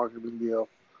big marketing deal.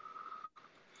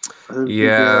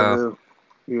 Yeah.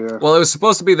 Yeah. Well, it was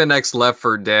supposed to be the next Left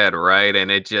 4 Dead, right?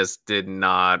 And it just did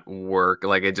not work.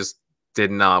 Like, it just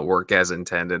did not work as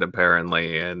intended,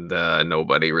 apparently. And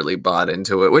nobody really bought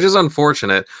into it, which is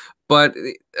unfortunate. But,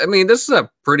 I mean, this is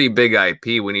a pretty big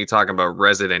IP when you talk about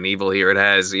Resident Evil here. It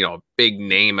has, a big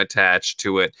name attached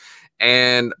to it.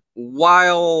 And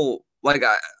while,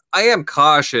 I am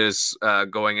cautious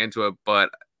going into it, but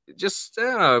just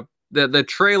the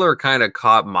trailer kind of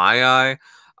caught my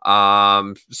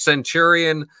eye.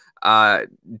 Centurion,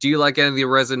 do you like any of the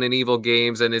Resident Evil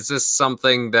games, and is this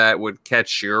something that would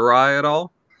catch your eye at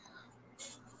all?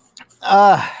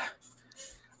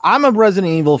 I'm a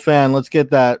Resident Evil fan. Let's get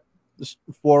that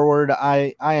forward.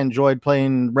 I enjoyed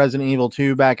playing Resident Evil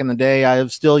 2 back in the day. I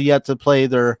have still yet to play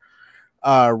their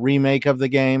remake of the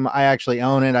game. I actually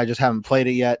own it. I just haven't played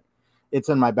it yet. It's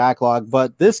in my backlog.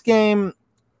 But this game,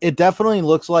 it definitely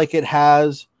looks like it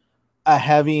has a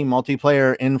heavy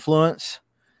multiplayer influence.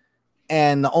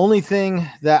 And the only thing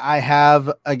that I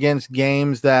have against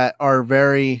games that are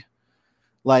very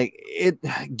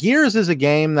Gears is a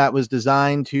game that was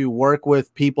designed to work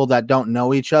with people that don't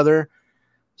know each other.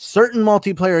 Certain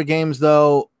multiplayer games,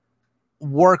 though,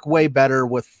 work way better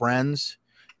with friends.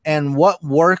 And what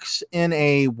works in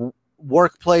a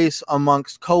workplace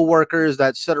amongst coworkers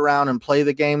that sit around and play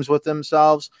the games with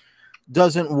themselves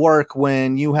doesn't work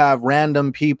when you have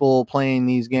random people playing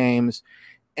these games.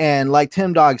 And like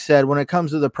Tim Dog said, when it comes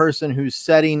to the person who's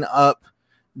setting up,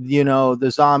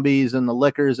 the zombies and the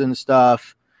liquors and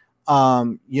stuff,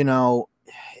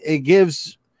 it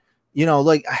gives,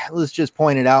 let's just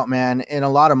point it out, man. In a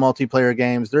lot of multiplayer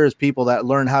games, there's people that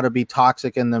learn how to be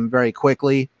toxic in them very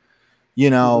quickly.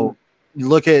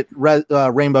 Look at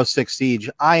Rainbow Six Siege.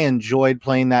 I enjoyed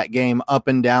playing that game up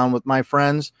and down with my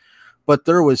friends, but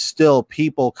there was still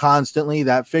people constantly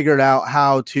that figured out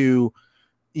how to,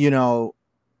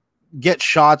 get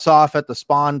shots off at the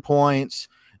spawn points.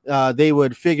 They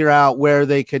would figure out where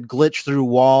they could glitch through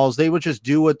walls. They would just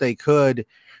do what they could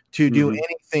to do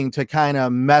anything to kind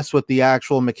of mess with the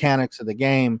actual mechanics of the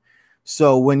game.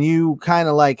 So when you kind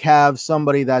of have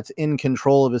somebody that's in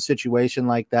control of a situation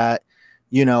like that,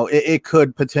 it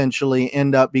could potentially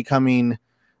end up becoming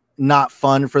not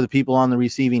fun for the people on the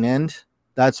receiving end.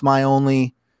 That's my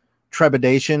only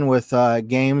trepidation with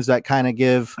games that kind of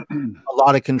give a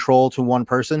lot of control to one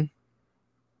person.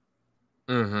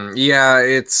 Yeah,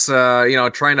 it's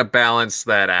trying to balance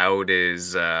that out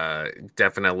is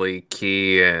definitely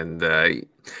key, and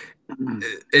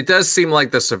it does seem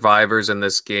like the survivors in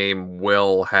this game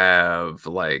will have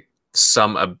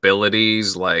some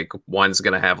abilities. Like one's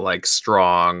gonna have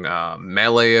strong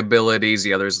melee abilities,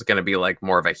 the other's gonna be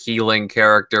more of a healing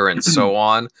character, and so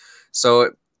on. So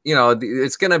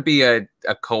it's gonna be a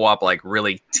co-op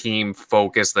really team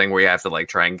focused thing where you have to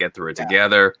try and get through it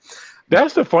together.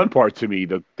 That's the fun part to me,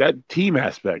 that team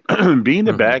aspect. Being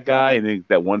the bad guy and then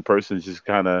that one person is just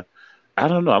kind of, I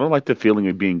don't know. I don't like the feeling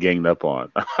of being ganged up on.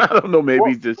 I don't know. Maybe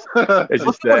it's just that. I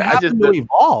just to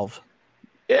evolve.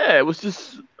 Yeah, it was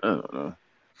just, I don't know.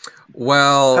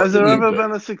 Well, has there ever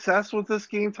been a success with this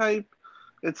game type?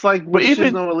 It's like what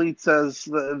No Elite says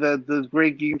that there's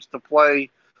great games to play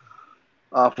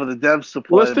for the devs to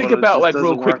play. Well, let's think about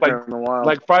real quick,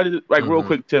 Friday, real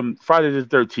quick, Tim. Friday the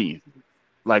 13th.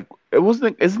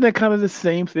 Isn't that kind of the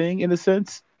same thing in a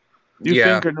sense? You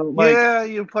think or no? Yeah,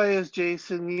 you play as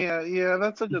Jason. Yeah,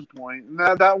 that's a good point.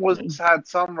 Now that had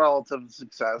some relative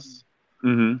success.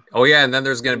 Oh yeah, and then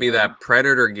there's going to be that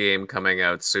Predator game coming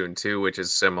out soon too, which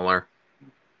is similar.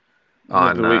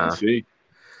 Wait and see.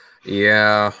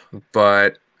 Yeah,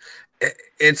 but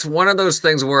it's one of those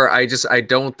things where I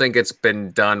don't think it's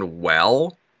been done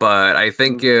well. But I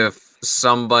think if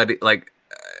somebody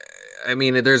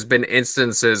there's been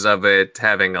instances of it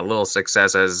having a little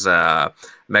success, as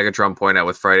Megatron pointed out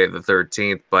with Friday the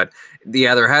 13th. But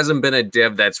yeah, there hasn't been a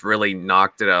dev that's really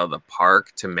knocked it out of the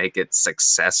park to make it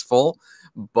successful.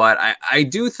 But I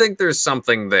do think there's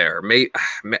something there.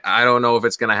 I don't know if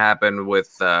it's going to happen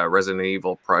with Resident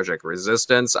Evil Project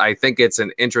Resistance. I think it's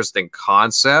an interesting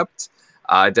concept.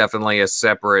 Definitely a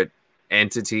separate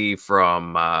entity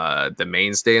from the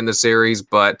mainstay in the series,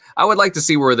 but I would like to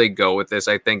see where they go with this.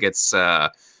 I think it's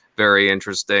very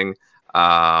interesting.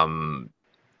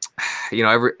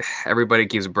 Everybody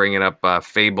keeps bringing up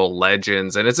Fable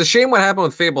Legends, and it's a shame what happened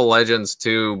with Fable Legends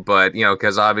too, but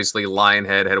because obviously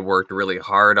Lionhead had worked really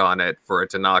hard on it for it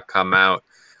to not come out.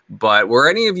 But were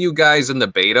any of you guys in the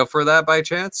beta for that by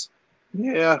chance?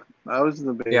 Yeah, I was in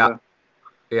the beta.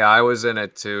 Yeah, I was in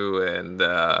it too, and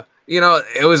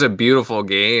it was a beautiful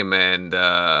game, and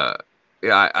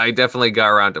I definitely got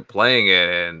around to playing it,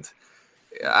 and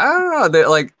I don't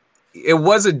know, it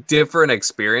was a different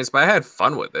experience, but I had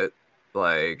fun with it.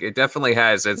 It definitely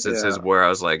has instances where I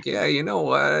was like, yeah, you know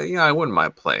what, I wouldn't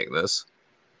mind playing this.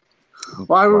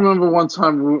 Well, I remember one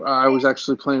time I was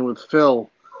actually playing with Phil,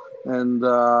 and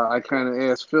I kind of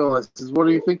asked Phil, I said, what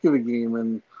do you think of the game?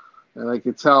 And I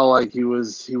could tell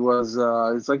he's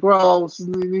like, well,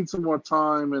 you need some more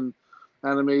time, and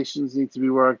animations need to be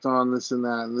worked on, this and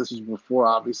that, and this was before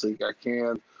obviously it got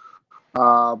canned.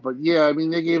 But yeah, I mean,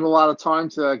 they gave a lot of time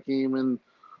to that game, and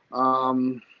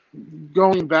um,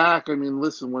 going back, I mean,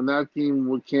 listen, when that game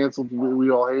was canceled,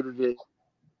 we all hated it.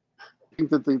 I think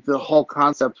that the whole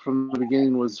concept from the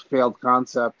beginning was a failed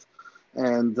concept,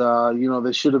 and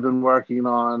they should have been working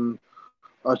on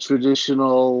a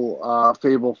traditional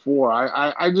Fable 4.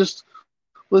 I just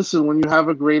listen, when you have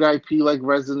a great IP like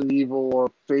Resident Evil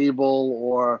or Fable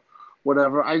or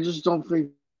whatever, I just don't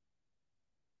think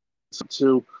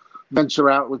to venture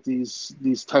out with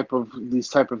these type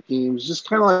of games. Just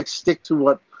kind of like stick to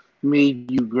what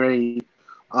made you great.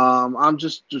 I'm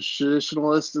just a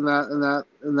traditionalist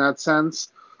in that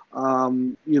sense. I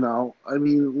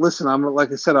mean, listen,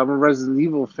 like I said, I'm a Resident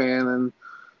Evil fan, and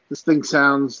this thing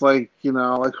sounds like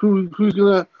like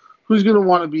who's gonna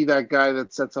want to be that guy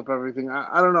that sets up everything.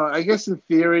 I don't know. I guess in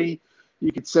theory,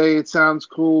 you could say it sounds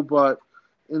cool, but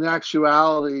in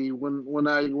actuality, when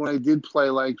I did play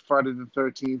like Friday the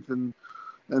 13th and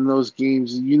those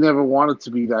games, you never wanted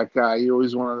to be that guy. You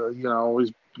always wanted to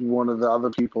always be one of the other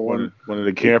people. One of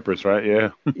the campers, right? Yeah.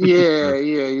 Yeah.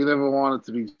 You never wanted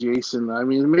to be Jason. I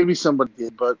mean, maybe somebody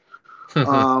did, but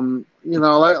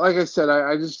like I said,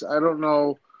 I don't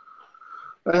know.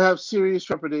 I have serious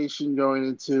trepidation going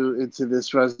into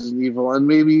this Resident Evil, and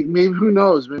maybe who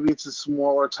knows? Maybe it's a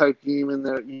smaller type game in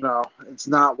there. It's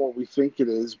not what we think it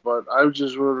is. But I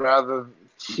just would rather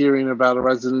hearing about a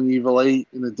Resident Evil 8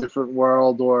 in a different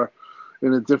world or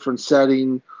in a different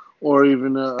setting, or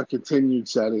even a continued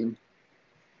setting.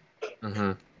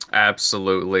 Mm-hmm.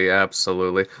 Absolutely.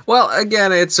 Well,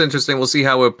 again, it's interesting. We'll see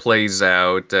how it plays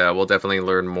out. We'll definitely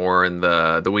learn more in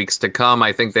the weeks to come.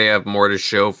 I think they have more to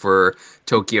show for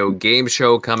Tokyo Game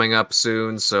Show coming up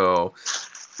soon. So,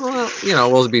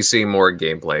 well, we'll be seeing more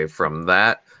gameplay from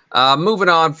that. Moving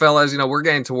on, fellas, we're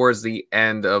getting towards the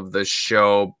end of the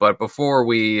show. But before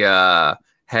we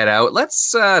head out,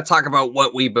 let's talk about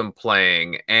what we've been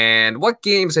playing and what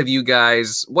games have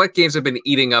been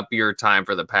eating up your time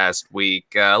for the past week.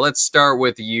 Let's start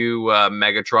with you,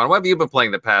 Megatron. What have you been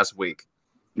playing the past week?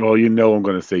 Well, I'm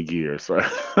going to say Gears. Right?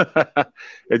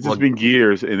 It's just been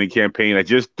Gears in the campaign. I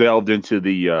just delved into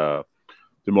the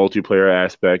multiplayer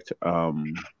aspect.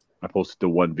 I posted the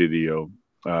one video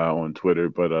on Twitter,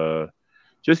 but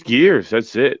just Gears.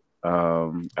 That's it.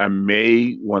 I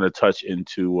may want to touch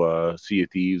into Sea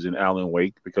of Thieves and Alan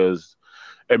Wake because,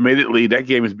 admittedly, that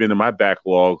game has been in my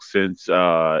backlog since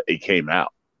it came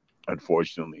out.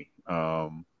 Unfortunately,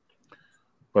 but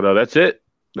that's it.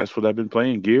 That's what I've been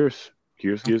playing. Gears.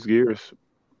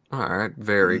 All right,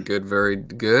 very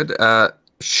good.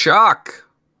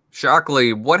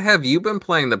 Shockley, what have you been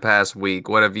playing the past week?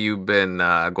 What have you been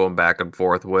going back and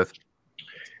forth with?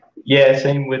 Yeah,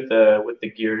 same with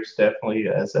the Gears, definitely,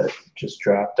 as I just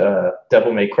dropped.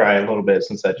 Devil May Cry a little bit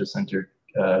since I just entered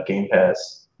Game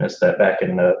Pass. Missed that back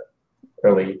in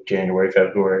early January,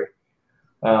 February.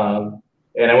 And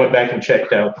I went back and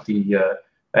checked out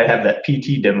I have that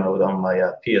PT demo on my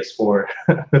PS4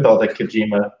 with all the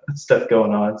Kojima stuff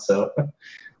going on, so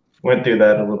went through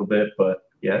that a little bit, but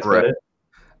yeah, that's about it.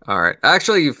 All right.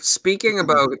 Actually, speaking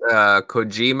about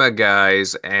Kojima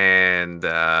guys, and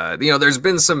there's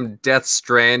been some Death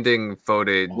Stranding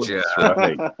footage.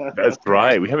 That's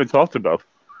right. We haven't talked about.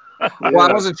 Well,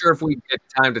 I wasn't sure if we'd get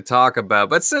time to talk about,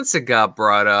 but since it got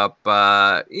brought up,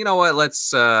 you know what?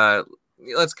 Let's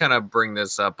kind of bring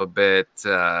this up a bit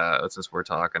since we're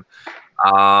talking.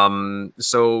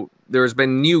 So there's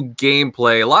been new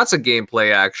gameplay, lots of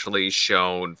gameplay actually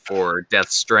shown for Death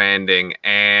Stranding,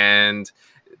 and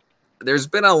there's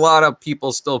been a lot of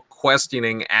people still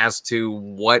questioning as to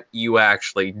what you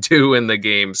actually do in the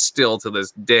game still to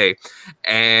this day.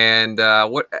 And I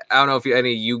don't know if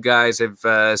any of you guys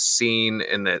have seen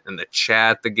in the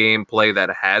chat the gameplay that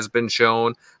has been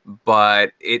shown,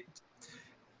 but it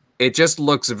just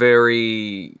looks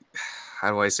very, how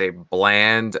do I say,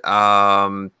 bland.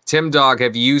 Tim Dog,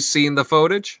 have you seen the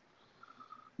footage?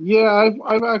 Yeah,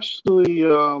 I've actually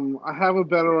I have a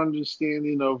better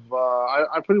understanding of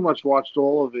I pretty much watched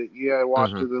all of it. Yeah, I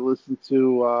watched it. I listened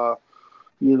to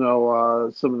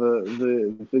some of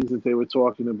the things that they were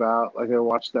talking about. Like I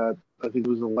watched that, I think it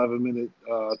was an 11-minute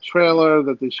trailer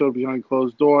that they showed behind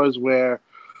closed doors where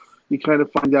you kind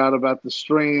of find out about the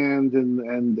Strand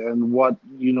and what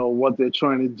what they're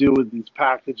trying to do with these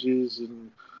packages,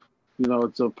 and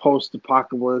it's a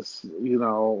post-apocalypse,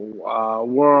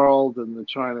 world, and they're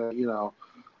trying to,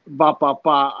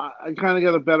 I kind of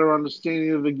got a better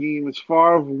understanding of the game as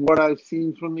far as what I've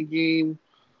seen from the game.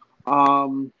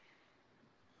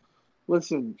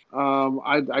 Listen,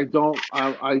 I don't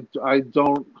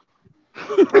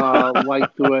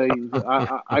like the way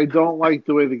I don't like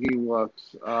the way the game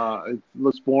looks. It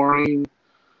looks boring.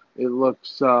 It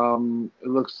looks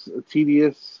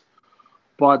tedious.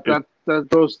 But that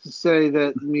goes to say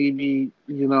that maybe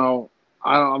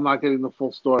I'm not getting the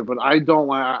full story. But I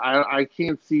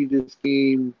can't see this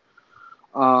game,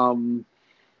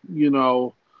 you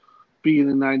know,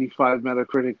 being a 95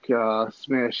 Metacritic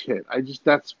smash hit.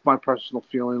 That's my personal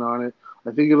feeling on it. I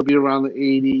think it'll be around the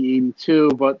 80, 82,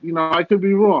 but I could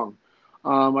be wrong.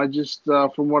 I just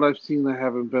from what I've seen, I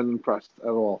haven't been impressed at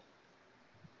all.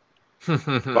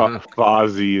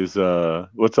 Fozzie is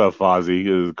what's up,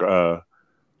 Fozzie?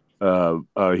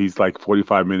 He's like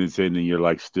 45 minutes in, and you're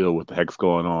like, still, what the heck's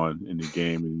going on in the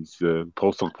game? And he's a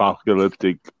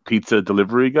post-apocalyptic pizza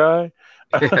delivery guy.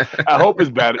 I hope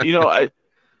it's better.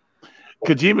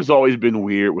 Kojima's always been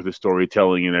weird with his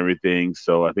storytelling and everything,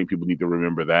 so I think people need to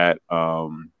remember that.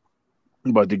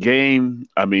 But the game,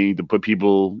 I mean,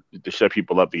 to shut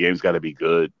people up, the game's got to be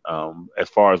good. As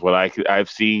far as what I've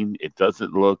seen, it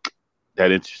doesn't look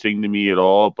that interesting to me at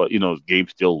all. But the game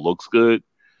still looks good,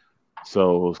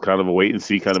 so it's kind of a wait and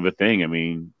see kind of a thing. I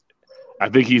mean, I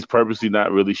think he's purposely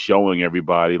not really showing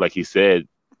everybody, like he said.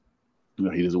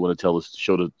 He doesn't want to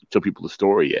show people the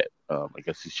story yet. I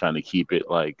guess he's trying to keep it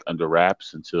like under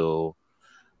wraps until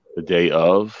the day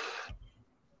of.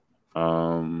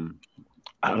 I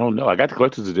don't know. I got the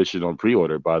collector's edition on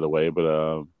pre-order, by the way, but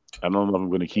I don't know if I'm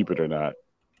going to keep it or not.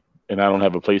 And I don't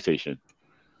have a PlayStation.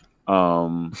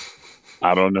 I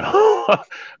don't know.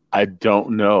 I don't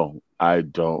know.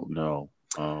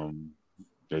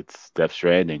 It's Death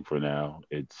Stranding for now.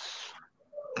 It's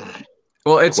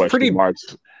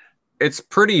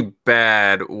pretty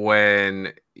bad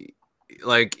when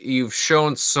like you've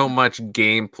shown so much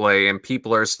gameplay and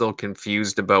people are still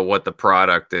confused about what the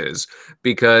product is,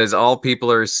 because all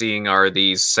people are seeing are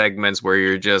these segments where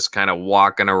you're just kind of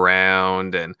walking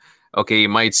around and okay, you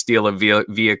might steal a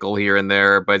vehicle here and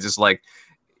there, but just like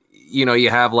you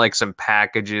have like some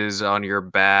packages on your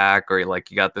back, or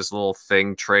like you got this little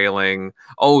thing trailing.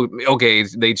 Oh, okay,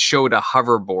 they showed a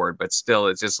hoverboard, but still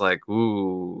it's just like,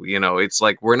 ooh, it's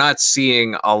like we're not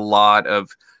seeing a lot of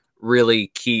really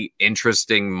key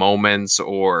interesting moments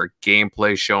or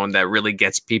gameplay shown that really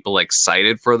gets people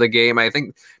excited for the game. I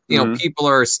think people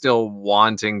are still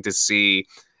wanting to see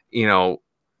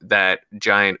that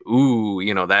giant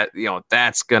that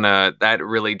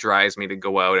really drives me to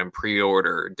go out and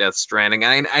pre-order Death Stranding.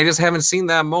 And I just haven't seen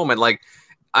that moment. Like,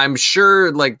 I'm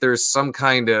sure like there's some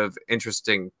kind of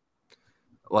interesting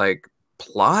like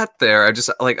plot there.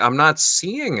 I'm not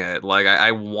seeing it. Like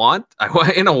I want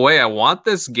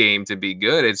this game to be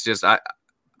good. It's just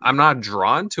I'm not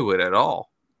drawn to it at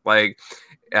all. Like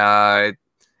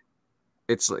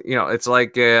it's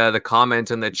like the comment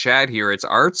in the chat here, it's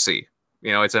artsy.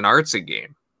 It's an artsy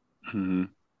game. Mm-hmm.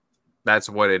 That's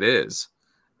what it is.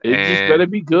 It just better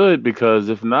be good, because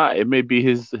if not, it may be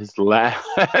his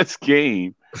last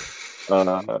game.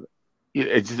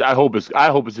 I hope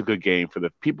it's a good game for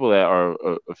the people that are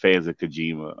fans of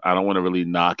Kojima. I don't want to really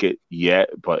knock it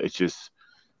yet, but it's just,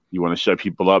 you want to shut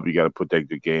people up, you got to put that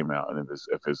good game out. And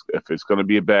if it's going to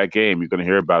be a bad game, you're going to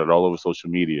hear about it all over social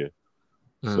media.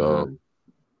 Mm-hmm. So.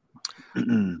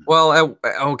 Well,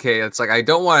 okay, it's like I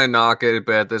don't want to knock it,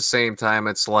 but at the same time,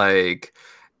 it's like,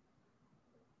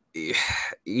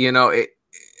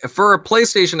 for a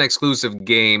PlayStation exclusive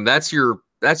game, that's your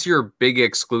big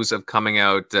exclusive coming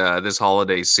out this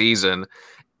holiday season,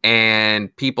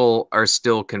 and people are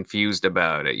still confused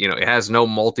about it. It has no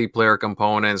multiplayer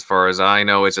component, as far as I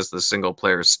know. It's just a single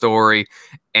player story,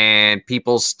 and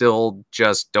people still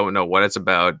just don't know what it's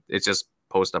about. It's just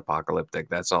post-apocalyptic.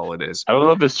 That's all it is. I don't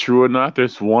know if it's true or not. I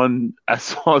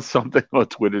saw something on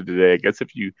Twitter today. I guess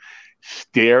if you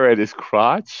stare at his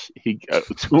crotch, he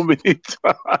too many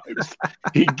times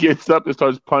he gets up and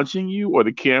starts punching you, or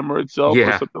the camera itself,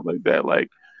 or something like that. Like,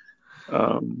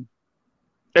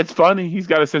 it's funny. He's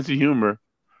got a sense of humor.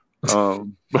 Yeah.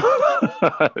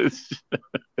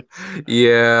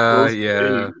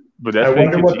 But I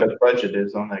wonder what the budget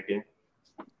is on that game.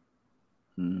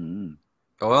 Mm-hmm.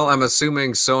 Well, I'm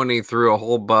assuming Sony threw a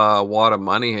whole wad of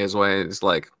money his way. It's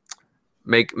like,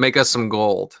 make us some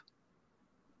gold.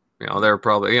 They're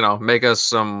probably, make us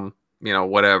some,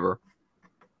 whatever.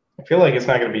 I feel like it's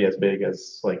not going to be as big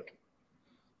as like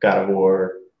God of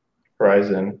War,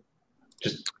 Horizon,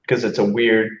 just because it's a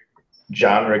weird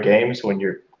genre game. So when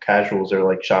your casuals are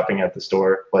like shopping at the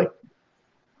store, like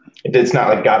it's not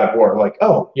like God of War, like,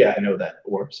 oh yeah, I know that,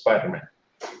 or Spider-Man.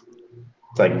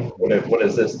 It's like, what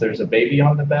is this? There's a baby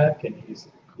on the back, and it's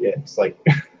like,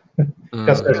 also,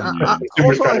 I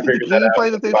think the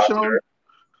gameplay that they've shown,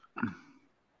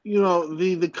 you know,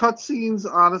 the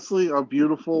cutscenes honestly are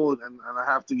beautiful, and I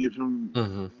have to give him.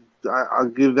 Mm-hmm. I'll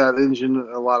give that engine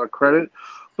a lot of credit,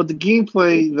 but the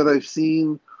gameplay that I've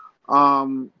seen,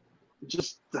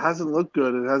 just hasn't looked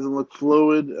good. It hasn't looked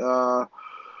fluid.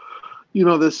 You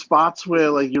know, there's spots where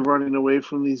like you're running away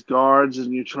from these guards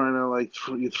and you're trying to like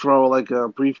you throw like a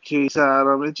briefcase at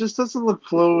them. It just doesn't look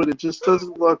fluid. It just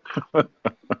doesn't look. It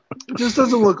just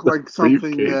doesn't look like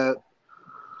something Briefcase. that.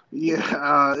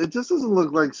 Yeah, it just doesn't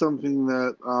look like something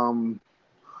that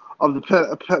of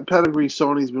the pedigree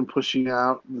Sony's been pushing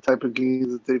out, the type of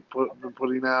games that they've been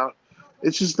putting out.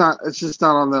 It's just not. It's just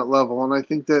not on that level. And I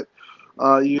think that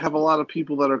you have a lot of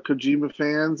people that are Kojima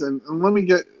fans. And let me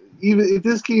get, even if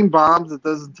this game bombs, it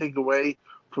doesn't take away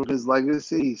from his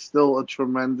legacy. He's still a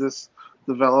tremendous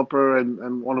developer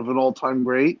and one of an all-time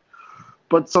great.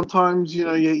 But sometimes, you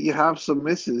know, you have some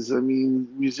misses. I mean,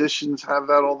 musicians have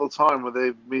that all the time where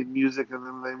they've made music and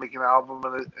then they make an album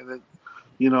and it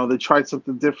you know, they tried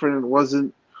something different and it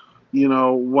wasn't, you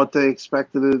know, what they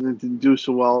expected it and it didn't do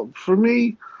so well. For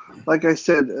me, like I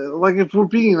said, like if we're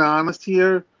being honest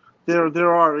here,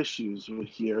 there are issues with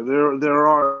here. There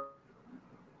are,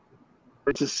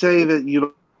 to say that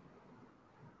you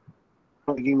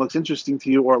don't, the game looks interesting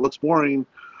to you or it looks boring.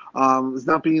 It's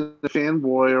not being a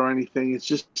fanboy or anything. It's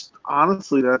just,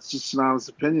 honestly, that's just an honest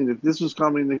opinion. If this was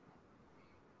coming,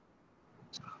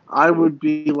 I would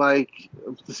be like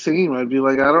the same. I'd be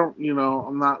like, I don't, you know,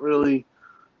 I'm not really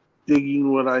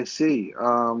digging what I see.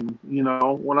 You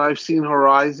know, when I've seen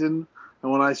Horizon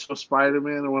and when I saw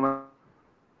Spider-Man and when I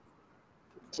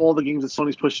all the games that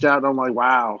Sony's pushed out, I'm like,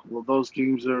 wow, well, those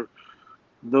games are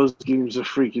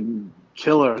freaking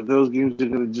killer. Those games are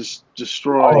gonna just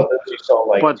destroy. All of those you saw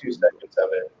like But- 2 seconds of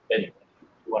it anyway.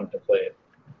 You wanted to play it.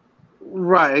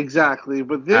 Right, exactly.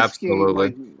 But this Absolutely.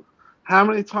 game, like, how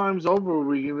many times over are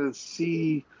we going to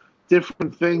see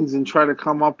different things and try to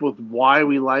come up with why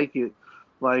we like it?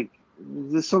 Like,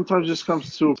 this sometimes just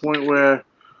comes to a point where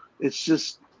it's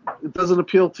just, it doesn't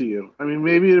appeal to you. I mean,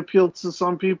 maybe it appeals to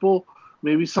some people.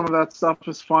 Maybe some of that stuff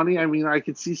is funny. I mean, I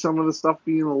could see some of the stuff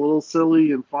being a little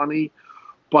silly and funny.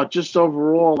 But just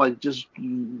overall, like, just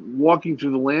walking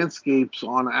through the landscapes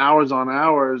on hours,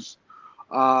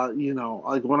 you know,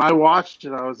 like when I watched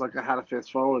it, I was like, I had to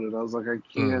fast forward it. I was like, I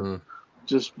can't Mm-hmm.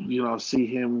 just, you know, see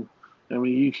him. I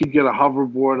mean, you could get a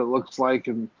hoverboard, it looks like,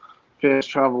 and fast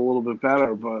travel a little bit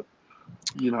better. But,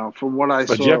 you know, from what I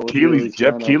But saw, Jeff it was Keighley's really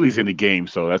Jeff kinda- Keighley's in the game,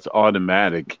 so that's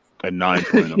automatic a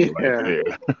 9.0 Yeah. right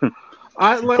there.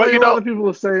 Like But, you a know- lot of people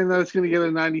are saying that it's going to get a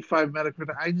 95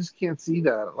 Metacritic. I just can't see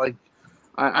that. Like,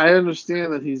 I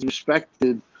understand that he's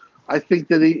respected. I think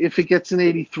that if it gets an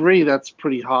 83, that's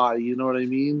pretty high. You know what I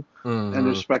mean? And Mm-hmm.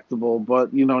 respectable.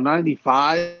 But, you know,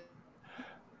 95.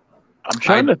 I'm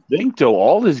trying to think though.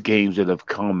 All his games that have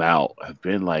come out have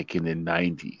been like in the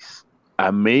 90s.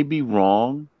 I may be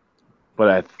wrong,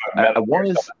 but I want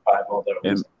Gear to. Solid 5, although it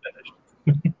wasn't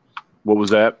finished. What was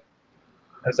that?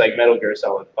 It's like Metal Gear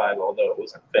Solid 5, although it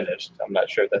wasn't finished. I'm not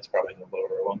sure. That's probably the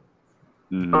lower one.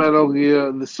 Mhm. Metal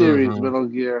Gear, the series Mhm. Metal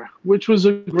Gear, which was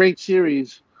a great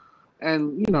series.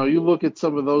 And, you know, you look at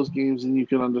some of those games and you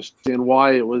can understand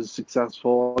why it was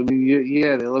successful. I mean,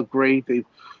 yeah, they look great.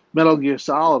 Metal Gear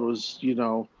Solid was, you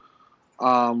know,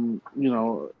 it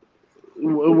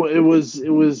was,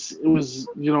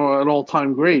 you know, an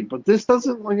all-time great. But this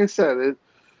doesn't, like I said,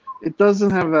 it doesn't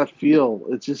have that feel.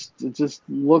 It just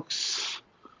looks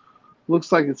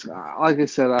like it's, like I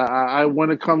said, I when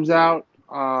it comes out,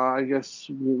 I guess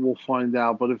we'll find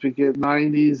out. But if it get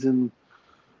 90s and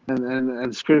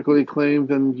it's critically acclaimed,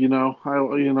 then, you know,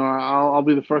 I'll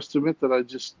be the first to admit that I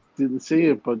just didn't see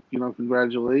it. But, you know,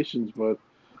 congratulations. But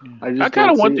I just kinda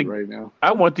don't want see it to- right now.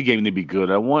 I want the game to be good.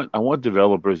 I want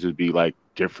developers to be like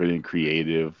different and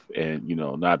creative, and you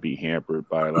know, not be hampered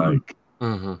by like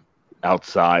Mm-hmm.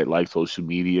 outside like social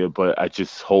media. But I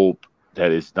just hope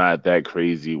that it's not that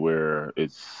crazy where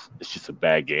it's just a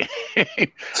bad game.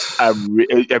 I'm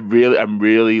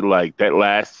really like that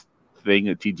last thing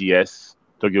at TGS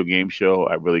Tokyo Game Show.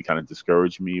 I really kind of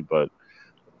discouraged me, but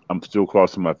I'm still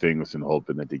crossing my fingers and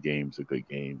hoping that the game's a good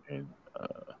game. And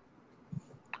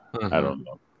I don't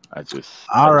know. I'm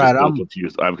All right, just I'm-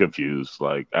 confused. I'm confused.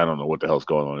 Like I don't know what the hell's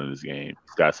going on in this game.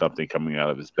 He's got something coming out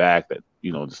of his back that,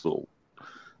 you know, this little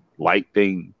light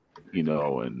thing, you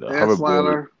know, and the Ass hoverboard.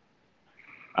 ladder.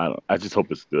 I just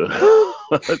hope it's good.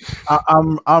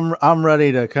 I'm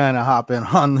ready to kind of hop in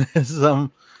on this. I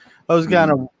was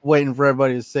kind of waiting for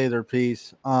everybody to say their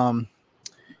piece.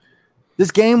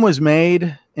 This game was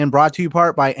made and brought to you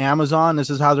part by Amazon. This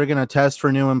is how they're going to test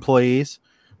for new employees.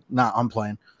 Nah, I'm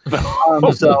playing.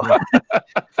 So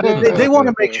they want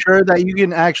to make sure that you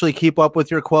can actually keep up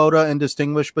with your quota and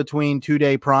distinguish between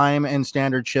 2-day Prime and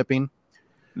standard shipping.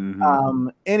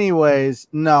 Anyways,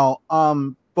 no.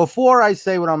 Before I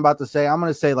say what I'm about to say, I'm going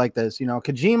to say like this.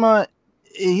 Kojima,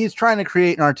 he's trying to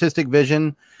create an artistic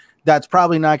vision that's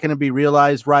probably not going to be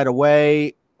realized right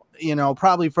away.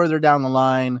 Probably further down the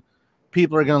line,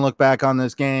 people are going to look back on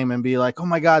this game and be like, "Oh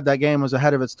my God, that game was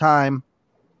ahead of its time."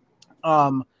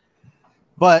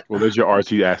 But there's your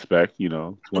RT aspect,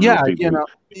 yeah,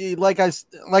 like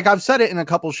I've said it in a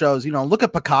couple shows. Look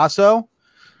at Picasso.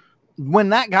 When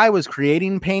that guy was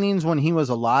creating paintings when he was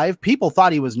alive, people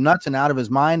thought he was nuts and out of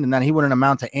his mind, and that he wouldn't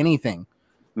amount to anything.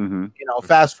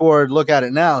 Fast forward, look at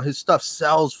it now. His stuff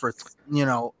sells for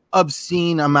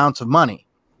obscene amounts of money.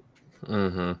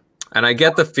 And I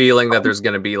get the feeling that there's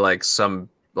going to be like some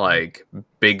like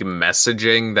big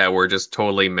messaging that we're just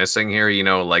totally missing here,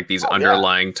 like these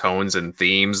underlying tones and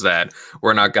themes that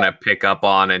we're not going to pick up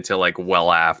on until like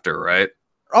well after, right?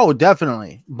 Oh,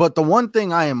 definitely. But the one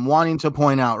thing I am wanting to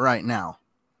point out right now,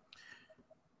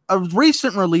 a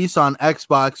recent release on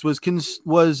Xbox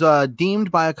was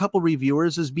deemed by a couple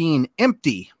reviewers as being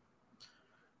empty.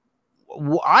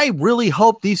 I really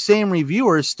hope these same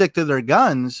reviewers stick to their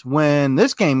guns when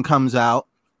this game comes out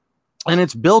and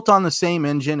it's built on the same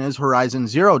engine as Horizon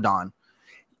Zero Dawn.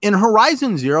 In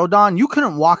Horizon Zero Dawn, you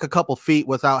couldn't walk a couple feet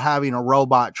without having a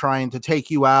robot trying to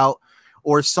take you out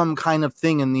or some kind of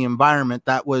thing in the environment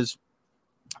that was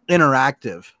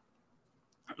interactive.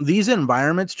 These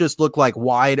environments just look like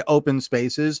wide open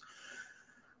spaces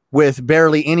with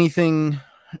barely anything,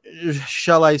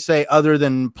 shall I say, other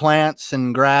than plants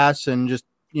and grass and just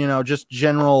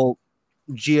general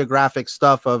geographic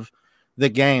stuff of the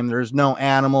game. There's no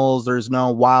animals, there's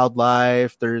no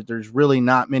wildlife, there's really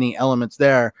not many elements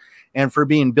there. And for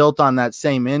being built on that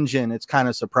same engine, it's kind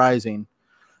of surprising.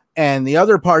 And the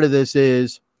other part of this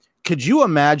is, could you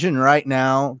imagine right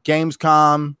now,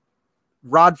 Gamescom,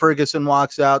 Rod Ferguson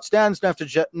walks out, stands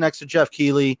next to Jeff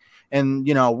Keighley, and,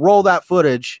 roll that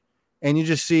footage, and you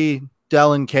just see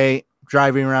Del and Kate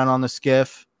driving around on the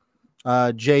skiff,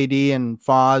 JD and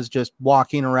Foz just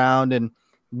walking around and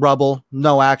rubble,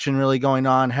 no action really going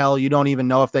on. Hell, you don't even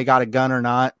know if they got a gun or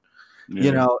not.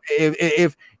 Yeah.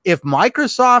 If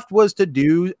Microsoft was to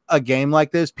do a game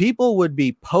like this, people would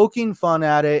be poking fun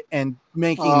at it and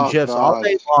making GIFs all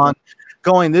day long,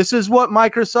 going, "This is what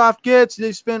Microsoft gets.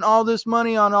 They spent all this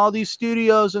money on all these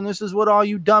studios, and this is what all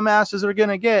you dumbasses are going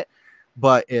to get."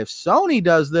 But if Sony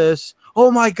does this,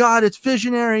 oh my God, it's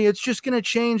visionary. It's just going to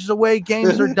change the way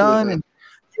games are done. And,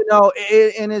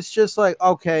 and it's just like,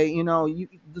 okay,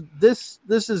 this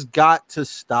has got to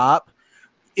stop.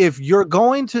 If you're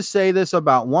going to say this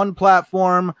about one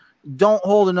platform, don't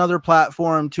hold another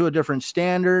platform to a different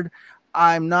standard.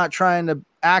 I'm not trying to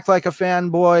act like a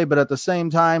fanboy, but at the same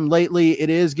time, lately it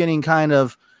is getting kind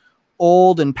of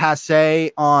old and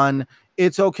passé on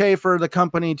it's okay for the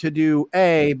company to do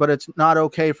A, but it's not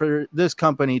okay for this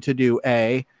company to do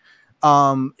A.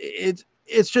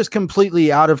 It's just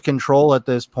completely out of control at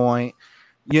this point.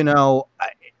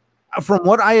 From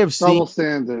what I have seen, double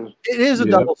standard. It is a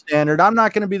double standard. I'm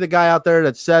not going to be the guy out there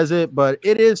that says it, but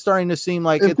it is starting to seem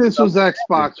like if this was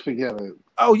Xbox, forget it.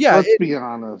 Oh yeah, let's be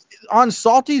honest. On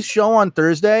Salty's show on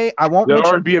Thursday, I won't. There'll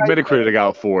already be a Metacritic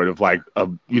out for it of like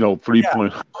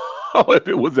 3.0 if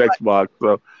it was Xbox.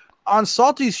 So on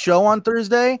Salty's show on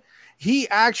Thursday, he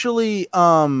actually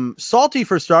Salty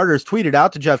for starters tweeted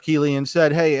out to Jeff Keighley and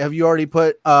said, "Hey, have you already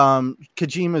put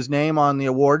Kojima's name on the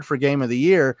award for Game of the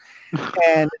Year?"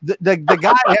 And the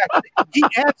guy he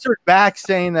answered back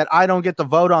saying that I don't get to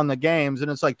vote on the games, and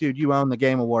it's like, dude, you own the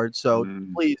Game Award, so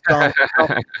please don't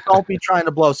be trying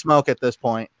to blow smoke at this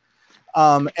point.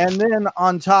 And then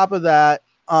on top of that,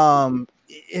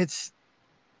 that's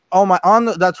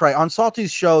right, on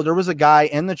Salty's show there was a guy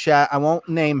in the chat, I won't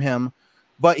name him,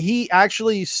 but he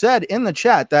actually said in the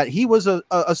chat that he was a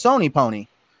Sony pony.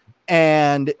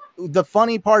 And the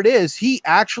funny part is he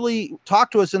actually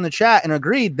talked to us in the chat and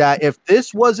agreed that if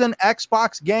this was an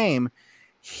Xbox game,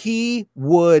 he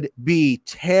would be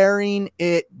tearing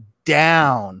it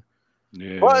down.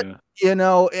 Yeah. But,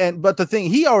 but the thing,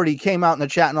 he already came out in the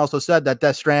chat and also said that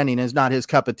Death Stranding is not his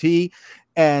cup of tea.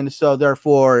 And so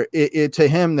therefore it to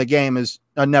him, the game is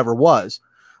never was.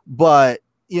 But,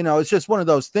 it's just one of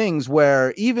those things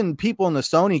where even people in the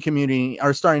Sony community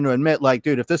are starting to admit, like,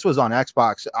 dude, if this was on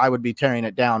Xbox, I would be tearing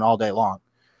it down all day long.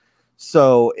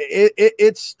 So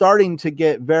it's starting to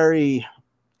get very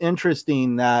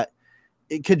interesting that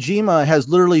Kojima has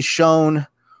literally shown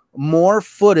more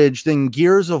footage than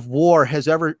Gears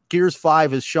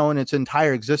 5 has shown its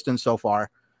entire existence so far.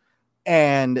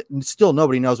 and still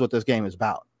nobody knows what this game is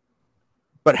about.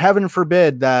 But heaven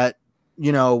forbid that,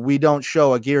 you know, we don't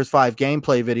show a Gears 5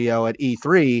 gameplay video at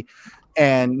E3,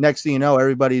 and next thing you know,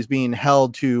 everybody's being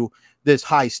held to this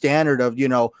high standard of, you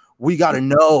know, we got to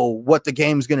know what the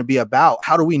game's going to be about.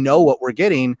 How do we know what we're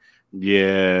getting?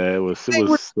 Yeah, it was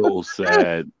so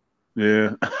sad.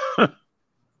 Yeah.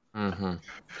 Mm-hmm.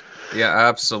 Yeah,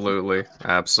 absolutely.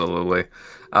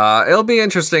 It'll be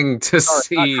interesting to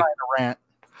see. Not trying to rant.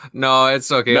 No,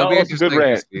 it's okay. No, It'll be it's a good interesting to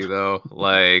rant. see, though,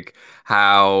 like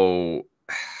how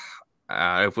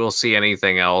if we'll see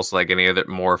anything else, like any other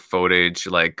more footage,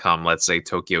 like come, let's say,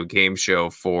 Tokyo Game Show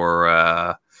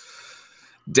for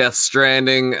Death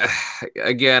Stranding.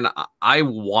 Again, I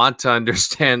want to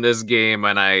understand this game,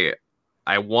 and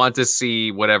I want to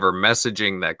see whatever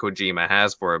messaging that Kojima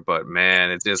has for it, but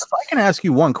man, it's just... If I can ask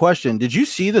you one question. Did you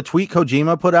see the tweet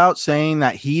Kojima put out saying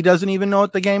that he doesn't even know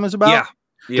what the game is about? Yeah.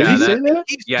 Did he say that?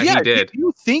 Yeah, he did. Do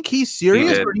you think he's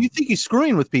serious, did. or do you think he's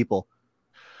screwing with people?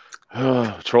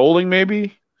 Trolling,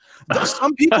 maybe?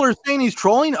 Some people are saying he's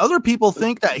trolling. Other people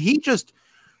think that he just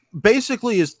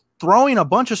basically is throwing a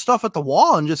bunch of stuff at the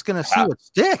wall and just going to see what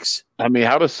sticks. I mean,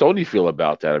 how does Sony feel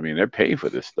about that? I mean, they're paying for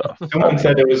this stuff. Someone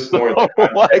said it was more.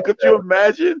 Like, could you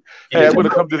imagine? Hey, I'm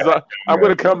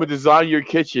gonna come and design your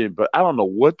kitchen, but I don't know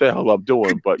what the hell I'm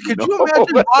doing. But Could you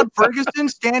imagine Rod Ferguson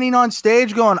standing on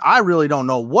stage going, I really don't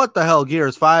know what the hell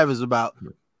Gears 5 is about,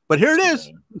 but here it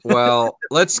is. Well,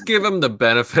 let's give him the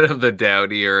benefit of the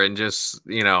doubt here and just,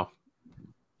 you know,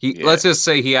 let's just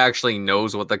say he actually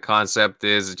knows what the concept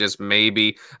is. Just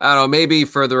maybe, I don't know, maybe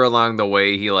further along the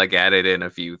way he like added in a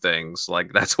few things.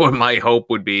 Like that's what my hope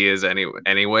would be is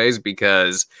anyways,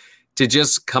 because to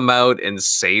just come out and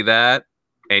say that,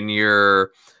 and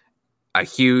you're a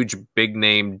huge big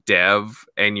name dev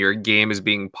and your game is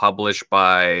being published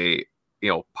by, you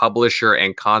know, publisher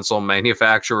and console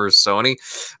manufacturer Sony,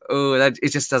 that it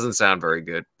just doesn't sound very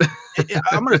good.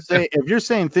 I'm gonna say, if you're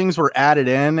saying things were added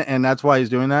in and that's why he's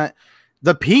doing that,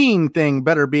 the peeing thing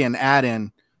better be an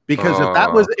add-in, because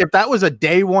if that was a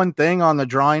day one thing on the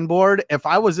drawing board, if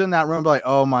I was in that room, I'd be like,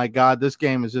 oh my god, this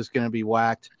game is just gonna be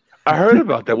whacked. I heard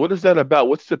about that. What is that about?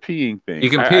 What's the peeing thing? You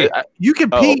can pee. You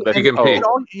can pee. You can pee.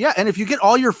 Yeah, and if you get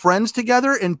all your friends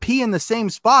together and pee in the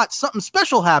same spot, something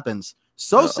special happens.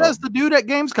 So says the dude at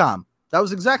Gamescom. That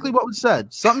was exactly what was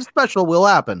said. Something special will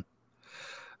happen.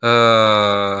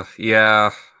 Yeah.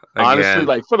 Again. Honestly,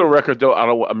 like for the record, though,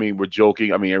 I mean, we're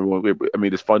joking. I mean,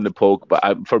 it's fun to poke,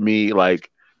 but for me,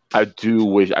 like, I do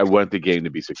wish I want the game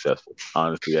to be successful.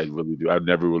 Honestly, I really do. I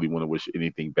never really want to wish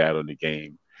anything bad on the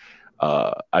game.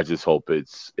 I just hope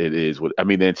it is what I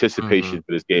mean. The anticipation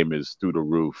for this game is through the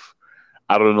roof.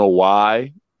 I don't know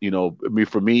why. You know, I mean,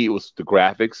 for me, it was the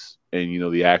graphics and, you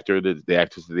know, the actors that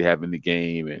they have in the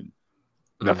game, and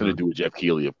nothing to do with Jeff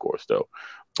Keighley, of course, though.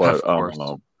 But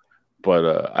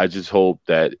I just hope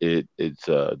that it's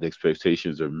the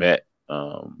expectations are met.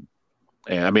 And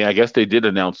I mean, I guess they did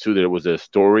announce too that it was a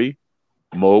story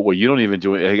mode where you don't even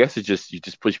do it. I guess you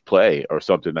just push play or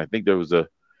something. I think there was a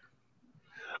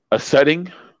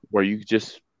setting where you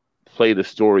just play the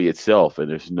story itself,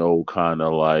 and there's no kind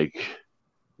of like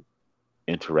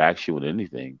interaction with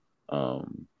anything.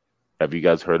 Have you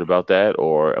guys heard about that,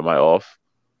 or am I off?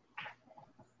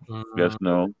 Yes,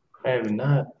 no. I am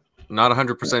not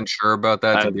 100% sure about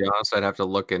that, to be honest. I'd have to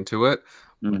look into it.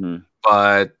 Mm-hmm.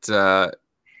 But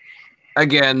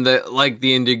again, like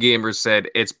the indie gamer said,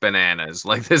 it's bananas.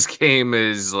 Like this game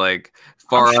is like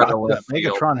far out of left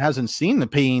field. Megatron hasn't seen the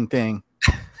peeing thing.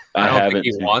 I don't think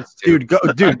he wants to.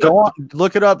 Dude, go on,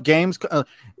 look it up. Hideo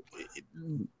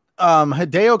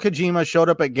Kojima showed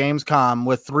up at Gamescom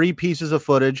with 3 pieces of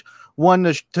footage. One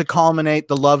to culminate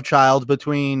the love child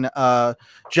between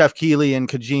Jeff Keighley and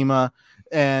Kojima,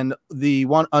 and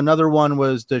another one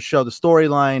was to show the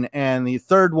storyline, and the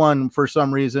third one, for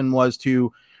some reason, was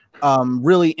to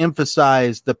really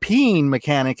emphasize the peeing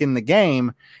mechanic in the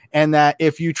game, and that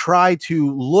if you try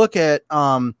to look at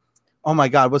oh my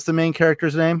god, what's the main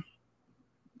character's name?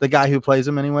 The guy who plays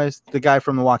him, anyways, the guy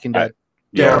from The Walking Dead.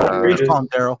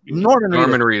 Daryl.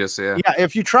 Norman Reedus, yeah. Yeah,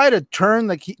 if you try to turn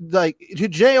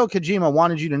Hideo Kojima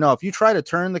wanted you to know, if you try to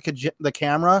turn the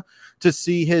camera to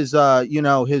see his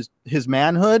his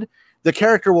manhood, the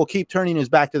character will keep turning his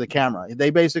back to the camera. They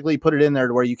basically put it in there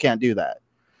to where you can't do that.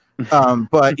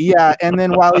 But yeah, and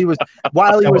then while he was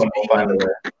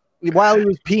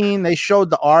peeing, they showed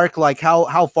the arc, like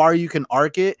how far you can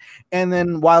arc it. And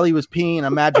then while he was peeing, a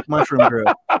magic mushroom grew.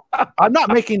 I'm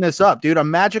not making this up, dude. A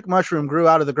magic mushroom grew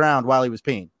out of the ground while he was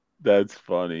peeing. That's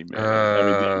funny, man. I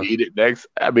mean, they need it next.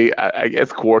 I mean, I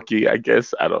guess quirky. I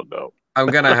guess, I don't know. I'm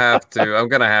gonna have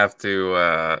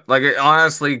to. Like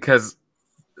honestly, because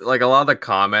like a lot of the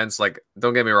comments, like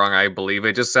don't get me wrong, I believe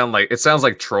it just sounds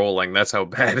like trolling. That's how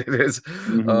bad it is.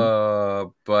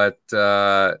 Mhm. But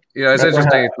you know, it's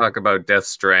interesting to talk about Death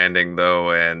Stranding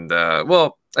though, and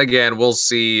well, again, we'll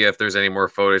see if there's any more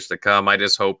footage to come. I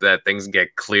just hope that things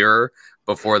get clearer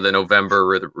before the November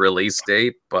release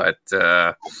date. But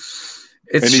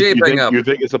it's shaping up. You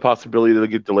think it's a possibility to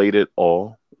get delayed at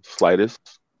all?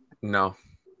 Slightest? No,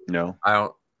 No. I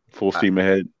don't. Full steam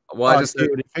ahead. Well, I just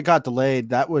dude, if it got delayed,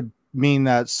 that would mean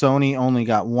that Sony only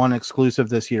got one exclusive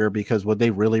this year, because would they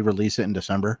really release it in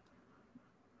December?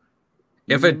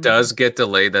 if it does get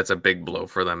delayed, that's a big blow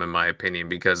for them, in my opinion,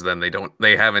 because then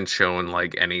they haven't shown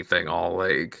like anything all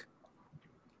like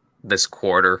this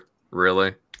quarter,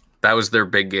 really. That was their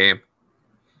big game.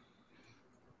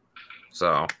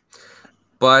 So,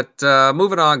 but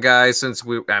moving on, guys, since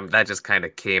that just kind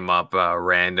of came up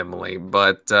randomly.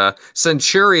 But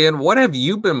Centurion, what have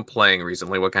you been playing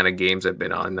recently? What kind of games have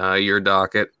been on your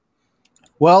docket?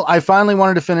 Well, I finally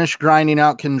wanted to finish grinding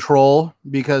out Control,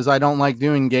 because I don't like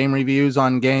doing game reviews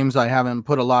on games I haven't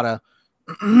put a lot of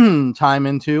time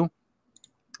into.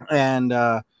 And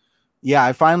yeah,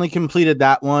 I finally completed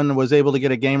that one, was able to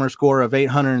get a gamer score of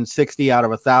 860 out of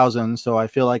 1,000. So I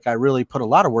feel like I really put a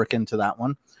lot of work into that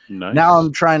one. Nice. Now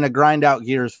I'm trying to grind out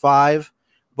Gears 5.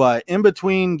 But in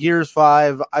between Gears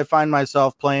 5, I find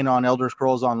myself playing on Elder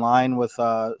Scrolls Online with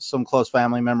some close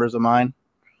family members of mine.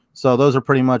 So those are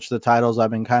pretty much the titles I've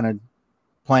been kind of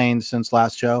playing since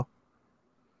last show.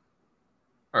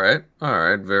 All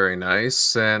right, very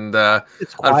nice. And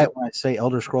it's quiet when I say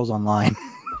Elder Scrolls Online.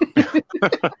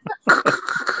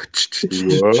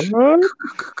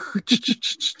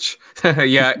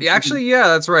 yeah, actually, yeah,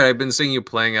 that's right. I've been seeing you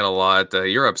playing it a lot.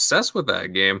 You're obsessed with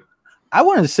that game. I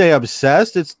wouldn't say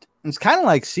obsessed. It's kind of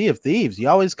like Sea of Thieves. You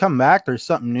always come back. There's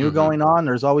something new going on.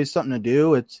 There's always something to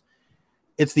do.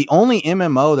 It's the only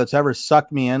MMO that's ever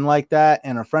sucked me in like that.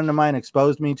 And a friend of mine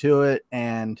exposed me to it.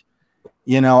 And,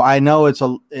 you know, I know it's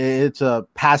a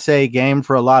passe game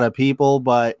for a lot of people,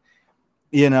 but,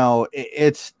 you know,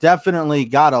 it's definitely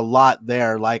got a lot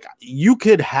there. Like you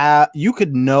could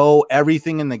know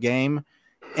everything in the game,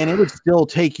 and it would still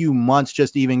take you months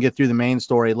just to even get through the main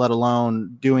story, let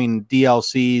alone doing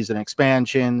DLCs and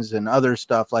expansions and other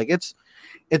stuff. Like it's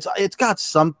got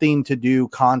something to do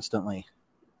constantly.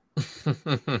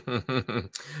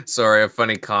 Sorry, a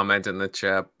funny comment in the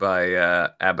chat by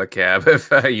Abacab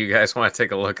if you guys want to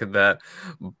take a look at that.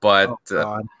 But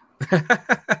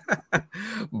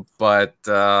but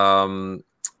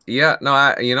yeah,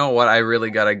 no, you know what? I really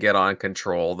got to get on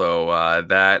Control, though.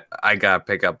 That I got to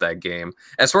pick up that game.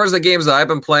 As far as the games that I've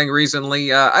been playing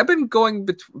recently, I've been going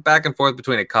back and forth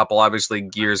between a couple. Obviously,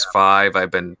 Gears 5.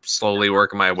 I've been slowly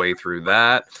working my way through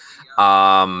that.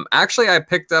 Actually, I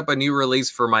picked up a new release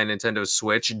for my Nintendo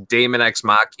Switch, Daemon X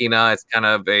Machina. It's kind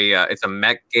of it's a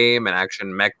mech game, an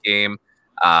action mech game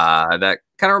that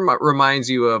kind of reminds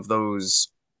you of those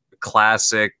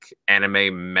classic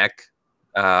anime mech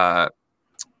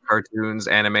cartoons,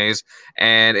 animes,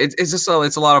 and it's just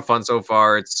it's a lot of fun so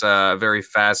far. It's very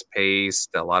fast paced,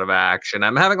 a lot of action.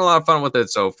 I'm having a lot of fun with it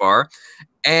so far.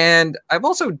 And I've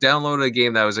also downloaded a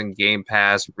game that was in Game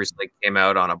Pass, recently came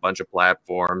out on a bunch of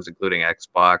platforms, including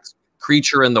Xbox.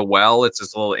 Creature in the Well. It's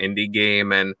this little indie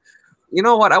game, and you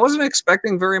know what? I wasn't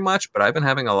expecting very much, but I've been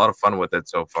having a lot of fun with it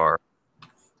so far.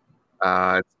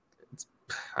 I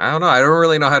don't know. I don't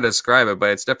really know how to describe it,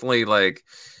 but it's definitely like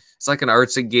it's like an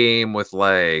artsy game with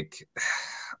like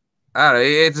I don't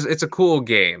know. It's a cool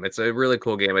game. It's a really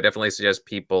cool game. I definitely suggest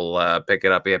people pick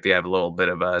it up if you have a little bit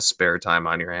of spare time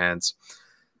on your hands.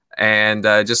 And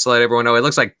just to let everyone know, it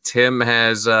looks like Tim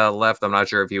has left. I'm not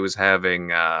sure if he was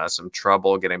having some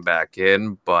trouble getting back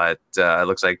in, but it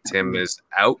looks like Tim is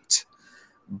out.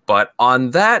 But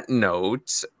on that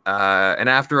note, and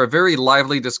after a very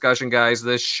lively discussion, guys,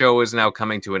 this show is now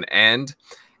coming to an end.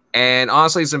 And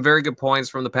honestly, some very good points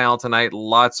from the panel tonight.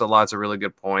 Lots of really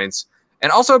good points.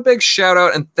 And also a big shout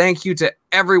out and thank you to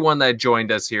everyone that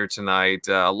joined us here tonight.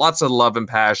 Lots of love and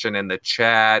passion in the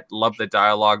chat. Love the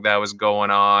dialogue that was going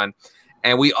on.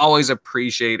 And we always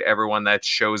appreciate everyone that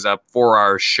shows up for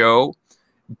our show.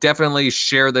 Definitely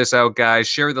share this out, guys.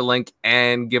 Share the link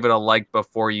and give it a like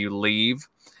before you leave.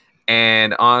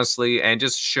 And honestly, and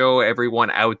just show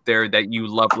everyone out there that you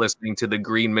love listening to the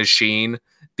Green Machine,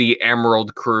 the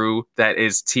Emerald Crew that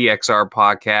is TXR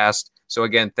Podcast. So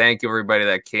again, thank you everybody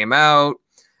that came out.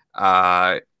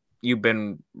 You've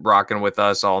been rocking with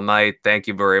us all night. Thank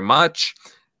you very much.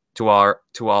 to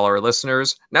all our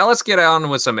listeners. Now let's get on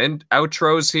with some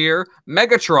outros here.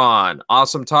 Megatron,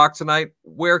 awesome talk tonight.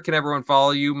 Where can everyone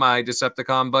follow you, my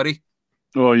Decepticon buddy?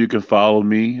 Well, you can follow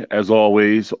me as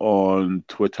always on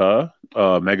Twitter,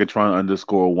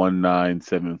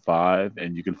 Megatron_1975,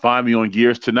 and you can find me on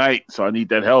Gears Tonight. So I need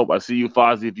that help. I see you,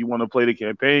 Fozzie. If you want to play the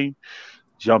campaign,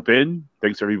 jump in.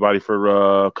 Thanks everybody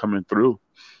for coming through.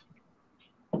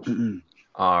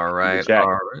 All right.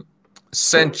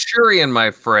 Centurion,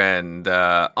 my friend.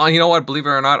 Oh, you know what? Believe it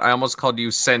or not, I almost called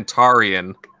you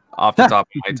Centaurian off the top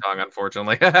of my tongue,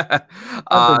 unfortunately.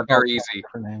 Very easy.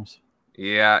 Names.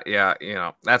 Yeah. You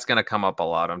know, that's going to come up a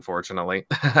lot, unfortunately.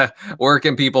 Where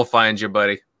can people find you,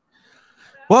 buddy?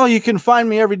 Well, you can find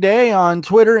me every day on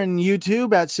Twitter and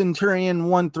YouTube at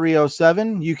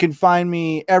Centurion1307. You can find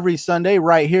me every Sunday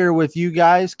right here with you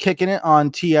guys, kicking it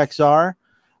on TXR.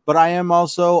 But I am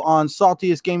also on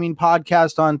Saltiest Gaming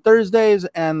Podcast on Thursdays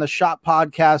and the Shop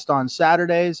Podcast on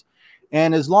Saturdays.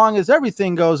 And as long as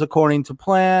everything goes according to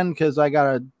plan, because I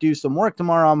got to do some work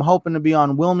tomorrow, I'm hoping to be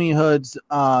on Wilmy Hood's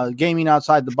Gaming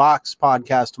Outside the Box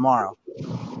podcast tomorrow.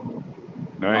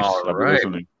 Nice. All right.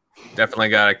 Definitely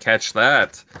got to catch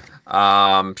that.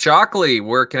 Shockley,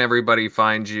 where can everybody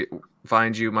find you,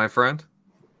 my friend?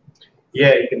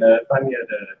 Yeah, you can find me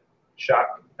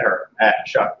at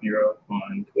Shock Bureau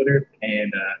on Twitter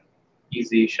and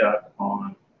Easy Shock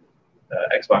on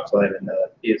Xbox Live and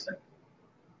PSN.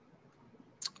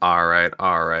 All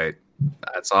right.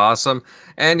 That's awesome.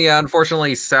 And yeah,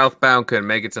 unfortunately, Southbound couldn't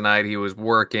make it tonight. He was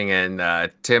working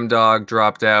and Tim Dog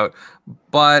dropped out.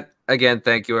 But again,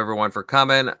 thank you everyone for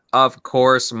coming. Of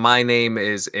course, my name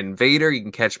is Invader. You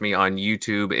can catch me on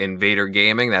YouTube, Invader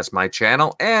Gaming. That's my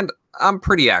channel. And I'm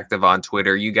pretty active on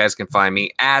Twitter. You guys can find me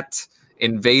at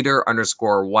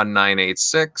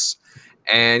Invader_1986.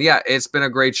 And yeah, it's been a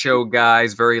great show,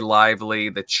 guys. Very lively.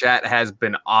 The chat has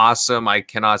been awesome. I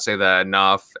cannot say that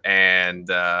enough. And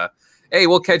hey,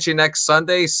 we'll catch you next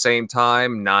Sunday, same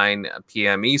time, 9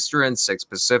 p.m. Eastern, 6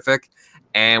 Pacific.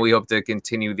 And we hope to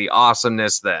continue the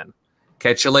awesomeness then.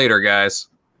 Catch you later, guys.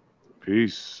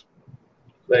 Peace.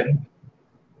 Later.